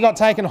 and he got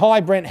taken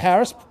high, Brent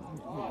Harris.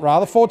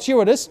 Rather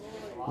fortuitous.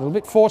 A little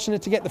bit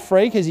fortunate to get the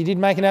free because he did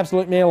make an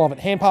absolute meal of it.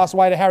 Hand pass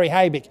away to Harry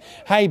Haybick.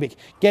 Haybick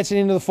gets it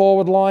into the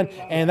forward line,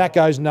 and that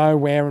goes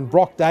nowhere. And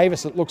Brock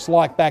Davis, it looks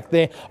like back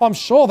there. I'm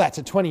sure that's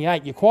a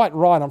 28. You're quite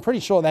right. I'm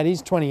pretty sure that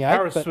is 28.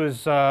 Harris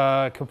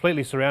was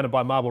completely surrounded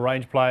by Marble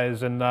Range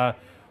players and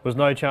was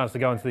no chance to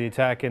go into the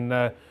attack.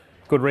 And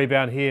good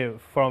rebound here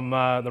from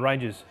the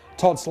Rangers.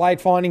 Todd Slade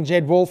finding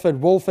Jed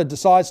Wolford. Wolford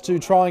decides to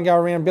try and go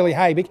around Billy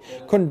Haybick.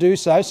 Couldn't do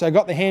so, so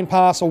got the hand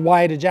pass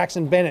away to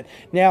Jackson Bennett.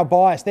 Now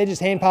Bias. They're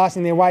just hand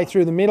passing their way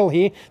through the middle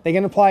here. They're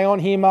going to play on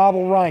here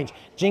Marble Range.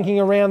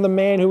 Jinking around the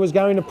man who was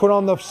going to put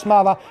on the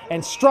smother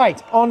and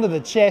straight onto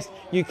the chest.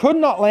 You could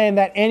not land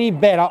that any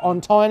better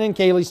on Tynan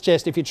Keeley's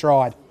chest if you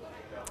tried.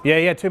 Yeah,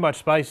 he had too much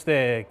space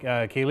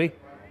there, Keeley.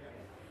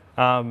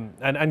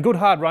 And good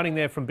hard running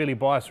there from Billy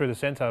Bias through the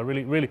centre.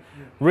 Really,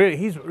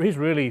 he's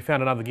really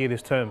found another gear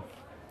this term.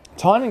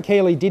 Tynan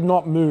Keeley did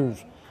not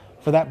move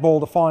for that ball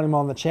to find him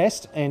on the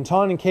chest, and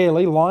Tynan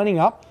Keeley lining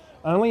up,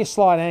 only a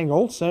slight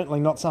angle,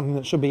 certainly not something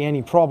that should be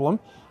any problem,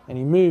 and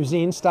he moves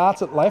in,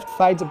 starts at left,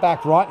 fades it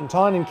back right, and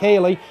Tynan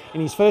Keeley,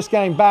 in his first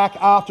game back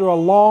after a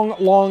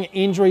long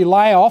injury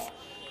layoff,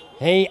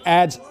 he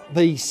adds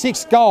the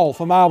 6th goal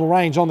for Marble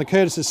Range on the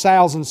Curtis's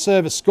Sales and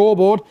Service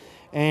scoreboard.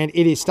 And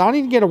it is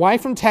starting to get away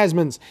from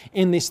Tasman's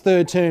in this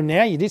 3rd term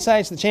now. You did say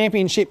it's the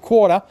championship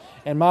quarter,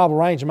 and Marble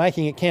Range are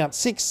making it count.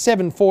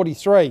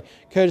 6-7-43.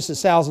 Curtis's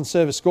Sales and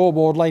Service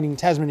scoreboard leading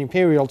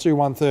Tasman-Imperial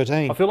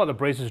 2-1-13. I feel like the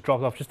breeze has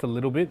dropped off just a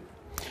little bit.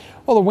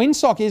 Well, the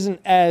windsock isn't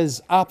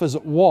as up as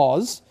it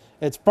was.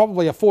 It's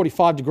probably a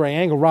 45-degree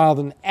angle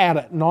rather than out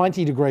at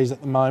 90 degrees at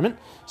the moment.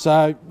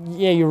 So,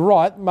 yeah, you're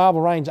right.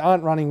 Marble Range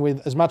aren't running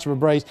with as much of a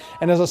breeze.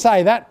 And as I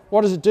say that,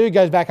 what does it do? It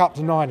goes back up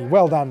to 90.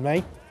 Well done,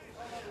 me.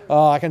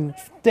 Oh, I can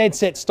dead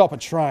set stop a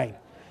train.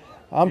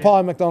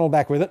 Umpire McDonald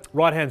back with it.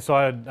 Right-hand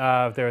side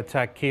of their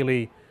attack,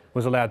 Keeley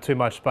was allowed too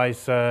much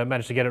space,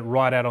 managed to get it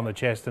right out on the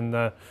chest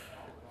and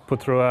put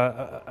through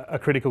a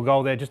critical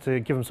goal there just to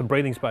give him some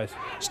breathing space.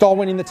 Stoll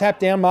winning the tap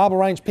down, Marble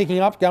Range picking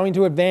up, going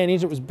to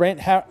advantage. It was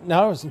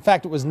in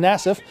fact it was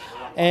Nassif,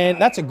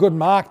 and that's a good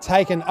mark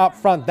taken up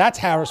front. That's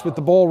Harris with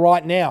the ball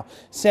right now.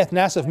 Seth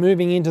Nassif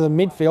moving into the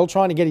midfield,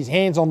 trying to get his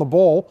hands on the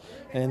ball,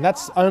 and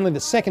that's only the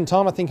 2nd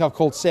time I think I've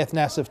called Seth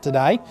Nassif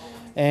today.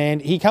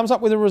 And he comes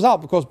up with a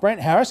result because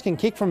Brent Harris can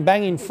kick from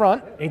bang in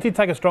front. He did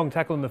take a strong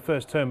tackle in the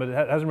 1st term, but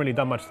it hasn't really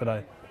done much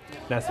today.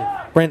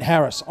 Nassif. Brent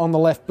Harris on the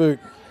left boot.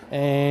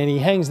 And he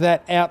hangs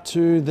that out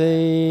to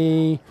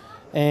the...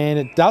 And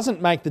it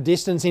doesn't make the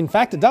distance. In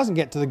fact, it doesn't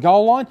get to the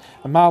goal line.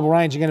 And Marble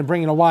Range are going to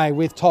bring it away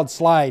with Todd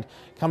Slade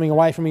coming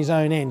away from his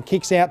own end.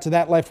 Kicks out to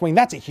that left wing.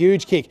 That's a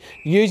huge kick.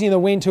 Using the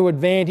wind to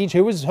advantage.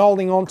 Who was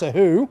holding on to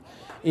who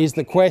is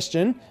the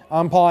question.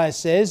 Umpire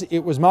says it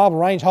was Marble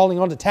Range holding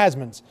on to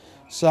Tasman's.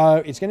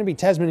 So it's going to be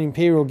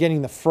Tasman-Imperial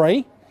getting the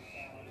free.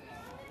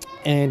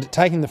 And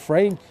taking the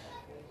free...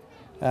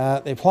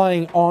 they're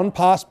playing on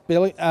past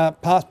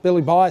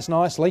Billy Bias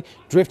nicely,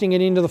 drifting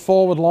it into the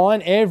forward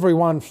line.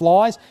 Everyone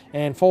flies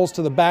and falls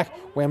to the back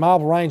where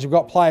Marble Range have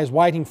got players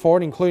waiting for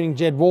it, including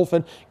Jed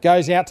Wolford.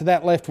 Goes out to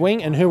that left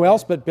wing, and who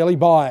else but Billy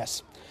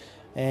Bias.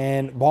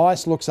 And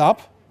Bias looks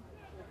up.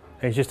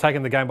 He's just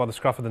taking the game by the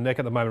scruff of the neck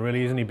at the moment,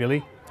 really, isn't he,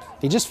 Billy?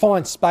 He just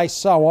finds space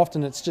so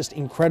often, it's just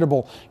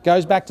incredible.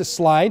 Goes back to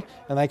Slade,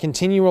 and they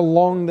continue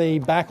along the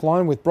back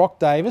line with Brock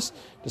Davis,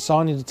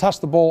 deciding to touch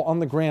the ball on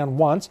the ground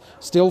once,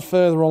 still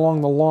further along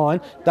the line.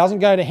 Doesn't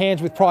go to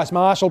hands with Price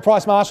Marshall.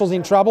 Price Marshall's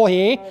in trouble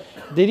here.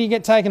 Did he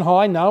get taken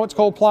high? No, it's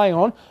called play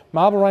on.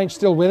 Marble Range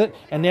still with it,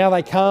 and now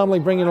they calmly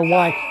bring it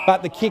away,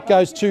 but the kick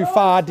goes too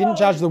far. Didn't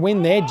judge the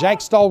win there.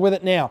 Jake Stoll with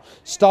it now.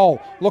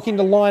 Stoll looking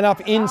to line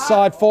up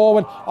inside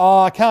forward. Oh,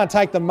 I can't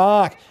take the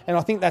mark, and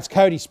I think that's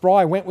Cody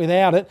Spry, went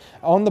without it.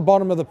 On the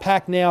bottom of the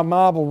pack now,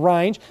 Marble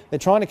Range. They're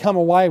trying to come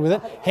away with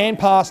it. Hand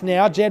pass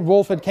now. Jed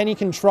Wolford, can he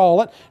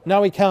control it?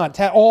 No, he can't.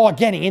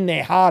 Getting in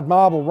there hard,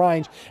 Marble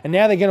Range, and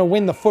now they're going to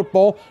win the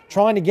football,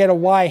 trying to get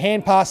away.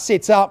 Hand pass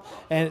sits up,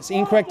 and it's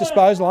incorrect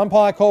disposal.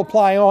 Umpire called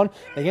play on.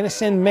 They're going to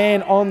send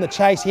man on the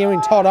chase here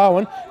in Todd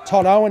Owen.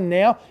 Todd Owen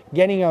now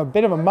getting a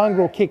bit of a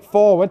mongrel kick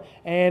forward,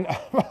 and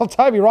well,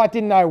 Toby Wright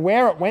didn't know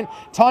where it went.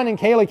 Tynan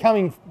Keeley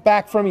coming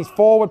back from his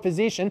forward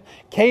position.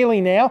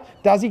 Keeley now,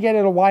 does he get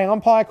it away?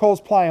 Umpire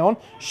calls play on,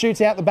 shoots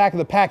out the back of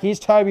the pack. Here's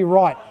Toby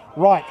Wright.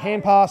 Right,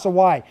 hand pass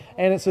away,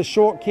 and it's a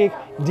short kick,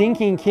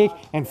 dinking kick,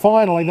 and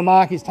finally the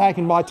mark is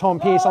taken by Tom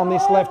Pearce on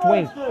this left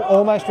wing,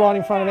 almost right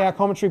in front of our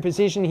commentary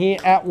position here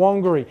at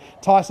Wangary.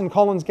 Tyson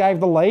Collins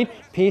gave the lead.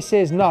 Pearce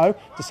says no,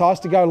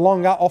 decides to go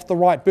longer off the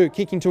right boot,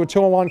 kicking to a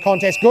 2-on-1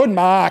 contest. Good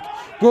mark,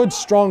 good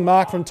strong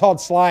mark from Todd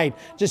Slade,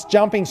 just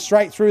jumping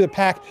straight through the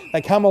pack.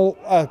 They come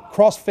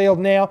across field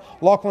now.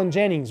 Lachlan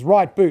Jennings,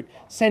 right boot,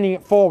 sending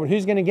it forward.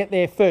 Who's going to get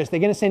there first? They're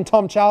going to send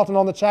Tom Charlton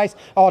on the chase.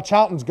 Oh,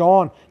 Charlton's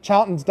gone.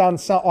 Charlton's done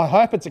something. I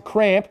hope it's a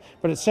cramp,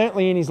 but it's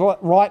certainly in his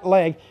right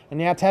leg. And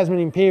now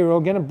Tasman-Imperial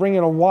going to bring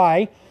it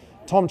away.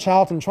 Tom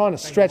Charlton trying to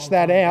stretch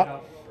that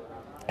out.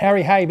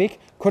 Harry Haybick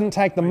couldn't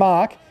take the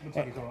mark.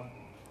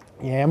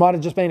 Yeah, it might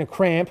have just been a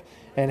cramp.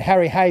 And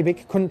Harry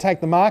Haybick couldn't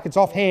take the mark. It's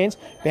off hands.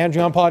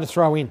 Boundary umpire to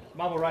throw in.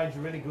 Marble Range are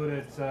really good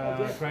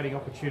at creating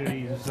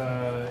opportunities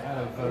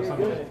out of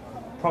something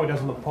that probably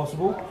doesn't look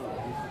possible.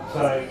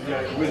 So, you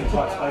know, really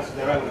tight spaces,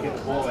 they're able to get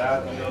the ball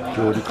out and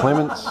Geordie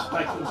Clements.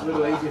 make things a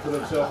little easier for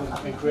themselves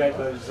and create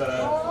those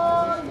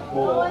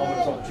more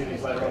ominous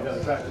opportunities later on down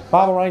the track.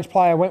 Marble Range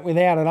player went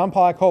without it.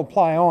 Umpire called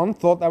play on.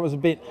 Thought that was a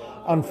bit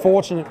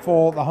unfortunate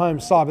for the home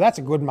side, but that's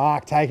a good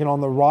mark taken on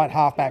the right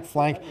half-back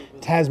flank.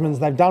 Tasmans,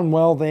 they've done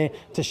well there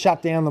to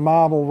shut down the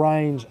Marble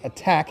Range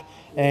attack,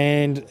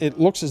 and it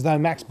looks as though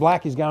Max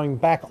Black is going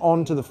back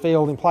onto the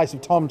field in place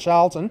of Tom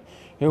Charlton,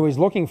 who is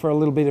looking for a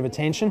little bit of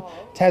attention.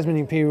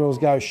 Tasman-Imperials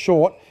go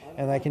short,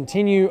 and they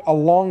continue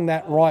along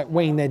that right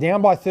wing. They're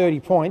down by 30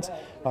 points.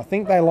 I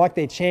think they like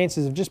their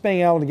chances of just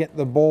being able to get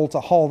the ball to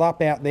hold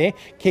up out there.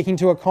 Kicking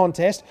to a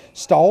contest.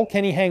 Stoll,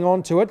 can he hang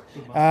on to it?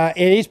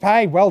 It is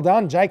paid. Well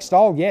done, Jake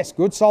Stoll. Yes,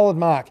 good solid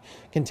mark.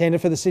 Contender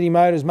for the City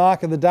Motors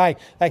mark of the day.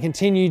 They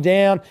continue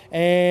down,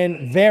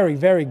 and very,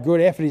 very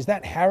good effort. Is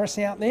that Harris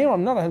out there?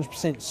 I'm not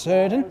 100%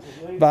 certain,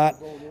 but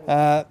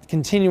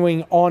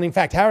continuing on. In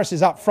fact, Harris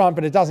is up front,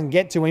 but it doesn't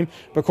get to him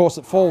because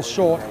it falls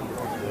short.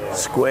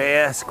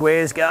 Square's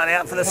going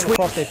out for the switch.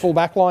 Across their full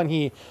back line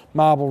here,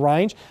 Marble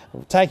Range.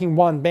 Taking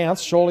one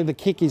bounce, surely the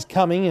kick is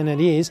coming, and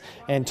it is.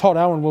 And Todd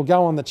Owen will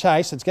go on the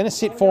chase. It's going to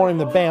sit for him,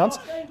 the bounce,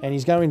 and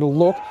he's going to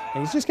look.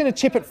 And he's just going to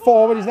chip it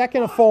forward. Is that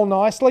going to fall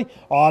nicely?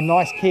 Oh,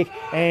 nice kick.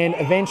 And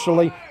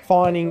eventually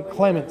finding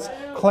Clements.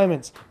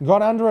 Clements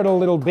got under it a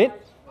little bit,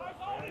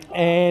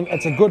 and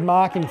it's a good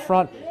mark in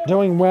front.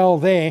 Doing well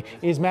there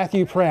is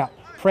Matthew Prout.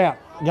 Prout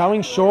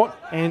going short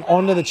and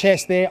onto the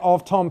chest there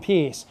of Tom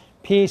Pearce.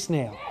 Pearce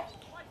now.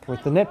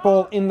 With the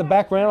netball in the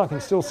background, I can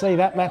still see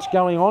that match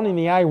going on in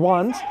the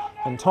A1s.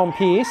 And Tom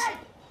Pearce,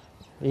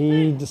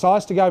 he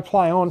decides to go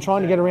play on,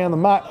 trying to get around the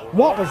mark.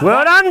 What was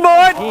well that? done,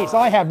 boy! Yes,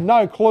 I have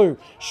no clue.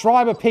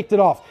 Schreiber picked it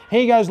off.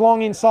 He goes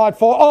long inside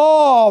for.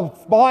 Oh,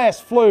 Bias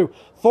flew.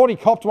 Thought he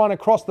copped one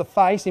across the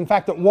face. In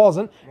fact, it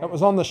wasn't. It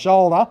was on the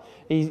shoulder.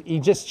 He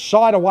just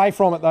shied away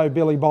from it, though,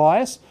 Billy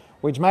Bias,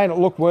 which made it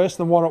look worse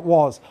than what it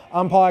was.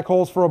 Umpire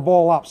calls for a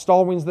ball up.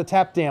 Stoll wins the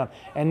tap down.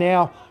 And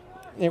now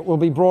it will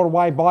be brought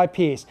away by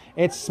Pearce.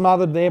 It's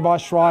smothered there by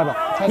Schreiber.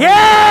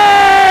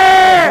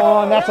 Yeah!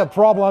 Oh, and that's a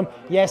problem.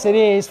 Yes, it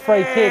is.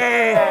 Free kick.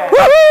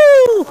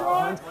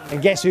 Woohoo!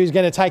 And guess who's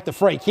going to take the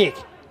free kick?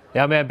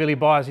 Yeah, man, Billy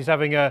Bias, he's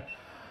having a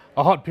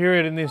hot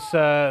period in this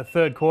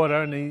third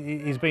quarter, and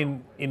he's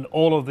been in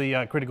all of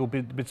the critical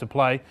bits of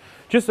play.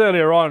 Just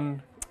earlier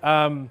on,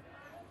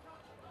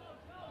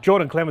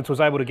 Jordan Clements was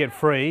able to get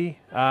free,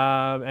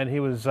 and he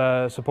was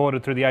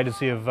supported through the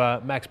agency of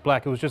Max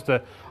Black. It was just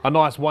a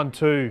nice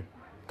 1-2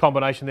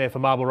 combination there for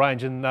Marble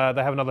Range, and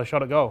they have another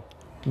shot at goal.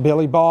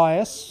 Billy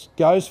Bias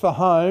goes for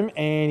home,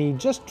 and he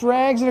just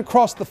drags it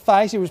across the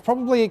face. He was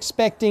probably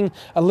expecting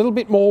a little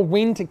bit more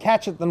wind to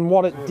catch it than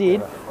what it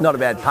did. Not a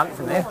bad punt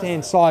from there.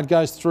 Left-hand side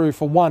goes through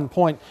for 1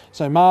 point.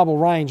 So Marble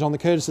Range on the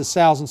Curtis of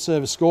Sales and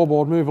Service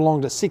scoreboard move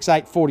along to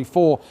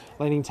 6-8-44,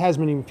 leading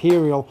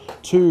Tasman-Imperial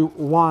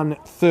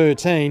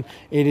 2-1-13.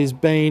 It has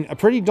been a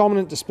pretty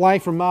dominant display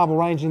from Marble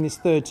Range in this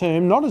third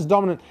term. Not as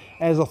dominant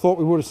as I thought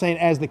we would have seen,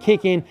 as the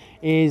kick-in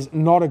is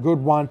not a good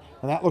one.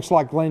 And that looks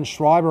like Glenn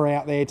Schreiber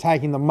out there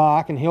taking the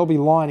mark, and he'll be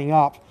lining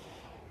up.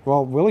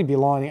 Well, will he be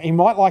lining up? He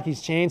might like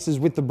his chances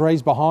with the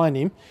breeze behind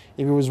him.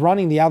 If he was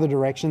running the other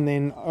direction,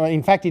 then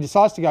in fact he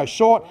decides to go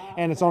short,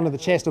 and it's onto the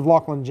chest of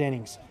Lachlan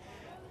Jennings.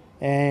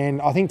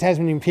 And I think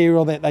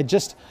Tasman-Imperial, they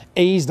just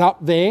eased up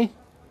there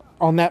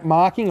on that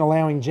marking,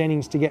 allowing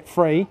Jennings to get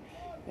free.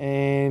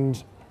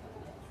 And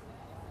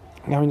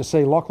going to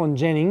see Lachlan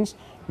Jennings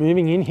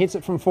moving in, hits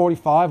it from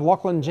 45.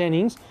 Lachlan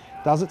Jennings,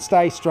 does it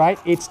stay straight?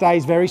 It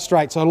stays very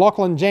straight. So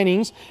Lachlan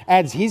Jennings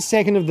adds his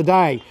second of the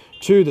day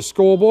to the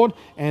scoreboard,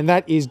 and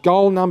that is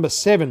goal number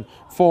 7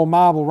 for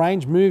Marble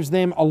Range. Moves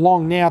them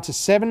along now to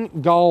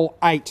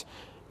 7-8.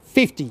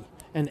 50.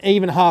 An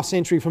even half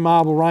century for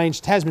Marble Range.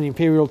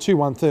 Tasman-Imperial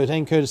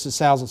 2-1-13. Curtis of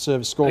Sales and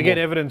Service scoreboard. Again,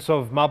 evidence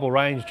of Marble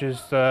Range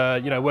just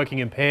working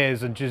in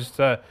pairs and just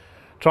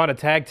trying to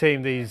tag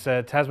team these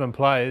Tasman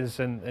players.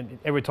 And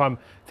every time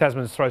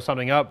Tasmans throw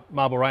something up,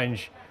 Marble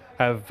Range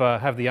have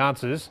the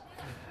answers.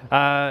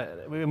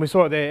 We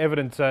saw it there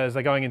evident as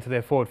they're going into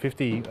their forward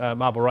 50.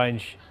 Marble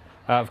Range,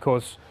 of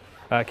course,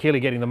 Keeley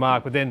getting the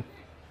mark, but then,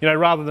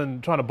 rather than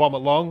trying to bomb it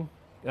long,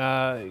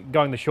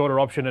 going the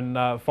shorter option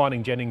and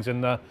finding Jennings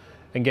and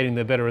getting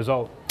the better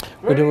result.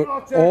 We do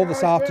it all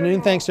this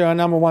afternoon thanks to our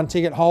 #1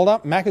 ticket holder,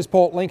 Macca's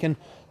Port Lincoln,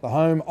 the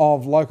home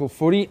of local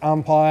footy.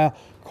 Umpire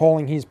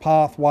calling his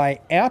pathway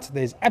out.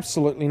 There's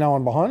absolutely no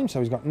one behind him, so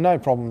he's got no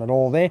problem at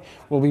all there.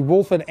 Will be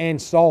Wolford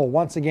and Stoll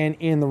once again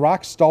in the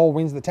ruck. Stoll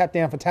wins the tap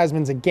down for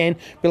Tasmans again.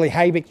 Billy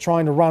Haybick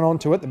trying to run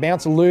onto it. The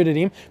bounce eluded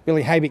him.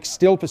 Billy Haybick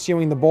still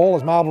pursuing the ball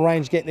as Marble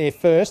Range get there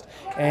first,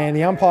 and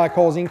the umpire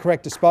calls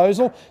incorrect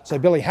disposal, so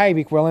Billy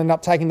Haybick will end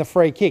up taking the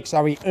free kick.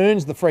 So he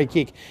earns the free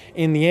kick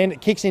in the end.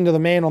 It kicks into the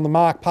man on the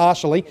mark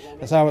partially,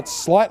 so it's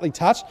slightly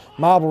touched.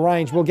 Marble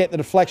Range will get the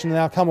deflection and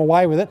they'll come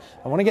away with it.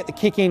 I want to get the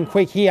kick in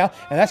quick here,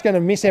 and that's going to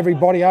miss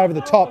everybody over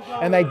the top,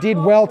 and they did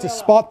well to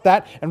spot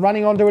that, and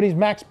running onto it is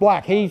Max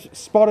Black. He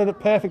spotted it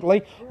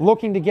perfectly,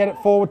 looking to get it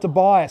forward to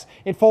Bias.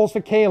 It falls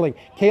for Keeley.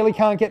 Keeley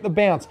can't get the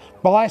bounce.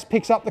 Bias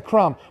picks up the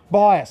crumb.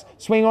 Bias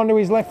swing onto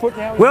his left foot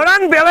now. Well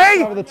done,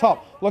 Billy! Over the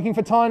top, looking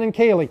for Tynan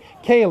Keeley.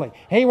 Keeley,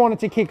 he wanted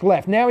to kick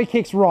left. Now he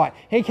kicks right.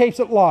 He keeps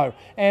it low,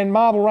 and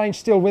Marble Range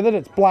still with it.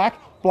 It's Black.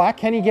 Black,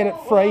 can he get it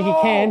free? He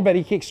can, but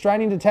he kicks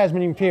straight into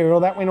Tasman-Imperial.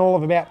 That went all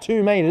of about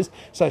 2 metres,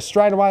 so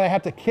straight away they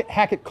have to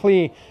hack it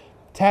clear.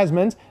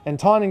 Tasmans, and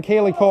Tynan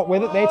Keeley caught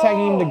with it. They're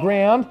taking him to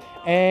ground,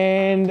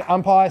 and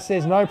umpire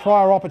says no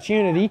prior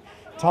opportunity.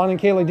 Tynan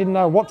Keeley didn't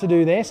know what to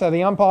do there, so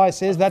the umpire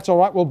says that's all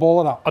right, we'll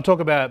ball it up. I'll talk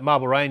about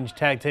Marble Range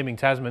tag teaming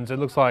Tasmans. It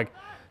looks like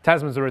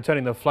Tasmans are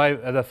returning the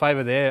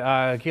favour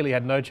there. Keeley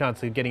had no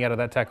chance of getting out of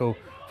that tackle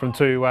from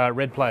 2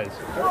 red players.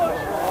 No,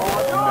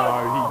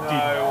 he didn't.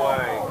 No way.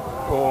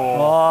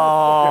 Oh.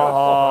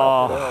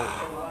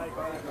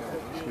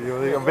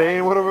 A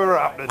van would have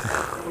erupted.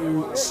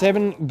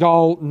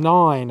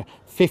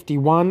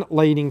 7-9-51,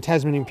 leading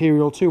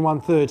Tasman-Imperial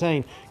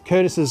 2-1-13.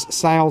 Curtis's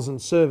sales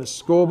and service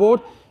scoreboard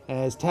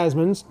as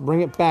Tasmans bring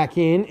it back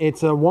in.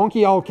 It's a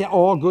wonky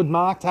old... good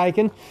mark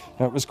taken.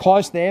 It was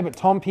close there, but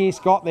Tom Pearce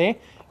got there.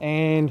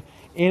 And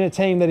in a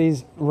team that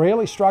is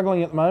really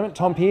struggling at the moment,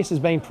 Tom Pearce has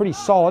been pretty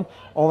solid,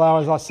 although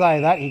as I say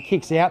that, he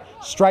kicks out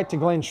straight to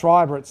Glenn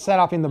Schreiber. It's set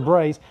up in the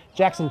breeze.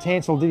 Jackson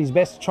Tansel did his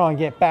best to try and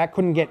get back,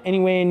 couldn't get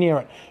anywhere near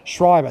it.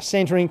 Schreiber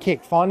centering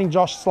kick, finding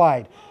Josh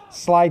Slade.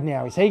 Slade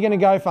now, is he going to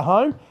go for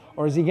home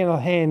or is he going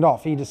to hand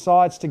off? He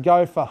decides to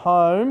go for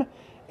home,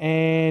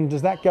 and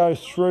does that go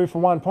through for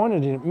 1 point,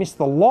 or did it miss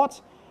the lot?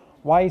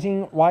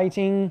 Waiting.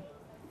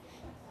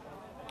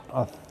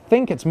 I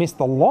think it's missed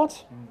the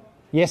lot.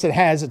 Yes, it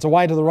has. It's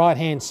away to the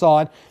right-hand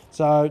side.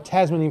 So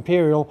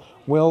Tasman-Imperial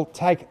will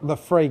take the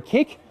free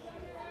kick.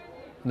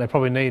 And they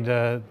probably need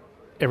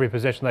every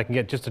possession they can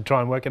get just to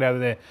try and work it out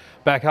of their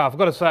back half. I've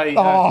got to say...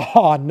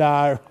 oh,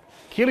 no.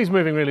 Keeley's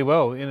moving really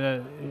well in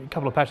a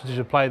couple of passages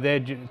of play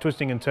there,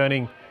 twisting and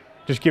turning,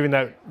 just giving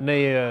that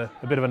knee a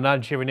bit of a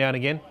nudge every now and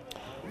again.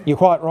 You're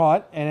quite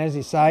right, and as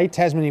you say,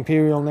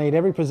 Tasman-Imperial need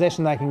every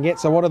possession they can get,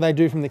 so what do they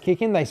do from the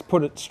kick-in? They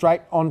put it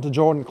straight onto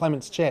Jordan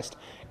Clement's chest.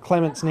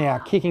 Clements now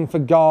kicking for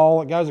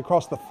goal. It goes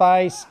across the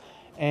face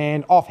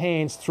and off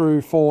hands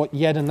through for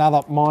yet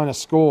another minor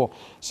score.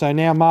 So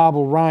now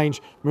Marble Range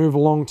move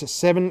along to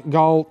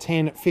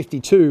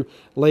 7-10-52,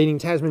 leading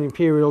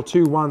Tasman-Imperial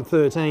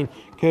 2-1-13.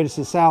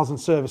 Curtis's sales and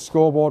service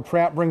scoreboard.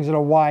 Prout brings it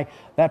away.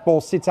 That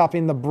ball sits up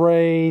in the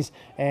breeze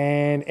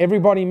and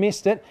everybody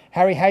missed it.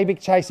 Harry Haybick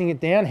chasing it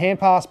down. Hand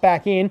pass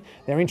back in.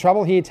 They're in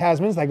trouble here,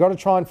 Tasmans. They've got to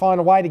try and find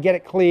a way to get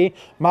it clear.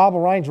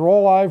 Marble Range are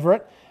all over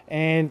it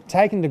and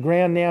taken to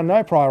ground now.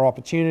 No prior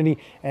opportunity,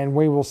 and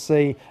we will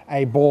see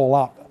a ball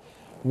up.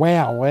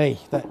 Wowee,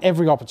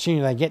 every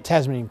opportunity they get,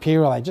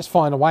 Tasman-Imperial, they just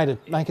find a way to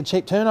make a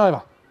cheap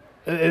turnover.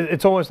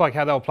 It's almost like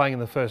how they were playing in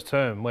the first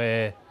term,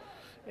 where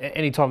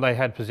any time they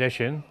had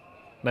possession,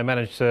 they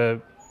managed to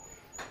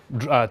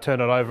turn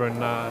it over and...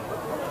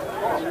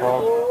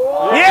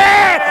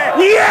 Yeah!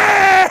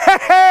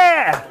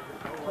 Yeah!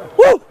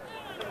 Woo!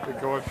 The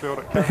guy felt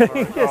it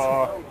coming.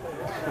 Yes.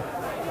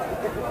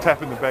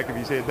 Tap in the back of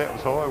his head, that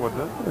was high,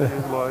 wasn't it? He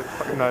was like,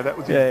 no, that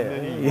was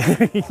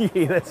it.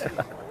 Yeah, that's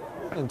right.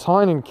 And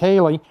Tynan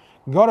Keeley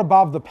got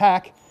above the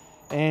pack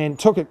and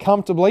took it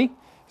comfortably.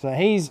 So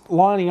he's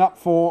lining up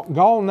for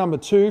goal number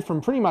 2 from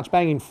pretty much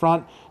bang in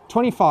front,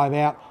 25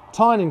 out.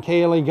 Tynan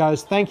Keeley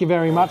goes, thank you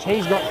very much.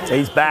 He's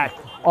back.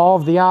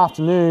 Of the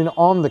afternoon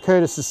on the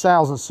Curtis's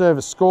sales and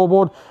service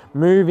scoreboard,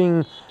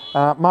 moving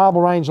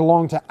Marble Range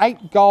along to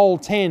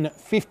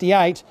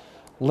 8-10-58,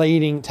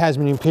 leading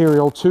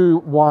Tasman-Imperial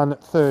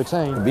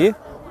 2-1-13. Beer?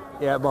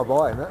 Yeah, my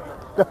buy, isn't it?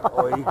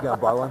 Or you can go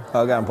and buy one.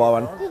 I'll go and buy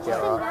one.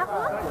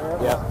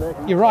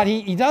 Yeah. You're right,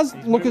 he does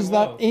look as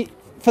though,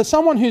 for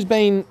someone who's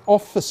been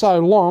off for so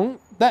long,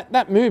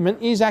 that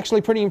movement is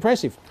actually pretty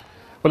impressive.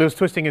 Well, it was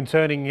twisting and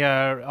turning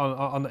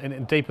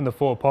deep in the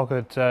forward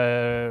pocket,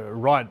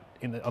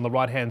 on the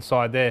right-hand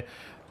side there.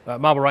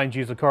 Marble Range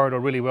used the corridor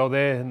really well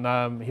there,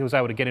 and he was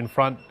able to get in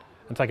front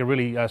and take a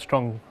really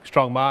strong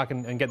mark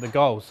and get the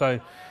goal. So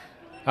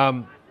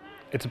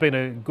it's been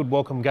a good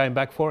welcome game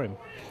back for him.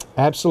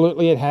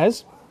 Absolutely it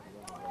has.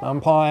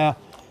 Umpire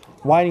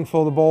waiting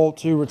for the ball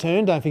to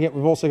return. Don't forget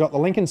we've also got the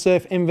Lincoln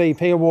Surf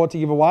MVP Award to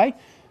give away.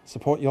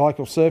 Support your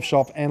local surf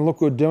shop and look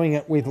good doing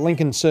it with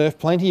Lincoln Surf.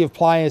 Plenty of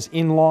players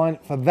in line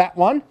for that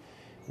one.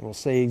 We'll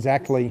see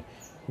exactly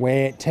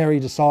where Terry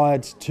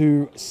decides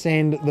to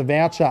send the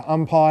voucher.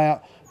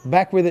 Umpire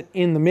back with it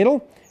in the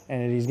middle,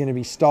 and it is going to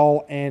be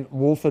Stoll and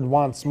Wolford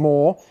once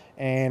more.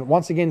 And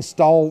once again,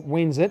 Stoll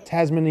wins it.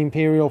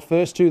 Tasman-Imperial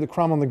first to the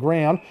crumb on the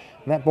ground.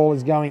 And that ball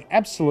is going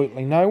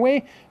absolutely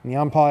nowhere. And the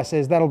umpire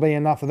says that'll be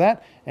enough of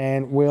that.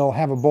 And we'll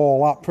have a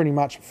ball up pretty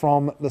much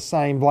from the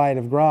same blade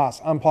of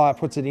grass. Umpire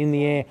puts it in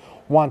the air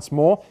once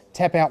more.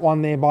 Tap out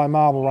one there by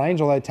Marble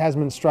Range, although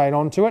Tasman straight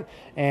onto it.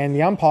 And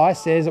the umpire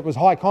says it was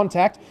high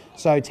contact,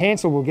 so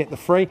Tansel will get the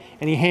free.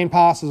 And he hand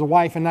passes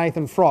away for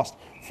Nathan Frost.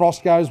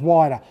 Frost goes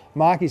wider.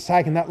 Mark is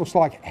taken. That looks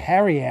like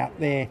Harry out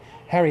there.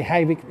 Harry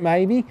Havik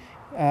maybe.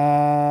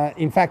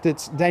 In fact,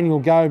 it's Daniel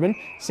Gobin,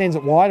 sends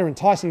it wider, and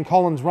Tyson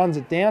Collins runs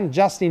it down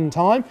just in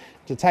time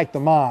to take the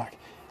mark.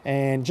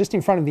 And just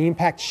in front of the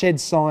impact shed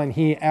sign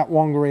here at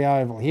Wangary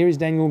Oval. Here is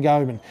Daniel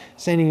Gobin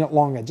sending it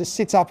longer. Just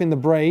sits up in the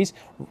breeze,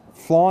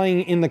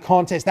 flying in the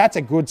contest. That's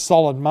a good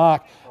solid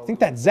mark. I think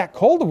that's Zach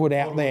Calderwood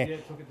out there.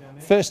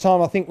 First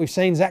time I think we've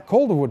seen Zach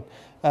Calderwood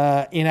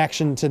in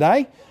action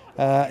today.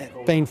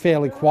 Been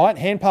fairly quiet.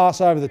 Hand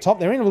pass over the top.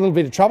 They're in a little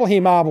bit of trouble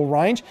here, Marble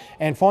Range.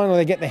 And finally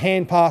they get the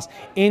hand pass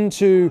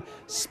into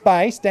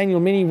space. Daniel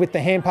Minnie with the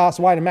hand pass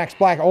away to Max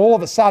Black. All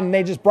of a sudden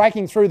they're just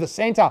breaking through the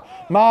centre.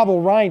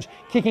 Marble Range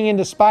kicking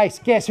into space.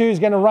 Guess who's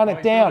going to run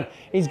it down?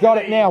 He's got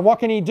it now. What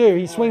can he do?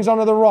 He swings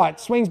onto the right,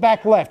 swings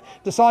back left,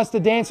 decides to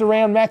dance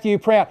around Matthew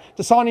Prout,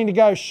 deciding to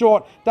go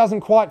short.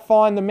 Doesn't quite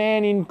find the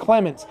man in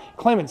Clements.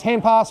 Clements,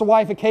 hand pass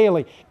away for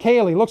Keeley.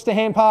 Keeley looks to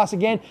hand pass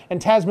again,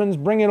 and Tasman's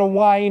bring it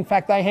away. In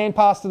fact, they hand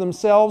pass to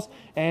themselves,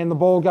 and the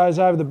ball goes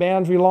over the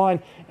boundary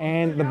line,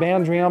 and the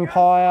boundary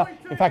umpire,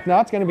 in fact, no,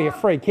 it's going to be a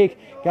free kick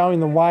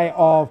going the way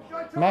of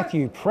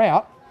Matthew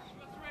Prout.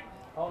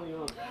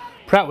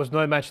 Prout was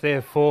no match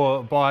there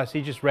for Bias.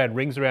 He just ran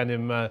rings around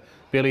him,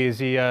 Billy, as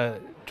he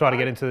tried to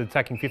get into the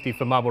attacking 50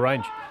 for Marble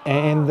Range.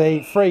 And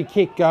the free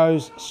kick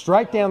goes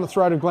straight down the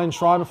throat of Glenn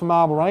Schreiber for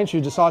Marble Range, who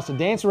decides to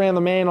dance around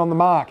the man on the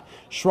mark.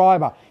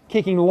 Schreiber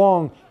kicking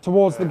long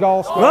towards the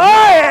goal square. Oh,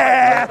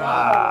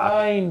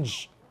 yeah!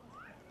 Range.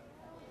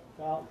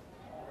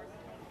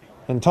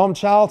 And Tom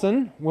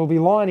Charlton will be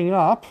lining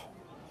up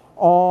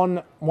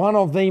on one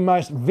of the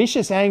most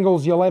vicious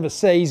angles you'll ever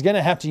see. He's going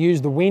to have to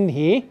use the wind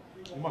here.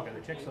 He might go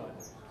the check side.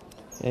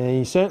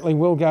 He certainly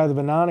will go the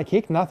banana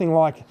kick. Nothing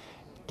like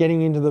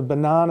getting into the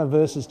banana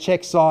versus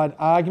check side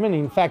argument.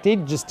 In fact, he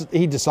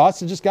decides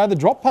to just go the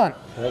drop punt.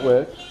 That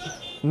worked.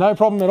 No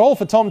problem at all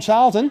for Tom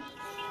Charlton.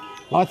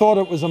 I thought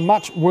it was a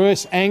much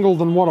worse angle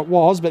than what it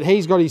was, but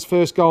he's got his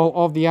first goal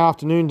of the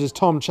afternoon, does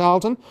Tom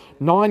Charlton.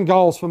 9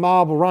 goals for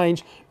Marble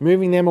Range,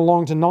 moving them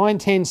along to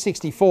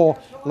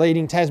 9-10-64,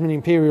 leading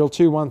Tasman-Imperial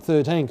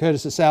 2-1-13,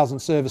 courtesy of Sales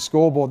and Service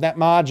scoreboard. That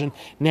margin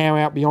now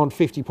out beyond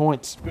 50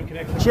 points. Good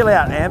connection. Chill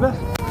out, Amber.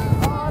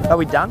 Are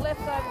we done? Left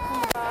over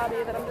from the bar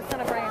there that I'm just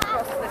going to bring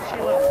across the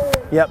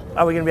chiller. Yep.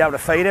 Are we going to be able to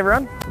feed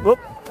everyone? Whoop.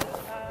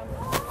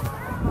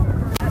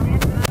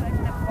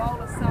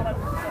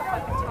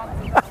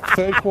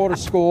 Third quarter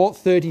score,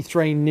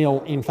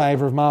 33-0 in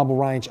favour of Marble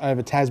Range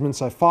over Tasman,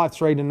 so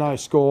 5-3 to no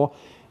score.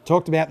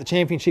 Talked about the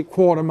championship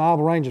quarter.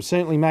 Marble Range have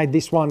certainly made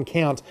this one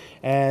count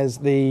as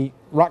the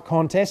ruck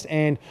contest,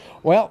 and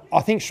well,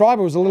 I think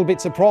Schreiber was a little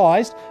bit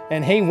surprised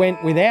and he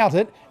went without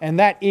it, and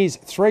that is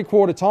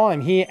three-quarter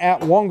time here at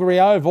Wangary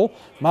Oval.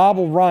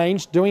 Marble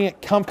Range doing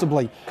it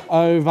comfortably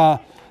over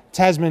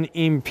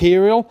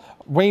Tasman-Imperial.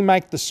 We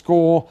make the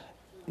score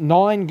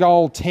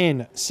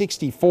 9-10,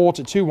 64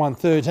 to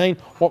 2-1-13.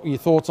 What were your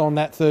thoughts on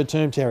that third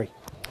term, Terry?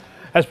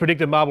 As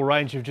predicted, Marble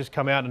Range have just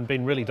come out and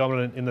been really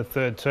dominant in the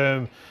third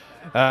term.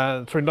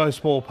 Through no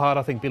small part,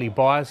 I think Billy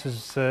Bias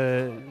has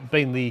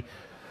been the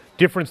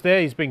difference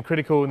there. He's been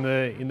critical in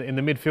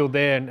the midfield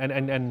there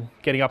and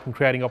getting up and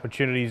creating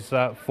opportunities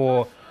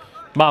for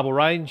Marble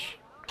Range.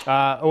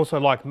 Also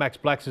like Max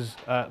Black's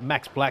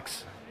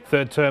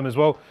third term as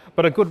well.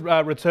 But a good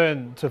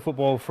return to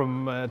football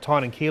from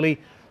Tynan Keeley.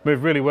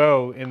 Moved really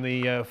well in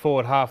the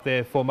forward half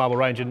there for Marble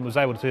Range and was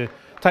able to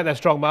take that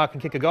strong mark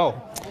and kick a goal.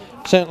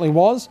 Certainly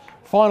was.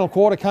 Final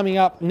quarter coming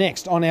up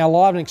next on our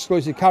live and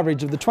exclusive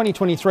coverage of the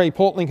 2023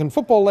 Port Lincoln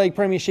Football League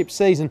Premiership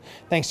season,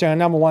 thanks to our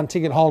 #1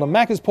 ticket holder,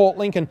 Macca's Port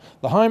Lincoln,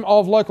 the home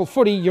of local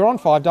footy. You're on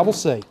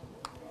 5CC.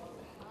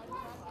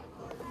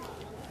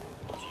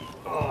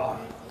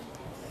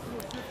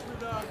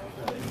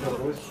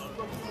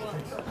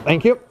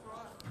 Thank you.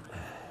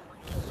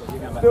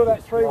 Do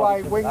that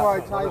three-way wing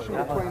rotation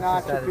between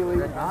Archie,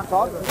 Billy and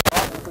Todd.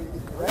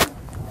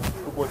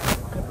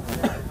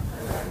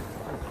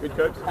 Good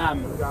coach.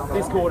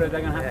 This quarter they're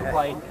going to have to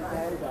play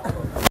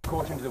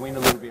caution to the wind a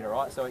little bit, all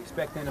right? So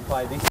expect them to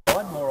play this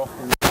side more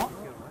often than not,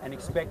 and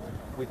expect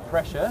with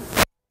pressure,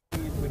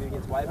 when it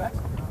gets way back,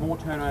 more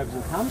turnovers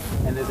will come,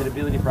 and there's an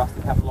ability for us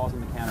to capitalise on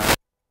the counter.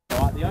 All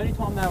right? The only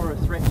time they were a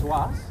threat to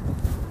us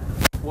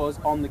was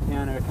on the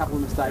counter. A couple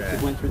of mistakes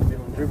that went through the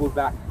middle and dribbled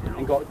back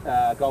and got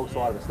goal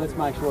side of us. Let's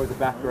make sure as a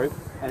back group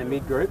and a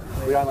mid group,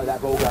 we don't let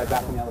that ball go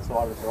back on the other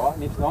side of us, all right?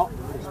 And if not,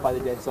 we'll just play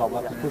the dead side.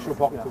 We'll have to push your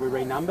pocket until we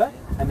renumber,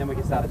 and then we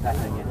can start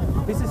attacking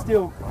again. This is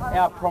still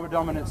our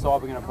predominant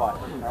side we're going to play, all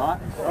right?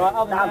 All right,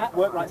 other than that,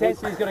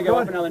 intensity is going to go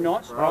up another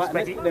notch, all right? And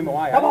let's put them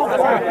away. Come on,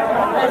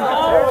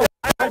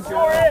 don't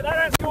score it. They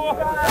don't score.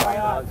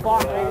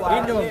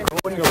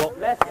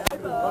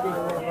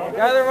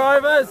 Go the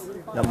Rovers.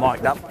 They're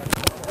mic'd up.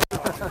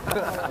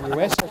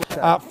 US.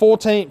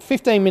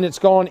 15 minutes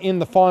gone in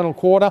the final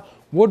quarter.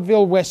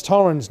 Woodville West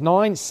Torrens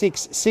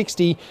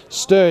 9-6-60,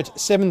 Sturt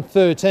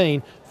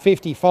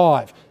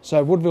 7-13-55.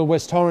 So Woodville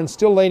West Torrens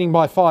still leading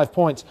by 5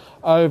 points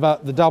over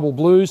the Double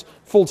Blues.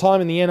 Full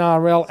time in the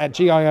NRL at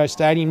GIO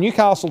Stadium.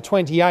 Newcastle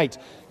 28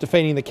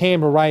 defeating the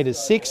Canberra Raiders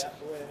 6.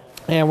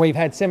 And we've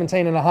had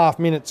 17.5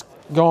 minutes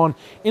gone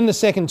in the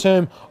second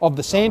term of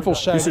the Sandful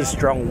show. This is a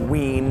strong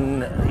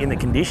win in the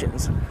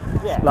conditions.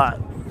 Yeah. Like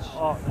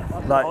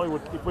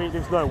Hollywood, if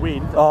there's no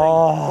wind, I think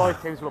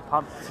both teams will have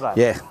pumped today.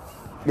 Yeah.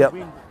 Yep.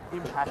 Wind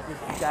impact is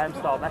game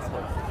style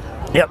massively.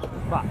 Yep.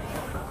 But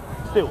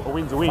still, a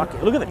win's a win.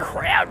 Fuck, look at the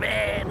crowd,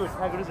 man.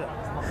 How good is it?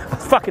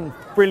 It's fucking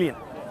brilliant.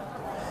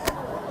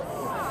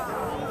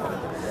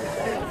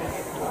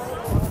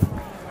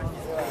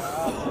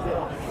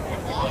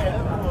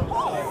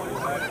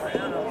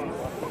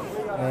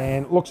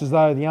 And it looks as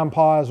though the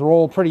umpires are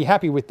all pretty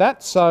happy with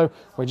that, so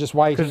we're just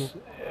waiting.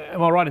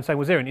 Am I right in saying,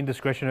 was there an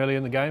indiscretion earlier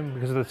in the game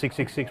because of the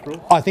 666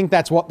 rule? I think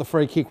that's what the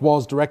free kick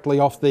was directly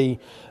off the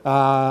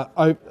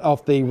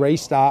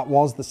restart,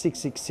 was the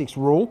 666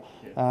 rule.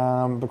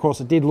 Because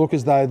it did look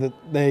as though that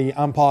the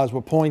umpires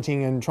were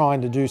pointing and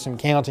trying to do some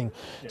counting.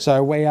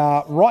 So we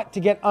are right to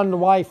get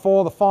underway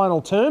for the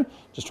final term.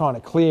 Just trying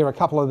to clear a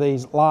couple of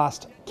these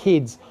last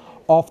kids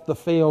off the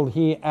field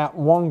here at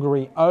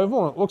Wangary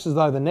Oval. And it looks as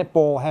though the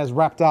netball has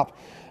wrapped up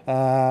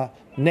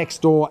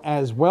next door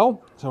as well.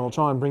 So we'll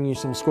try and bring you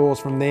some scores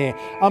from there.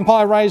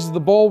 Umpire raises the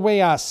ball. We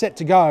are set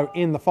to go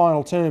in the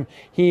final term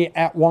here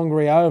at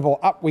Wangary Oval.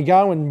 Up we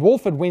go, and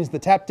Wolford wins the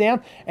tap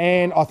down.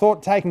 And I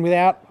thought taken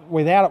without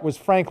it was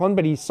Franklin,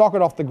 but he socked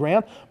off the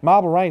ground.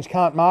 Marble Range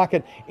can't mark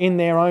it in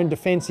their own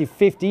defensive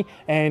 50,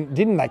 and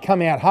didn't they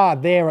come out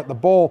hard there at the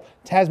ball,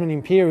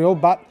 Tasman-Imperial,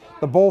 but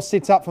the ball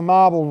sits up for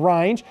Marble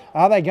Range.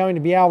 Are they going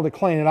to be able to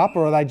clean it up,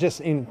 or are they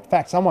just, in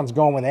fact, someone's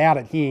gone without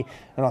it here,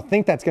 and I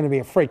think that's going to be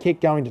a free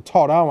kick going to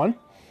Todd Owen.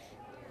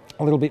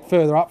 A little bit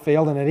further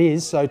upfield than it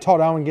is, so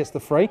Todd Owen gets the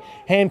free.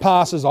 Hand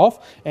passes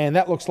off, and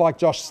that looks like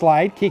Josh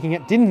Slade kicking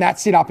it. Didn't that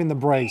sit up in the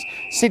breeze?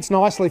 Sits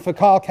nicely for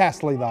Kyle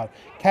Castley though.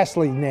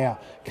 Castley now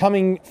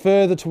coming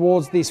further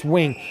towards this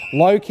wing.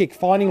 Low kick,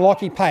 finding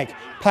Lockie Pake.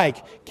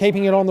 Pake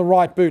keeping it on the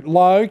right boot.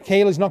 Low.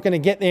 Keely's not going to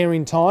get there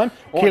in time.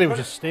 Keely was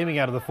just steaming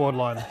out of the forward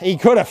line. He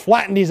could have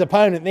flattened his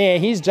opponent there.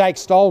 Here's Jake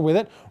Stoll with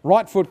it.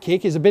 Right foot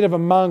kick is a bit of a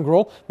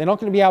mongrel. They're not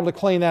going to be able to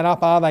clean that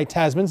up, are they,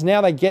 Tasmans?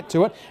 Now they get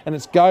to it, and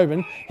it's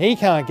Gobin. He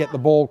can't get the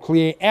ball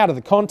clear out of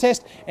the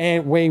contest,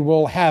 and we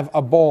will have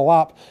a ball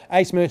up.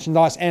 Ace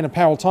Merchandise and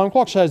Apparel time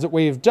clock shows that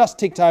we've just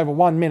ticked over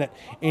 1 minute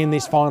in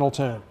this final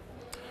term.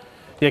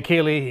 Yeah,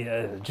 Keely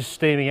just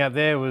steaming out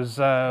there, was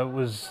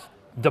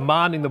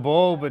demanding the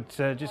ball, but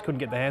just couldn't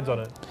get the hands on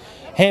it.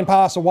 Hand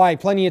pass away,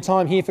 plenty of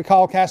time here for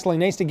Kyle Castley.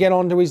 Needs to get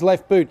onto his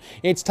left boot.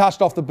 It's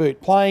touched off the boot.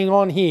 Playing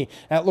on here.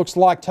 It looks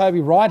like Toby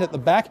Wright at the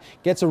back.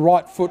 Gets a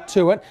right foot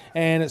to it,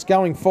 and it's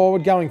going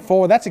forward,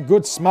 That's a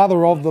good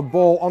smother of the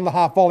ball on the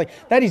half volley.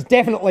 That is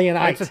definitely an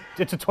 8.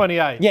 It's a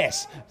 28.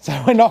 Yes,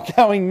 so we're not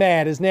going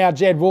mad, as now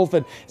Jed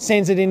Wolford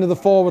sends it into the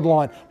forward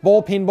line.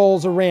 Ball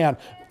pinballs around.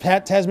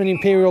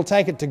 Tasman-Imperial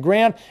take it to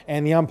ground,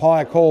 and the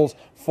umpire calls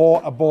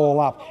for a ball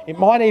up. It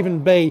might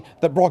even be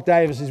that Brock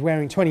Davis is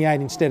wearing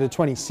 28 instead of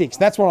 26.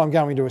 That's what I'm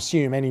going to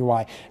assume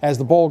anyway. As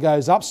the ball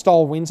goes up,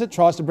 Stoll wins it,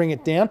 tries to bring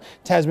it down.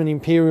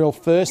 Tasman-Imperial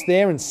first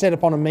there and set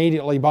upon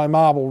immediately by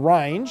Marble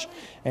Range.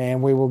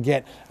 And we will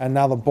get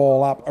another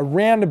ball up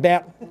around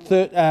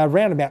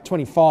about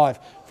 25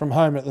 from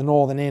home at the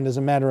northern end, as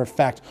a matter of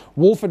fact.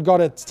 Wolford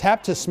got a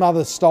tap to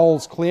smother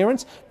Stoll's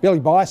clearance. Billy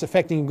Bias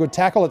effecting a good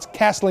tackle. It's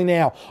Castley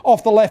now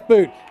off the left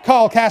boot.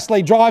 Kyle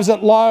Castley drives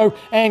it low,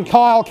 and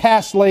Kyle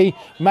Castley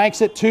makes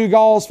it 2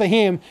 goals for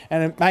him,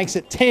 and it makes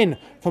it 10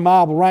 for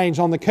Marble Range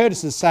on the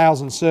Curtis's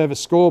Sales and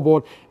Service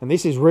scoreboard. And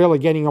this is really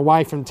getting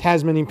away from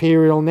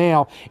Tasman-Imperial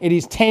now. It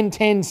is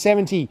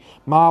 10-10-70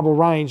 Marble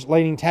Range,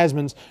 leading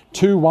Tasmans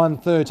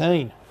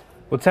 2-1-13.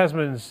 Well,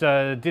 Tasmans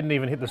didn't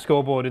even hit the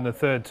scoreboard in the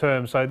third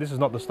term, so this is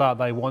not the start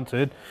they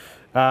wanted.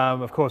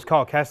 Of course,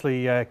 Kyle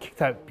Castley kicked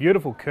that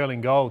beautiful curling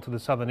goal to the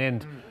southern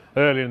end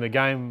earlier in the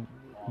game.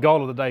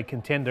 Goal of the day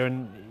contender,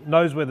 and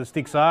knows where the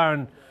sticks are,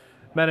 and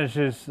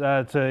manages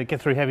to get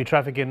through heavy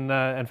traffic and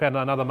found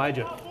another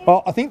major.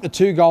 Well, I think the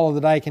 2 goal of the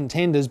day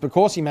contenders,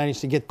 because he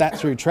managed to get that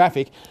through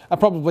traffic, are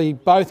probably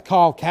both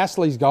Kyle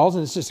Castley's goals,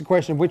 and it's just a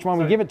question of which one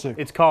we give it to.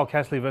 It's Kyle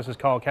Castley versus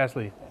Kyle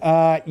Castley.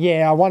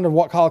 Yeah, I wonder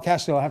what Kyle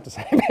Castley will have to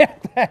say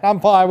about that.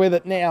 Umpire with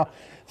it now.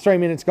 3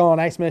 minutes gone.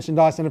 Ace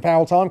Merchandise and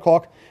Apparel time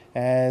clock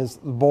as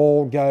the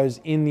ball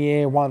goes in the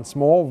air once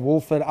more.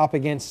 Wolford up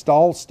against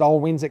Stoll. Stoll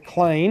wins it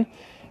clean,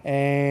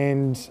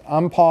 and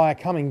umpire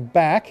coming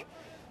back.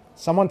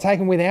 Someone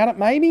taken without it,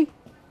 maybe?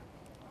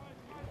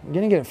 I'm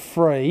going to get it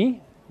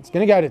free. It's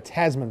going to go to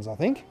Tasmans, I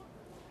think.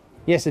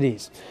 Yes, it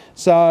is.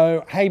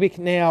 So Haybick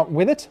now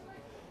with it.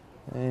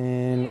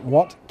 And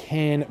what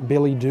can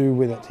Billy do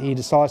with it? He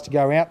decides to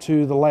go out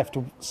to the left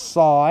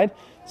side.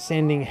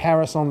 sending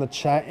Harris on the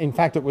chase. In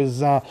fact, it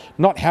was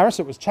not Harris,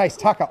 it was Chase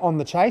Tucker on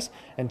the chase,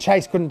 and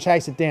Chase couldn't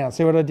chase it down.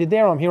 See what I did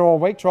there? I'm here all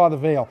week, try the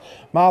veal.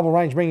 Marble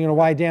Range bringing it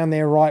away down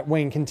their right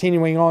wing,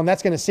 continuing on.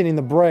 That's going to sit in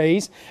the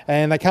breeze,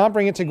 and they can't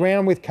bring it to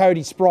ground with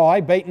Cody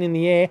Spry, beaten in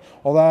the air,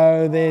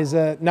 although there's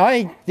a... No,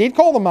 he did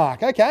call the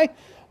mark, okay.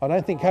 I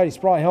don't think Cody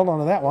Spry held on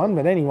to that one,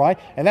 but anyway,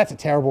 and that's a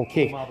terrible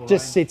kick.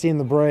 Just sits in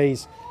the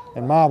breeze.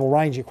 And Marble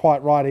Range, you're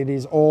quite right, it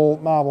is all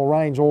Marble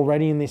Range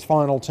already in this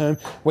final term.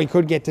 We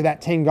could get to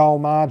that 10-goal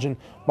margin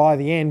by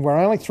the end. We're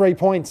only 3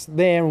 points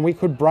there and we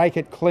could break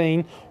it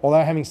clean.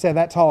 Although, having said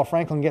that, Tyler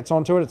Franklin gets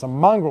onto it. It's a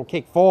mongrel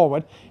kick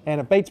forward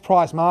and it beats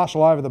Price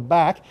Marshall over the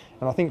back.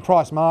 And I think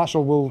Price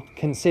Marshall will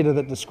consider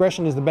that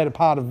discretion is the better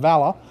part of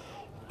valour,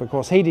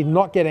 because he did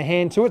not get a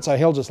hand to it, so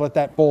he'll just let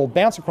that ball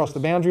bounce across the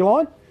boundary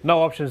line.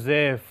 No options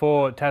there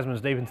for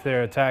Tasman's deep into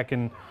their attack,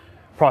 and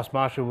Price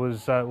Marshall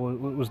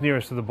was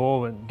nearest to the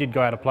ball and did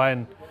go out of play,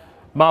 and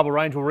Marble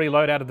Range will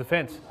reload out of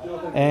defence.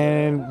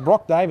 And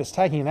Brock Davis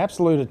taking an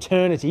absolute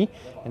eternity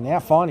and now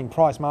finding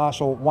Price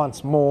Marshall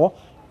once more.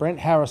 Brent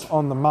Harris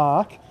on the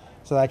mark.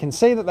 So they can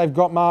see that they've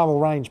got Marble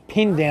Range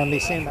pinned down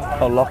this end.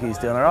 Oh, Lockie's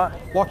doing all right.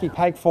 Lockie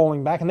Pake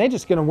falling back, and they're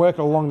just going to work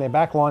it along their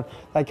back line.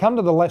 They come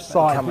to the left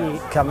side here.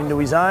 Come into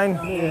his own.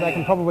 They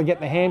can probably get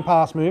the hand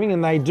pass moving,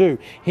 and they do.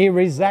 Here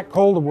is Zach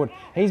Calderwood.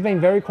 He's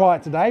been very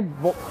quiet today.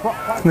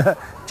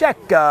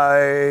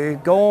 Jacko,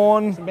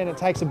 gone. Bennett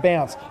takes a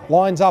bounce,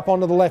 lines up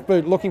onto the left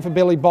boot, looking for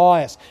Billy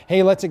Bias.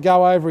 He lets it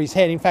go over his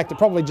head. In fact, it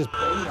probably just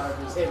over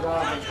his head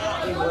rather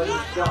than him letting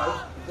it go.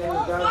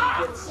 Daniel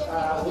Gomes gets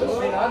a little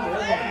bit under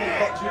it, not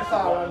got too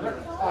far under it.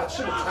 Oh, it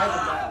should have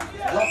taken that.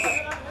 Dropped it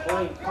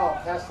clean, Kyle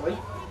Castley.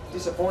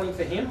 Disappointing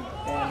for him.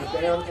 And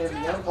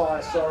the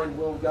umpire,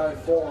 will go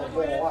for a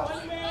ball up.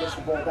 Gets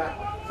the ball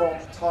back from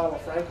Tyler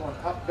Franklin.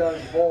 Up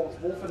goes the ball. It's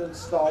Wolford and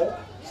Stoll.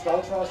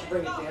 Stoll tries to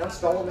bring it down.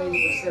 Stoll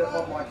immediately set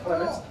upon by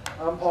Clements.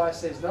 Umpire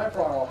says no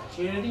prior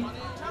opportunity.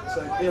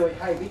 So Billy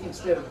Hayvick,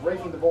 instead of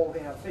reefing the ball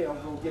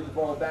downfield, will give the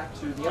ball back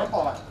to the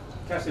umpire.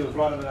 Cassie was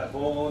right under that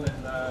ball and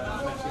then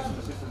managed to get some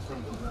assistance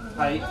from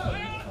Pate,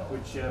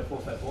 which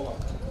forced that ball up.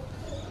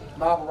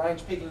 Marble Range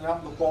picking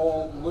up the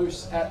ball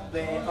loose at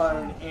their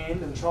own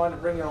end and trying to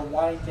bring it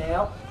away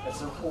now.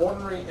 It's a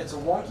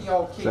wonky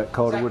old kick. Zach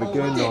Calderwood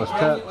again, nice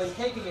tap.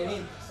 Keeping it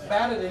in,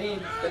 batted it in,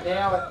 but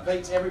now it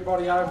beats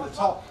everybody over the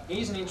top.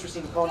 Here's an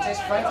interesting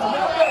contest. Franklin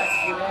got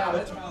back without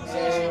it,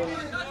 and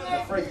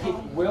the free kick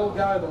will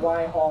go the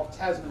way of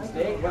Tasman's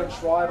there. Glenn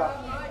Schreiber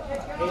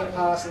hand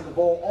passing the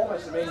ball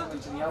almost immediately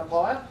to the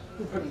umpire,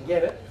 who couldn't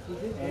get it,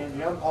 and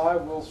the umpire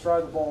will throw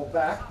the ball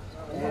back.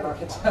 And I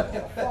can tell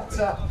you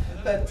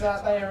that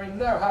they are in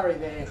no hurry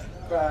there.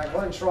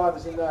 Glenn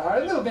Schreiber's in no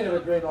hurry. A little bit of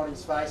a grin on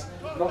his face.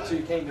 Not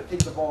too keen to pick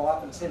the ball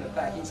up and send it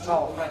back. He's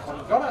Tyler Franklin.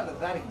 He got under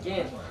that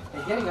again.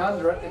 They're getting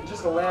under it and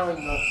just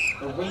allowing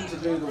the wing to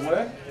do the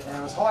work. And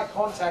it was high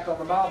contact on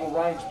the Marble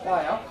Range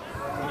player.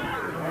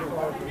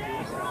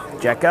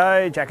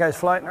 Jacko's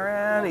floating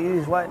around.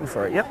 He's waiting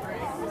for it. Yep.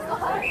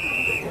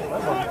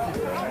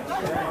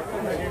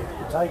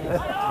 Take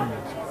it.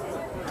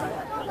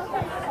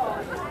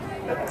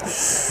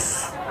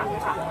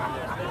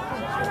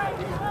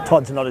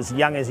 Todd's not as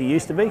young as he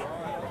used to be.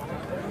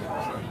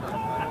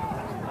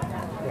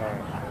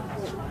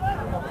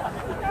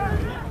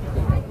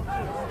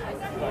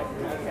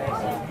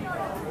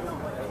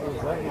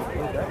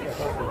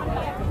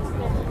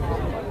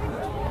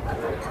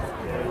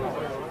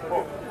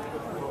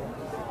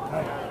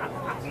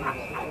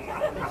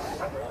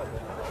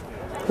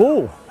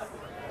 Ooh.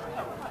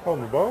 On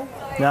the ball?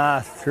 Nah,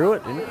 threw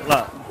it, didn't it?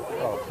 No.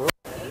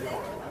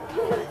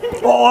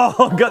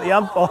 Oh, got the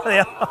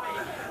umpire.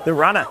 The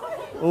runner.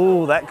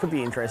 Oh, that could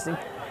be interesting.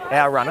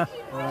 Our runner.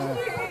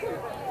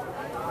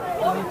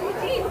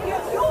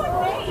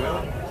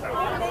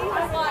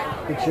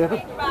 Big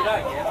Shepherd. You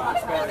don't get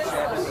much better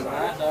shepherds than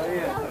that, do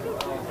you?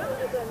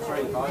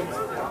 3 votes.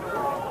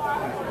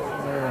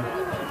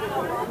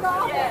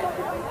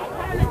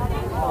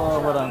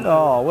 Oh, well done.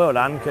 Oh, well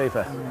done,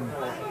 keeper.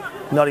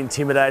 Not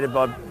intimidated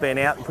by being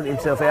out and putting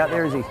himself out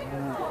there, is he?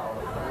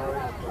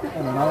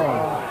 And another one.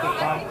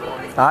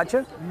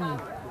 Archer?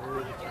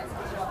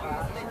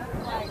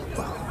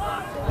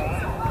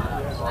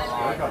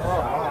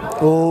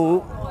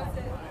 Oh.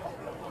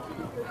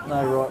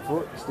 No right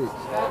foot, sticks.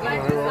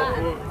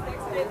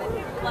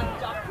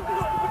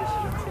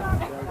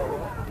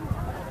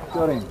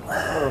 Got him.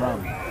 Well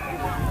done.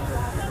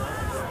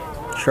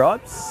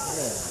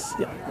 Stripes?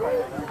 Yeah.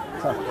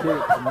 Tough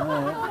kick,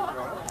 man.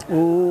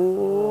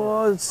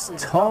 Oh, it's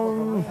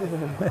Tom.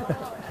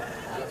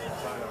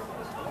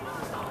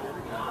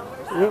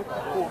 Yep.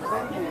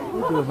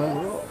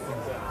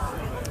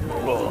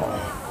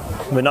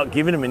 We're not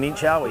giving him an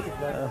inch, are we? I'm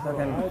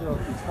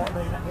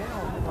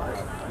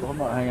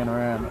not hanging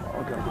around.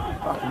 I'll go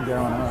fucking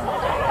going home.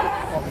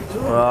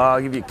 Oh,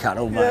 I'll give you a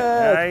cuddle, mate.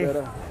 Yeah, hey?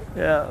 better.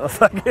 Yeah,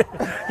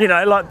 you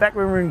know, like back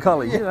when we were in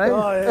college, you know.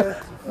 Oh,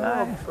 yeah. No.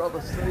 Oh, brother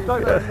Steve.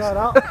 Don't bring that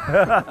up.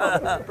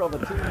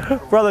 Brother Tim.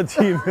 Brother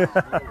Tim.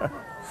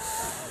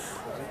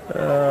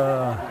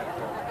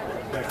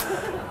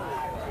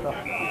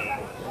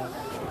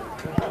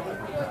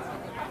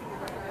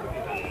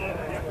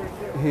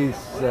 his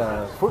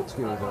foot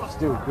skills are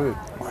still good.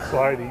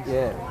 Sladies.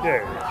 Yeah.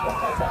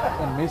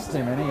 Yeah. And missed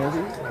him any, has he?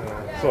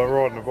 It's like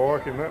riding a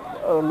bike, isn't it?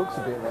 Oh, it looks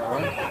a bit that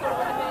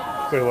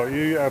way. So like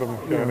you, Adam,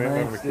 going out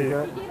and having a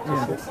kick.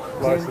 Just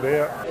lace it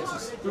out.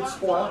 It's a good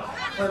spoil.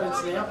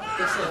 Clements now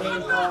gets the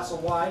hand pass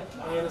away,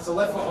 and it's a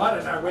left foot. I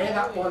don't know where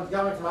that one's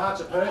going from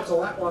Archer Perks,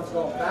 or that one's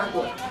gone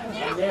backward.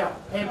 And now,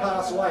 hand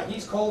pass away.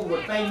 Here's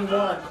Calderwood, banging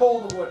one.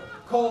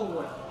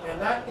 Calderwood. And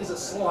that is a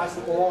slice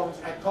that belongs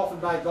at Coffin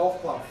Bay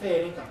Golf Club.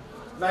 Fair income.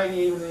 Maybe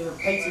even in a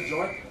pizza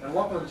joint. And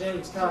Lachlan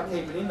Jennings can't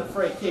keep it in. The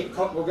free kick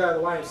will go the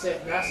way of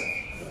Seth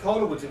Nassif.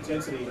 Calderwood's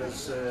intensity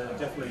has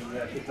definitely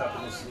picked up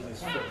in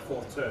this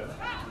fourth term.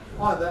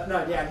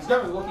 He's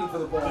going looking for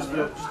the ball. Just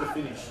to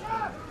finish.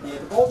 Yeah,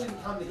 the ball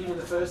didn't come to him in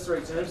the first 3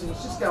 terms, and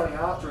he's just going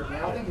after it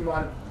now. I think he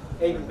might have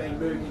even been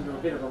moved into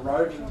a bit of a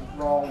roving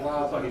role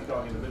rather like he's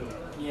going in the middle.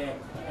 Yeah,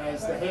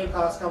 as the hand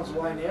pass comes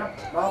away now,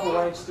 Marble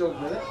Range still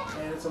with it,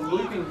 and it's a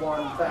looping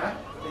one back.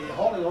 They're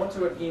holding on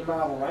to it here,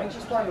 Marble Range,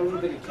 just playing a little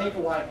bit of keep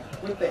away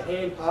with the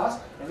hand pass,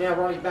 and now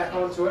running back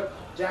onto it.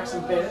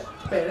 Jackson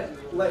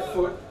Bennett, left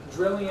foot,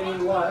 drilling it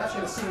in low. That's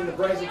going to sit in the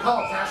breeze, and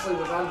Kyle Castley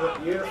was under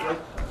it beautifully.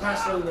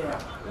 Castley now,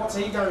 what's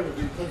he going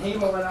to do? Can he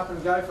line up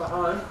and go for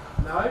home?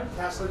 No,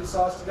 Castley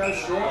decides to go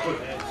short.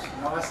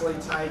 Nicely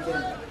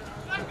taken.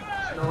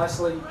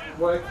 Nicely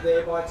worked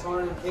there by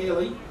Tyrone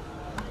Keeley.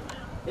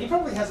 He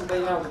probably hasn't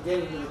been able to get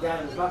into the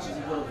game as much as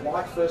he would have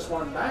liked first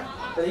one back,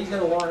 but he's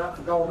going to line up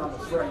for goal number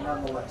 3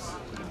 nonetheless.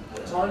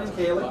 Tyrone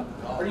Keeley,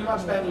 pretty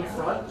much back in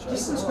front.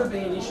 Distance could be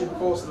an issue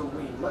because of the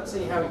wind. Let's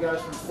see how he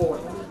goes from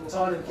 40.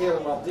 Tyrone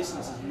Keeley, well,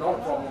 distance is not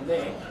a problem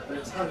there, but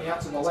it's coming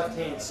out to the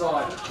left-hand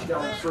side,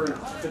 going through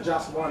for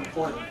just 1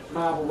 point.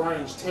 Marble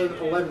Range,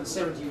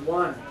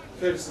 10-11-71.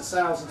 Curtis the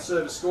Sales and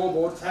Service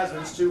scoreboard.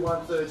 Tasman's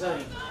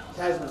 2-1-13.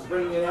 Tasman's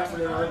bringing it out from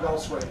their own goal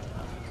square.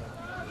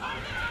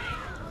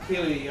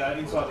 Clearly,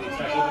 inside the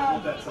attack,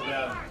 what that's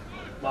allowed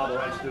Marble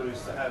Range to do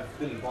is to have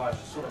Billy Bice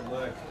just sort of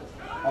lurk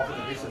off in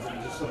the distance, and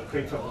he just sort of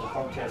creeps up with the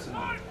contest, and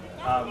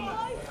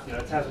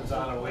Tasman's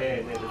unaware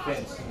in their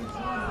defence and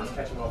just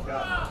catch him off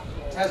guard.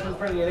 Tasman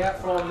bringing it out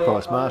from there.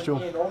 Price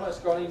Marshall. And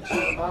almost got into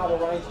the Marble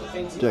Range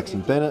defensive.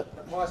 Jackson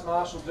Bennett. Price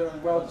Marshall's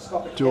doing well to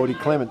stop it. Geordie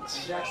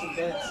Clements. Jackson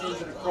Bennett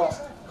sends it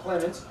across.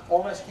 Clements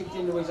almost kicked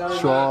into his own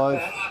Shrive.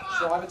 mark.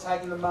 Shriver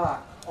taking the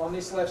mark on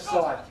this left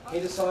side. He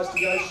decides to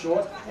go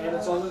short, and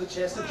it's onto the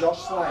chest of Josh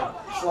Slade.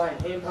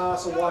 Slade, hand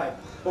pass away.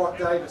 Brock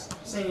Davis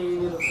sending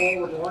him in the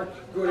forward line.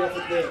 Good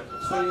effort there.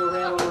 Swinging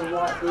around on the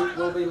right boot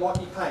will be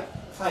Lockie Fake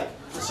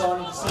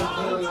deciding to send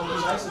Keeley on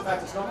his chase. In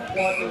fact, it's not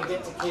quite going to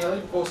get to Keeley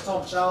because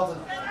Tom Charlton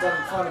got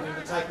in front of him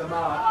to take the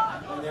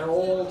mark. And they're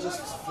all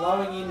just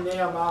flowing in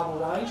now, Marble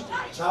Range.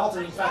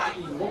 Charlton, in fact,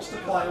 he looks to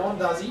play on,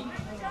 does he?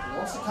 He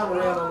wants to come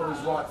around onto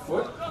his right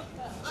foot.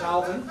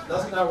 Charlton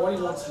doesn't know what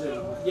he wants to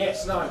do.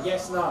 Yes, no,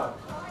 yes, no.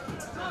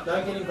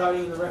 Don't get him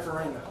voting in the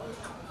referendum.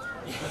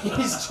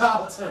 Here's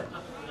Charlton.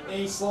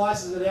 He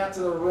slices it out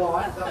to the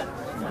right.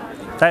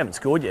 They haven't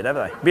scored yet, have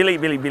they?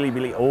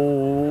 Billy.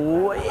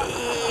 Oh,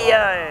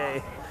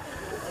 yay!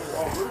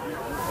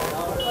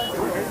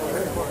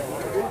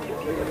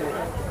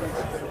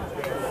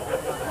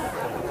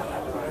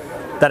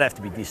 That'd have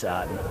to be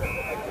disheartening.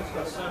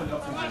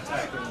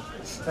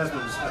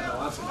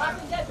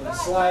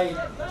 Slade,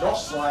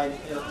 Josh Slade,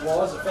 it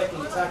was affecting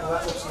the tackle.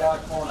 That looks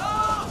like on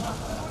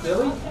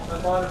Billy,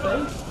 that might have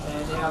been.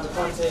 And now the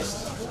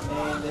contest,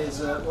 and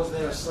was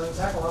there a sling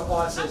tackle?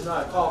 Umpire says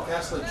no. Kyle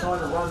Castley trying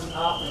to run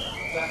after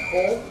that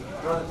ball,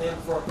 run it down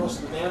before it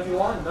crosses the boundary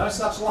line. No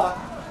such luck.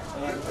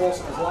 And of course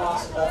it was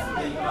last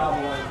off the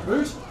Marble Range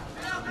boot.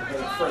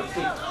 A free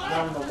kick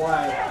going the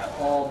way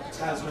of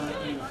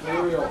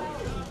Tasman-Imperial.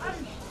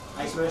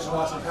 Ace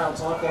Merchandise and Apparel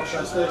time clock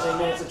shows 13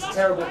 minutes. It's a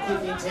terrible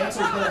kick in.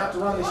 Tansel's going to have to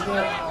run this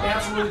down.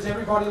 Bounce and lose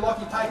everybody.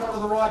 Lockie take onto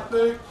the right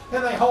boot.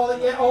 Can they hold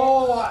it yet?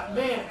 Oh,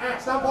 man,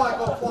 Axe. Umpire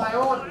got play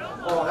on.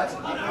 Oh, that's a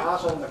bit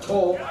harsh on the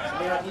call.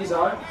 Now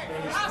Izzo,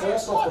 and he's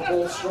forced off the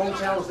ball. Strong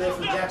challenge there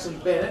from Jackson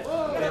Bennett.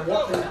 And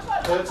what can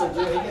Kurtzel do?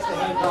 He gets the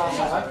hand pass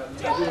away.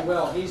 They do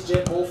well. Here's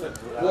Jed Wolford.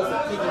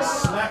 Wolford kicking,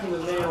 smacking the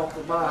man off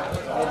the mark.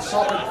 And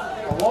sopping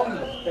along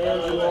the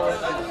boundary line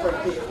and the free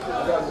kick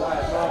will go away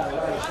at Marble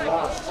Range.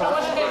 Last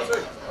touch.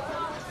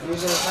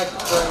 He's going to take the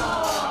free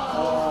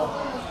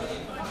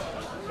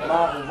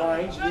Marble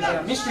Range. He's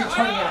our mystery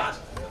 28,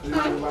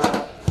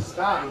 who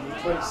started in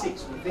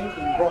 26, we think,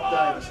 in Brock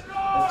Davis.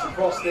 And it's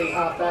across the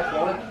half-back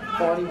line,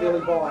 finding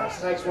Billy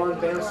Byers. Takes one,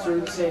 bounce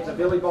through the centre,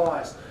 Billy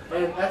Byers.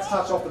 And that's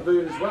touched off the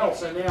boot as well.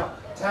 So now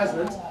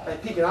Tasman, they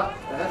pick it up,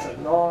 and that's a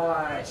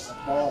nice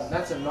bomb.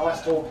 That's a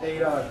nice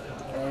torpedo.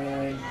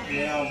 And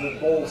now the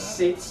ball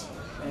sits,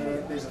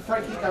 and there's a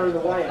free kick going the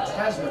way of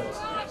Tasman's.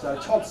 So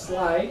Todd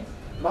Slade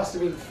must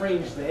have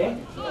infringed there.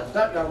 I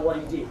don't know what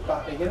he did,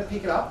 but they're going to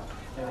pick it up,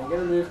 and they're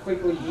going to move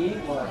quickly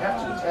here. Well, they have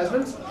to,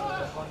 Tasman's.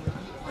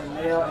 And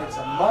now it's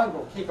a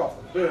mongrel kick off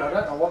the boot. I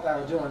don't know what they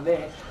were doing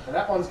there. And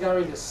that one's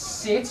going to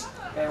sit.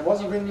 And was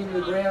he ridden into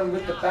the ground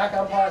with the back?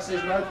 Umpire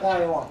says no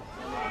play on.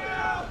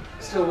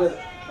 Still with it.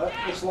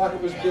 Looks like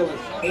it was Billy.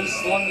 He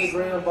slung the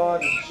ground by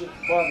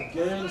the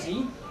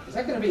Guernsey. Is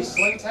that going to be a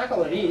sling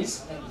tackle? It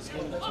is.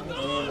 And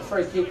the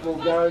free kick will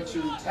go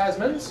to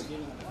Tasmans.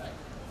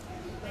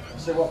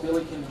 See what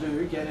Billy can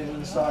do, get it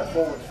inside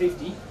forward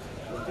 50.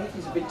 I think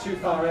he's a bit too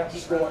far out to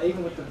score,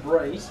 even with the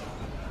breeze.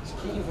 He's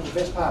kicking from the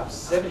best part of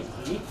 70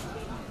 here.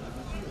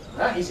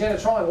 He's going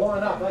to try and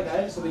line up. Okay,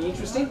 this will be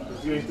interesting.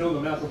 He's doing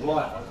the mouth of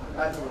light.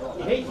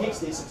 If he kicks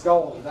this, it's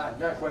goal of the day,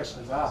 no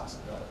questions asked.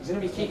 He's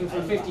going to be kicking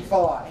from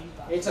 55.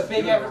 It's a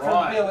big effort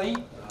from Billy,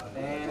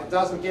 and it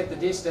doesn't get the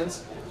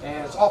distance,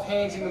 and it's off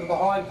hands into the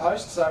behind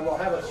post, so we'll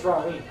have a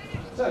throw in.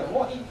 So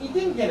what, he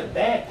didn't get a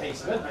bad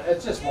piece of it, but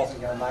it just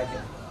wasn't going to make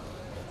it.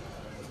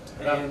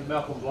 And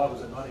Malcolm Bligh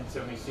was at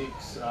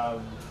 1976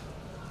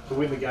 to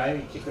win the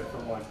game. He kicked it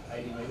from like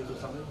 80 metres or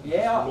something.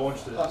 Yeah,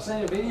 launched it. I've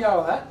seen a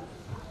video of that.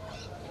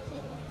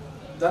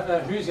 Don't know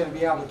who's going to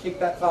be able to kick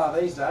that far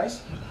these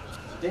days.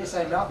 Dare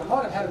say Malcolm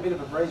might have had a bit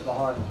of a breeze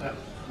behind him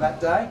that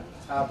day.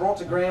 Brought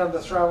to ground the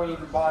throw in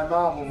by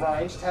Marble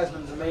Range.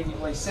 Tasman's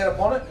immediately set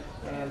upon it,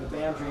 and the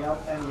boundary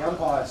and the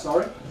umpire,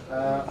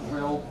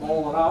 will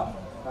ball it up.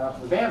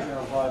 The boundary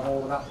umpire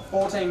balled it up.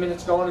 14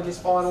 minutes gone in this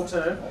final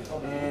term,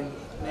 and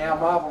now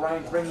Marble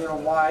Range bringing it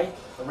away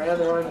around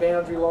their own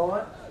boundary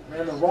line,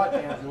 around the right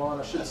boundary line,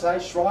 I should say.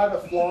 Schreiber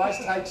flies,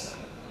 takes,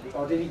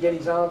 or did he get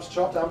his arms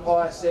chopped?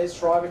 Umpire says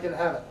Schreiber can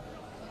have it.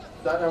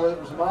 Don't know whether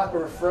it was a mark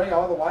or a free.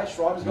 Either way,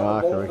 Schreiber's got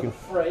the ball for the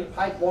free.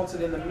 Pape wants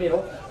it in the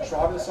middle.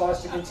 Schreiber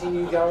decides to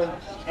continue going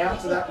out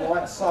to that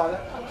right side.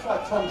 That looks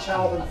like Tom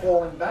Charlton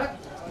falling back,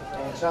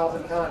 and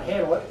Charlton can't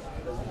handle it.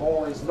 The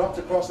ball is knocked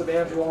across the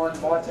boundary line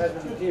by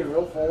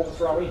Tasman-Imperial for the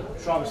throw in.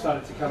 Schreiber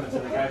started to come into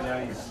the game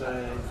now.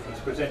 He's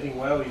presenting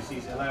well. He's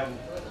allowing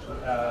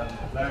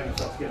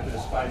himself to get a bit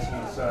of space,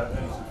 and he's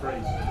earning some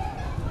frees.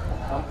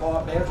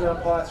 Boundary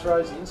umpire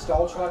throws in.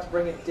 Stoll tried to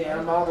bring it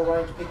down. Marble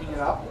Range picking it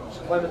up.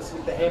 Clements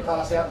with the hand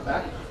pass out the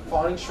back,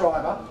 finding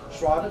Schreiber.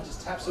 Schreiber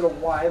just taps it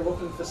away,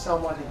 looking for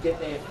someone to get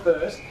there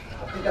first.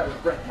 I think that was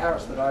Brett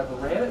Harris that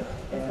overran it,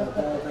 and the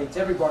ball beats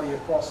everybody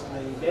across the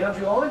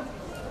boundary line.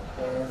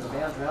 And the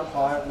boundary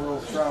umpire will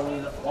throw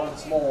in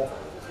once more.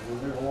 We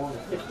move along to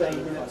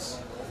 15 minutes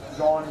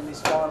gone in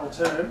this final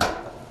term.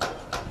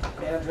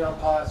 Boundary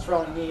umpire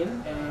throwing in,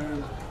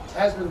 and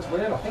Tasman's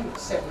winning. I think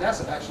it's Seth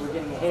Nassif actually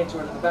getting a hand to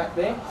it at the back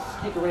there.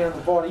 Kick around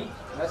the body,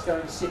 and that's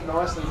going to sit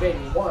nicely. Benny,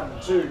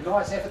 1, 2.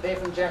 Nice effort there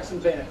from Jackson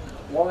Bennett.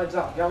 Winds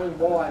up, going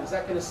wide. Is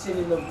that going to sit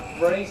in the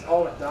breeze?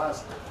 Oh, it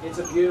does. It's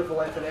a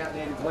beautiful effort out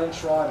there to Glenn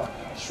Schreiber.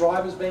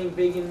 Schreiber's been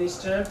big in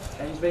this term,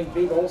 and he's been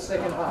big all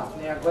second half.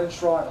 Now Glenn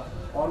Schreiber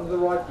onto the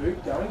right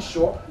boot, going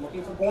short,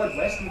 looking for Boyd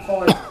West and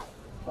finding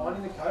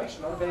the coach.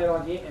 Not a bad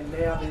idea. And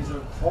now there's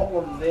a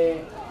problem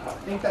there. I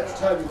think that's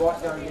Toby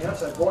White going down,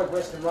 so Boyd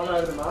West can run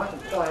over the mark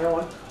and play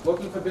on,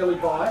 looking for Billy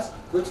Bias.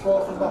 Good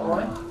score from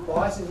behind.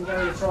 Bias isn't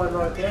going to try and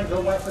run it down.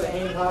 He'll wait for the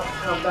hand half to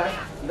come back.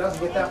 He doesn't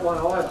get that one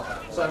either.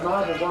 So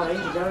Marble Range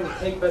are going to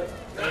keep it,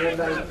 and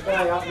they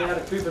play up now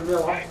to Cooper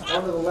Miller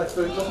onto the left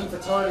boot, looking for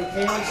Tony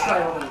Keeley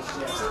straight onto his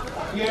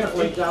chest.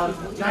 Beautifully done.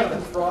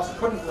 Nathan Frost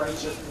couldn't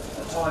reach it,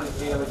 and Tony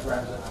Keeley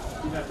grabbed it.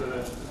 Didn't have to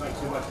make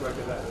too much work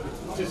of that.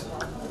 It just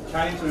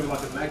came to him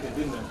like a magnet,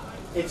 didn't it?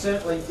 It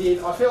certainly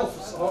did. I felt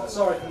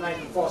sorry for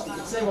Nathan Frost. He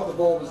could see what the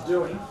ball was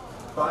doing,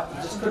 but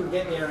he just couldn't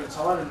get there in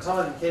time, and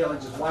Tony Keeley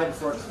just waited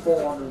for it to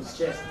fall onto his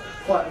chest,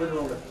 quite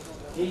literally.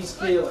 Here's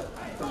Keeley,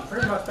 from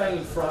pretty much bang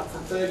in front,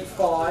 from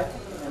 35,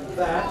 and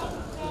that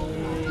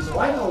is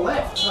away to the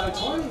left. So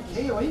Tony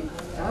Keeley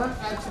can't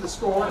add to the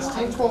score. It's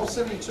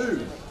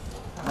 10-12-72.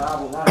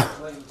 Marble Range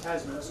leading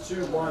Tasman's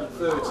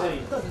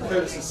 2-1-13.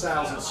 Curtis and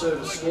Sales and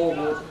Service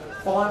scoreboard.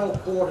 Final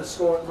quarter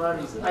score at the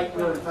moment is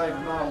 8-0 in favour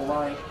of Marble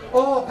Range.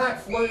 Oh,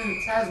 pack flew.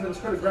 Tasman's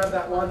could have grabbed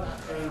that one,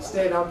 and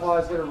instead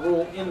umpire's going to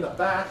rule in the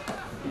back.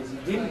 Because he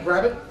didn't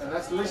grab it, and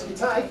that's the risk you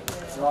take.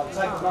 You either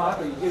take the mark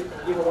or you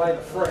give away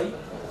the free.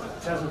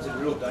 Tasman's in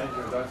real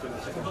danger of going through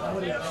the second half.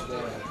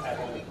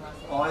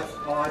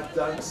 I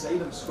don't see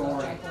them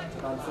scoring,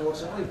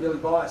 unfortunately. Billy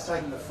Bias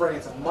taking the free.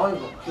 It's a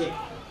mongrel kick.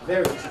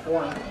 Very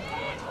disappointing.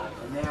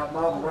 And now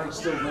Marble Range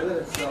still with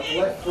it. It's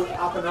left foot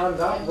up and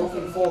under,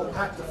 looking for the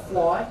pack to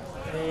fly.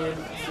 And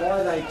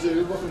fly they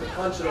do, looking to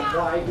punch it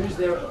away. Who's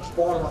there at the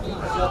bottom? I think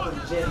it's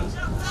Lachlan Jennings.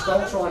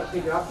 Stoll trying to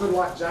pick it up. Good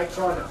luck, Jake,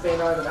 trying to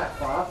bend over that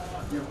far.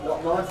 You've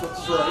got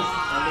 9'3",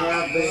 and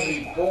now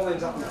the ball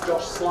ends up with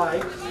Josh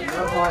Slade. And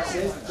the umpire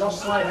says that Josh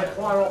Slade had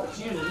prior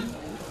opportunity.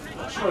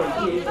 I'm sure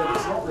he did, but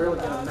it's not really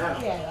going to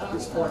matter at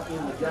this point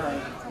in the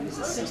game. It is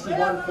a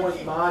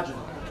 61-point margin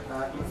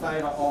in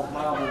favour of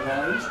Marble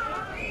Range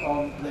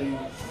on the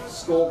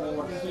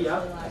scoreboard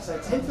here. So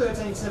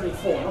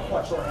 10-13-74, not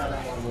quite sure how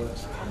that one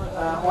works.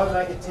 I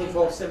make it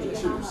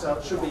 10-12-72, so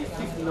it should be a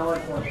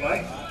 59-point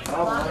break.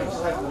 Marble Range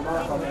taking the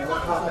mark on their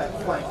half-back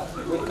flank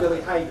with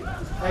Billy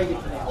Hagan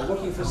now,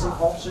 looking for some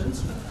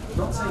options.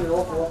 Not seeing an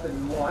awful lot that he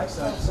likes,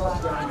 so he decides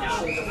to go in and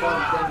see the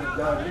finding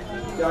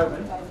Daniel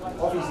Govan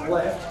off his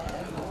left.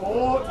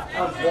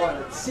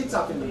 Wide, it sits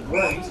up in the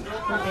greens.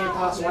 Quick hand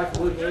pass away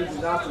from Luke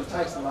Andrews after he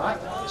takes the mark.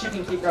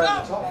 Chipping kick over the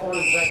top,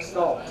 finding Zach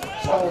Stoll.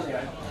 Stoll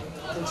again.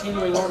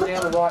 continuing on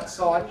down the right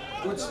side.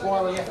 Good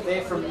spoiling effort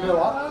there from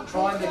Miller,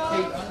 trying to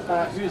keep,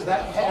 who's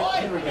that?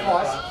 Henry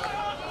Price.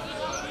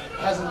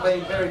 Hasn't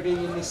been very big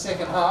in this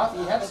second half.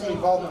 He had some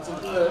involvement in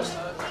the first.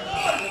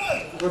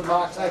 Good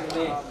mark taken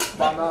there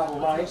by Marble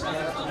Range. Now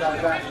have to go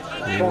back.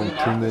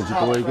 There's your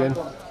boy again.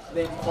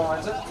 Then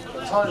finds it.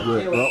 Tone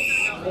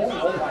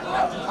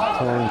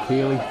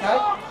Keely.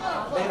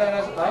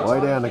 Way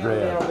down the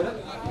ground.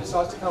 He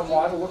decides to come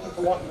wider, looking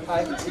for Lockie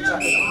Pate, and sits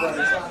up in the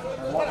breeze.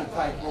 And Lockie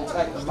Pate will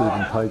take the Stephen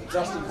mark Pate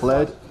just in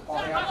fled.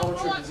 front of our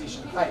commentary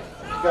position. Pate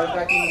goes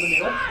back into the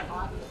middle.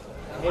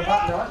 And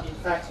up no, in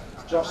fact,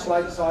 Josh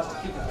Slade decides to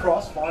kick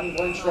across, finding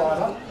Glenn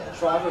Shriver.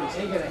 Shriver, is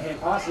he going to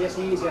hand pass? Yes,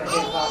 he is going to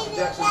hand pass to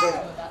Jackson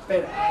Bennett.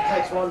 Bennett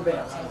takes one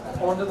bounce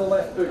onto the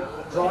left boot,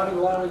 driving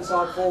low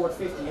inside forward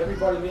 50.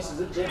 Everybody misses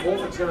it. Jed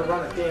Wolford's going to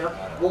run it down.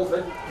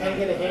 Wolford can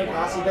get a hand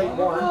pass. He beat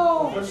one,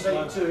 couldn't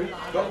beat two.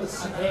 Got the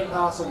hand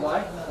pass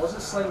away.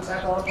 Wasn't sling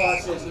tack on.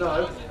 Umpire says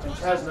no. And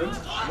Tasman,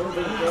 a little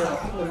bit down. I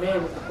think the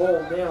man with the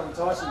ball now, and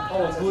Tyson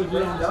Collins, has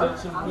agreed no.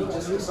 He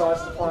just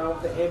decides to play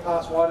off the hand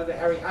pass wider to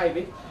Harry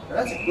Hayvick. Now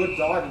that's a good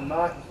diving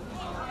mark.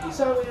 Is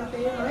that out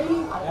there, maybe?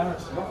 I'm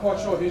not quite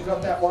sure who's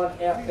got that one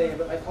out there,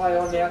 but they play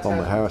on now.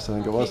 Tom Harris, I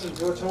think it was.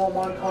 Into a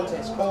 2-on-1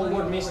 contest.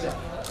 Collingwood missed it.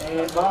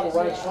 And Marble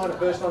Range trying to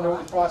burst on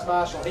with Bryce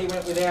Marshall. He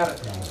went without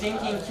it.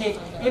 Dinking kick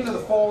into the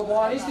forward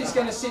line. Is this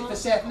going to sit for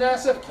Seth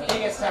Nassif? He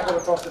gets tackled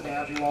across the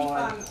boundary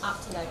line.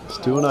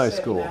 Still no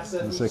score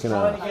in the second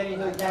half. Trying to get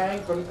into the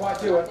game, couldn't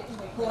quite do it.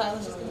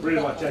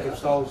 Really like Jacob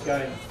Stoll's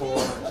game for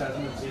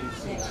Tasman.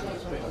 He's been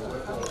a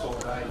workhorse all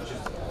day,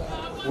 just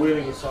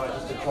wheeling his side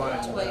just to try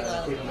and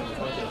keep him in the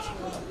contest.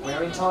 We're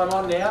having time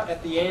on now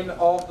at the end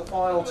of the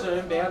final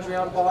term. Boundary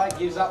umpire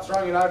gives up,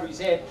 throwing it over his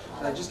head.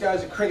 And it just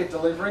goes a cricket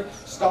delivery.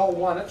 Stoll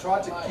won it,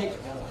 tried to kick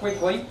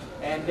quickly,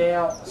 and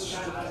now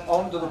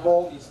onto the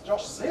ball is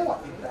Josh Seal, I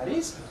think that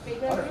is. I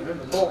don't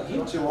remember calling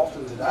him too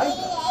often today.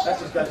 That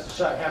just goes to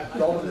show how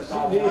dominant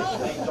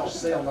Josh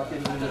Seal not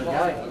getting into the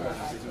game.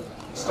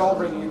 Stoll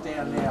bringing it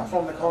down now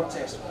from the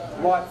contest.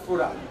 Right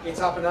footer, it's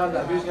up and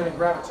under. Who's going to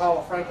grab it?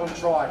 Tyler Franklin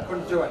tried,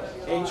 couldn't do it.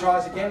 He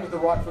tries again with the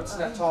right foot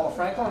snap, Tyler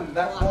Franklin, and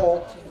that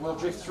ball will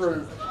drift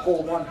through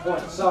for 1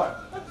 point. So,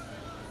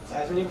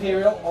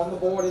 Tasman-Imperial on the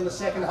board in the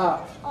second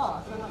half.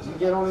 Doesn't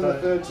get on in the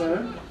third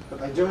term, but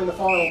they do in the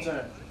final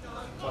term.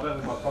 I don't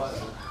think my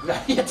price. No,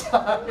 you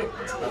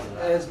don't.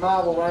 As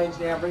Marble Range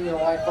now bringing it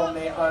away from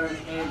their own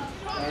end,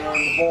 and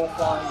the ball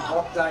flying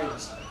Brock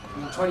Davis.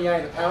 In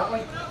 28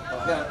 apparently.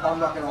 I'm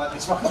not going to let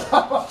this one go.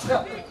 I'm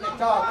telling you,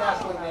 Kyle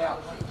Castling now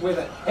with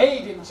it.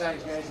 He didn't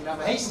change jersey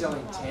number. He's still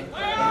in 10. And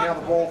now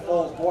the ball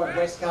falls. Boyd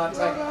West can't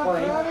take it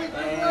clean.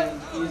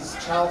 And is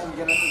Charlton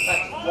going to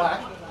impact the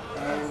black?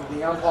 And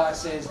the umpire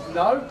says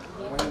no.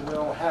 We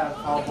will have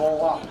our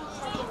ball up.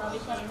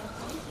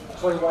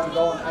 21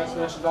 gone. Ace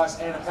merchandise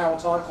and apparel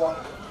time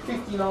clock.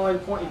 59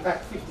 point, in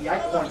fact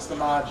 58 points the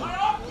margin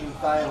in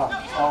favour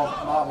of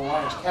Marble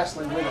Range.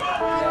 Castling with it.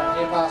 Now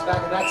hand pass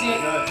back, and that's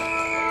it.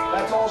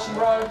 That's all she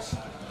wrote.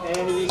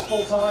 And it is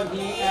full time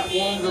here at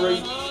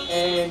Wangary,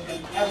 and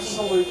an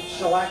absolute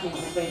shellacking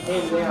has been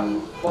handed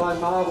out by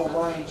Marble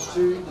Range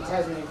to the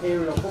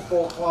Tasman-Imperial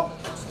Football Club.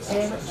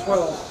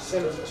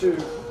 10-12-72,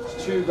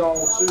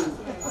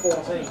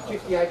 2-2-14.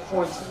 58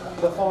 points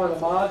the final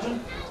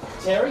margin.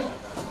 Terry, I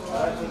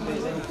don't think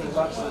there's anything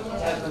much that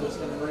Tasman's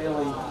going to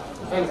really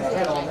hang their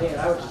hat on there.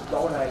 They were just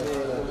dominating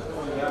there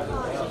on the open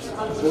bounce.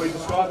 Well, we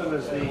describe them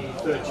as the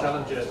third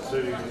challenger to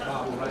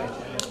Marble Range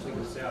and I think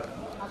it's our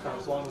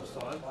finals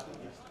time.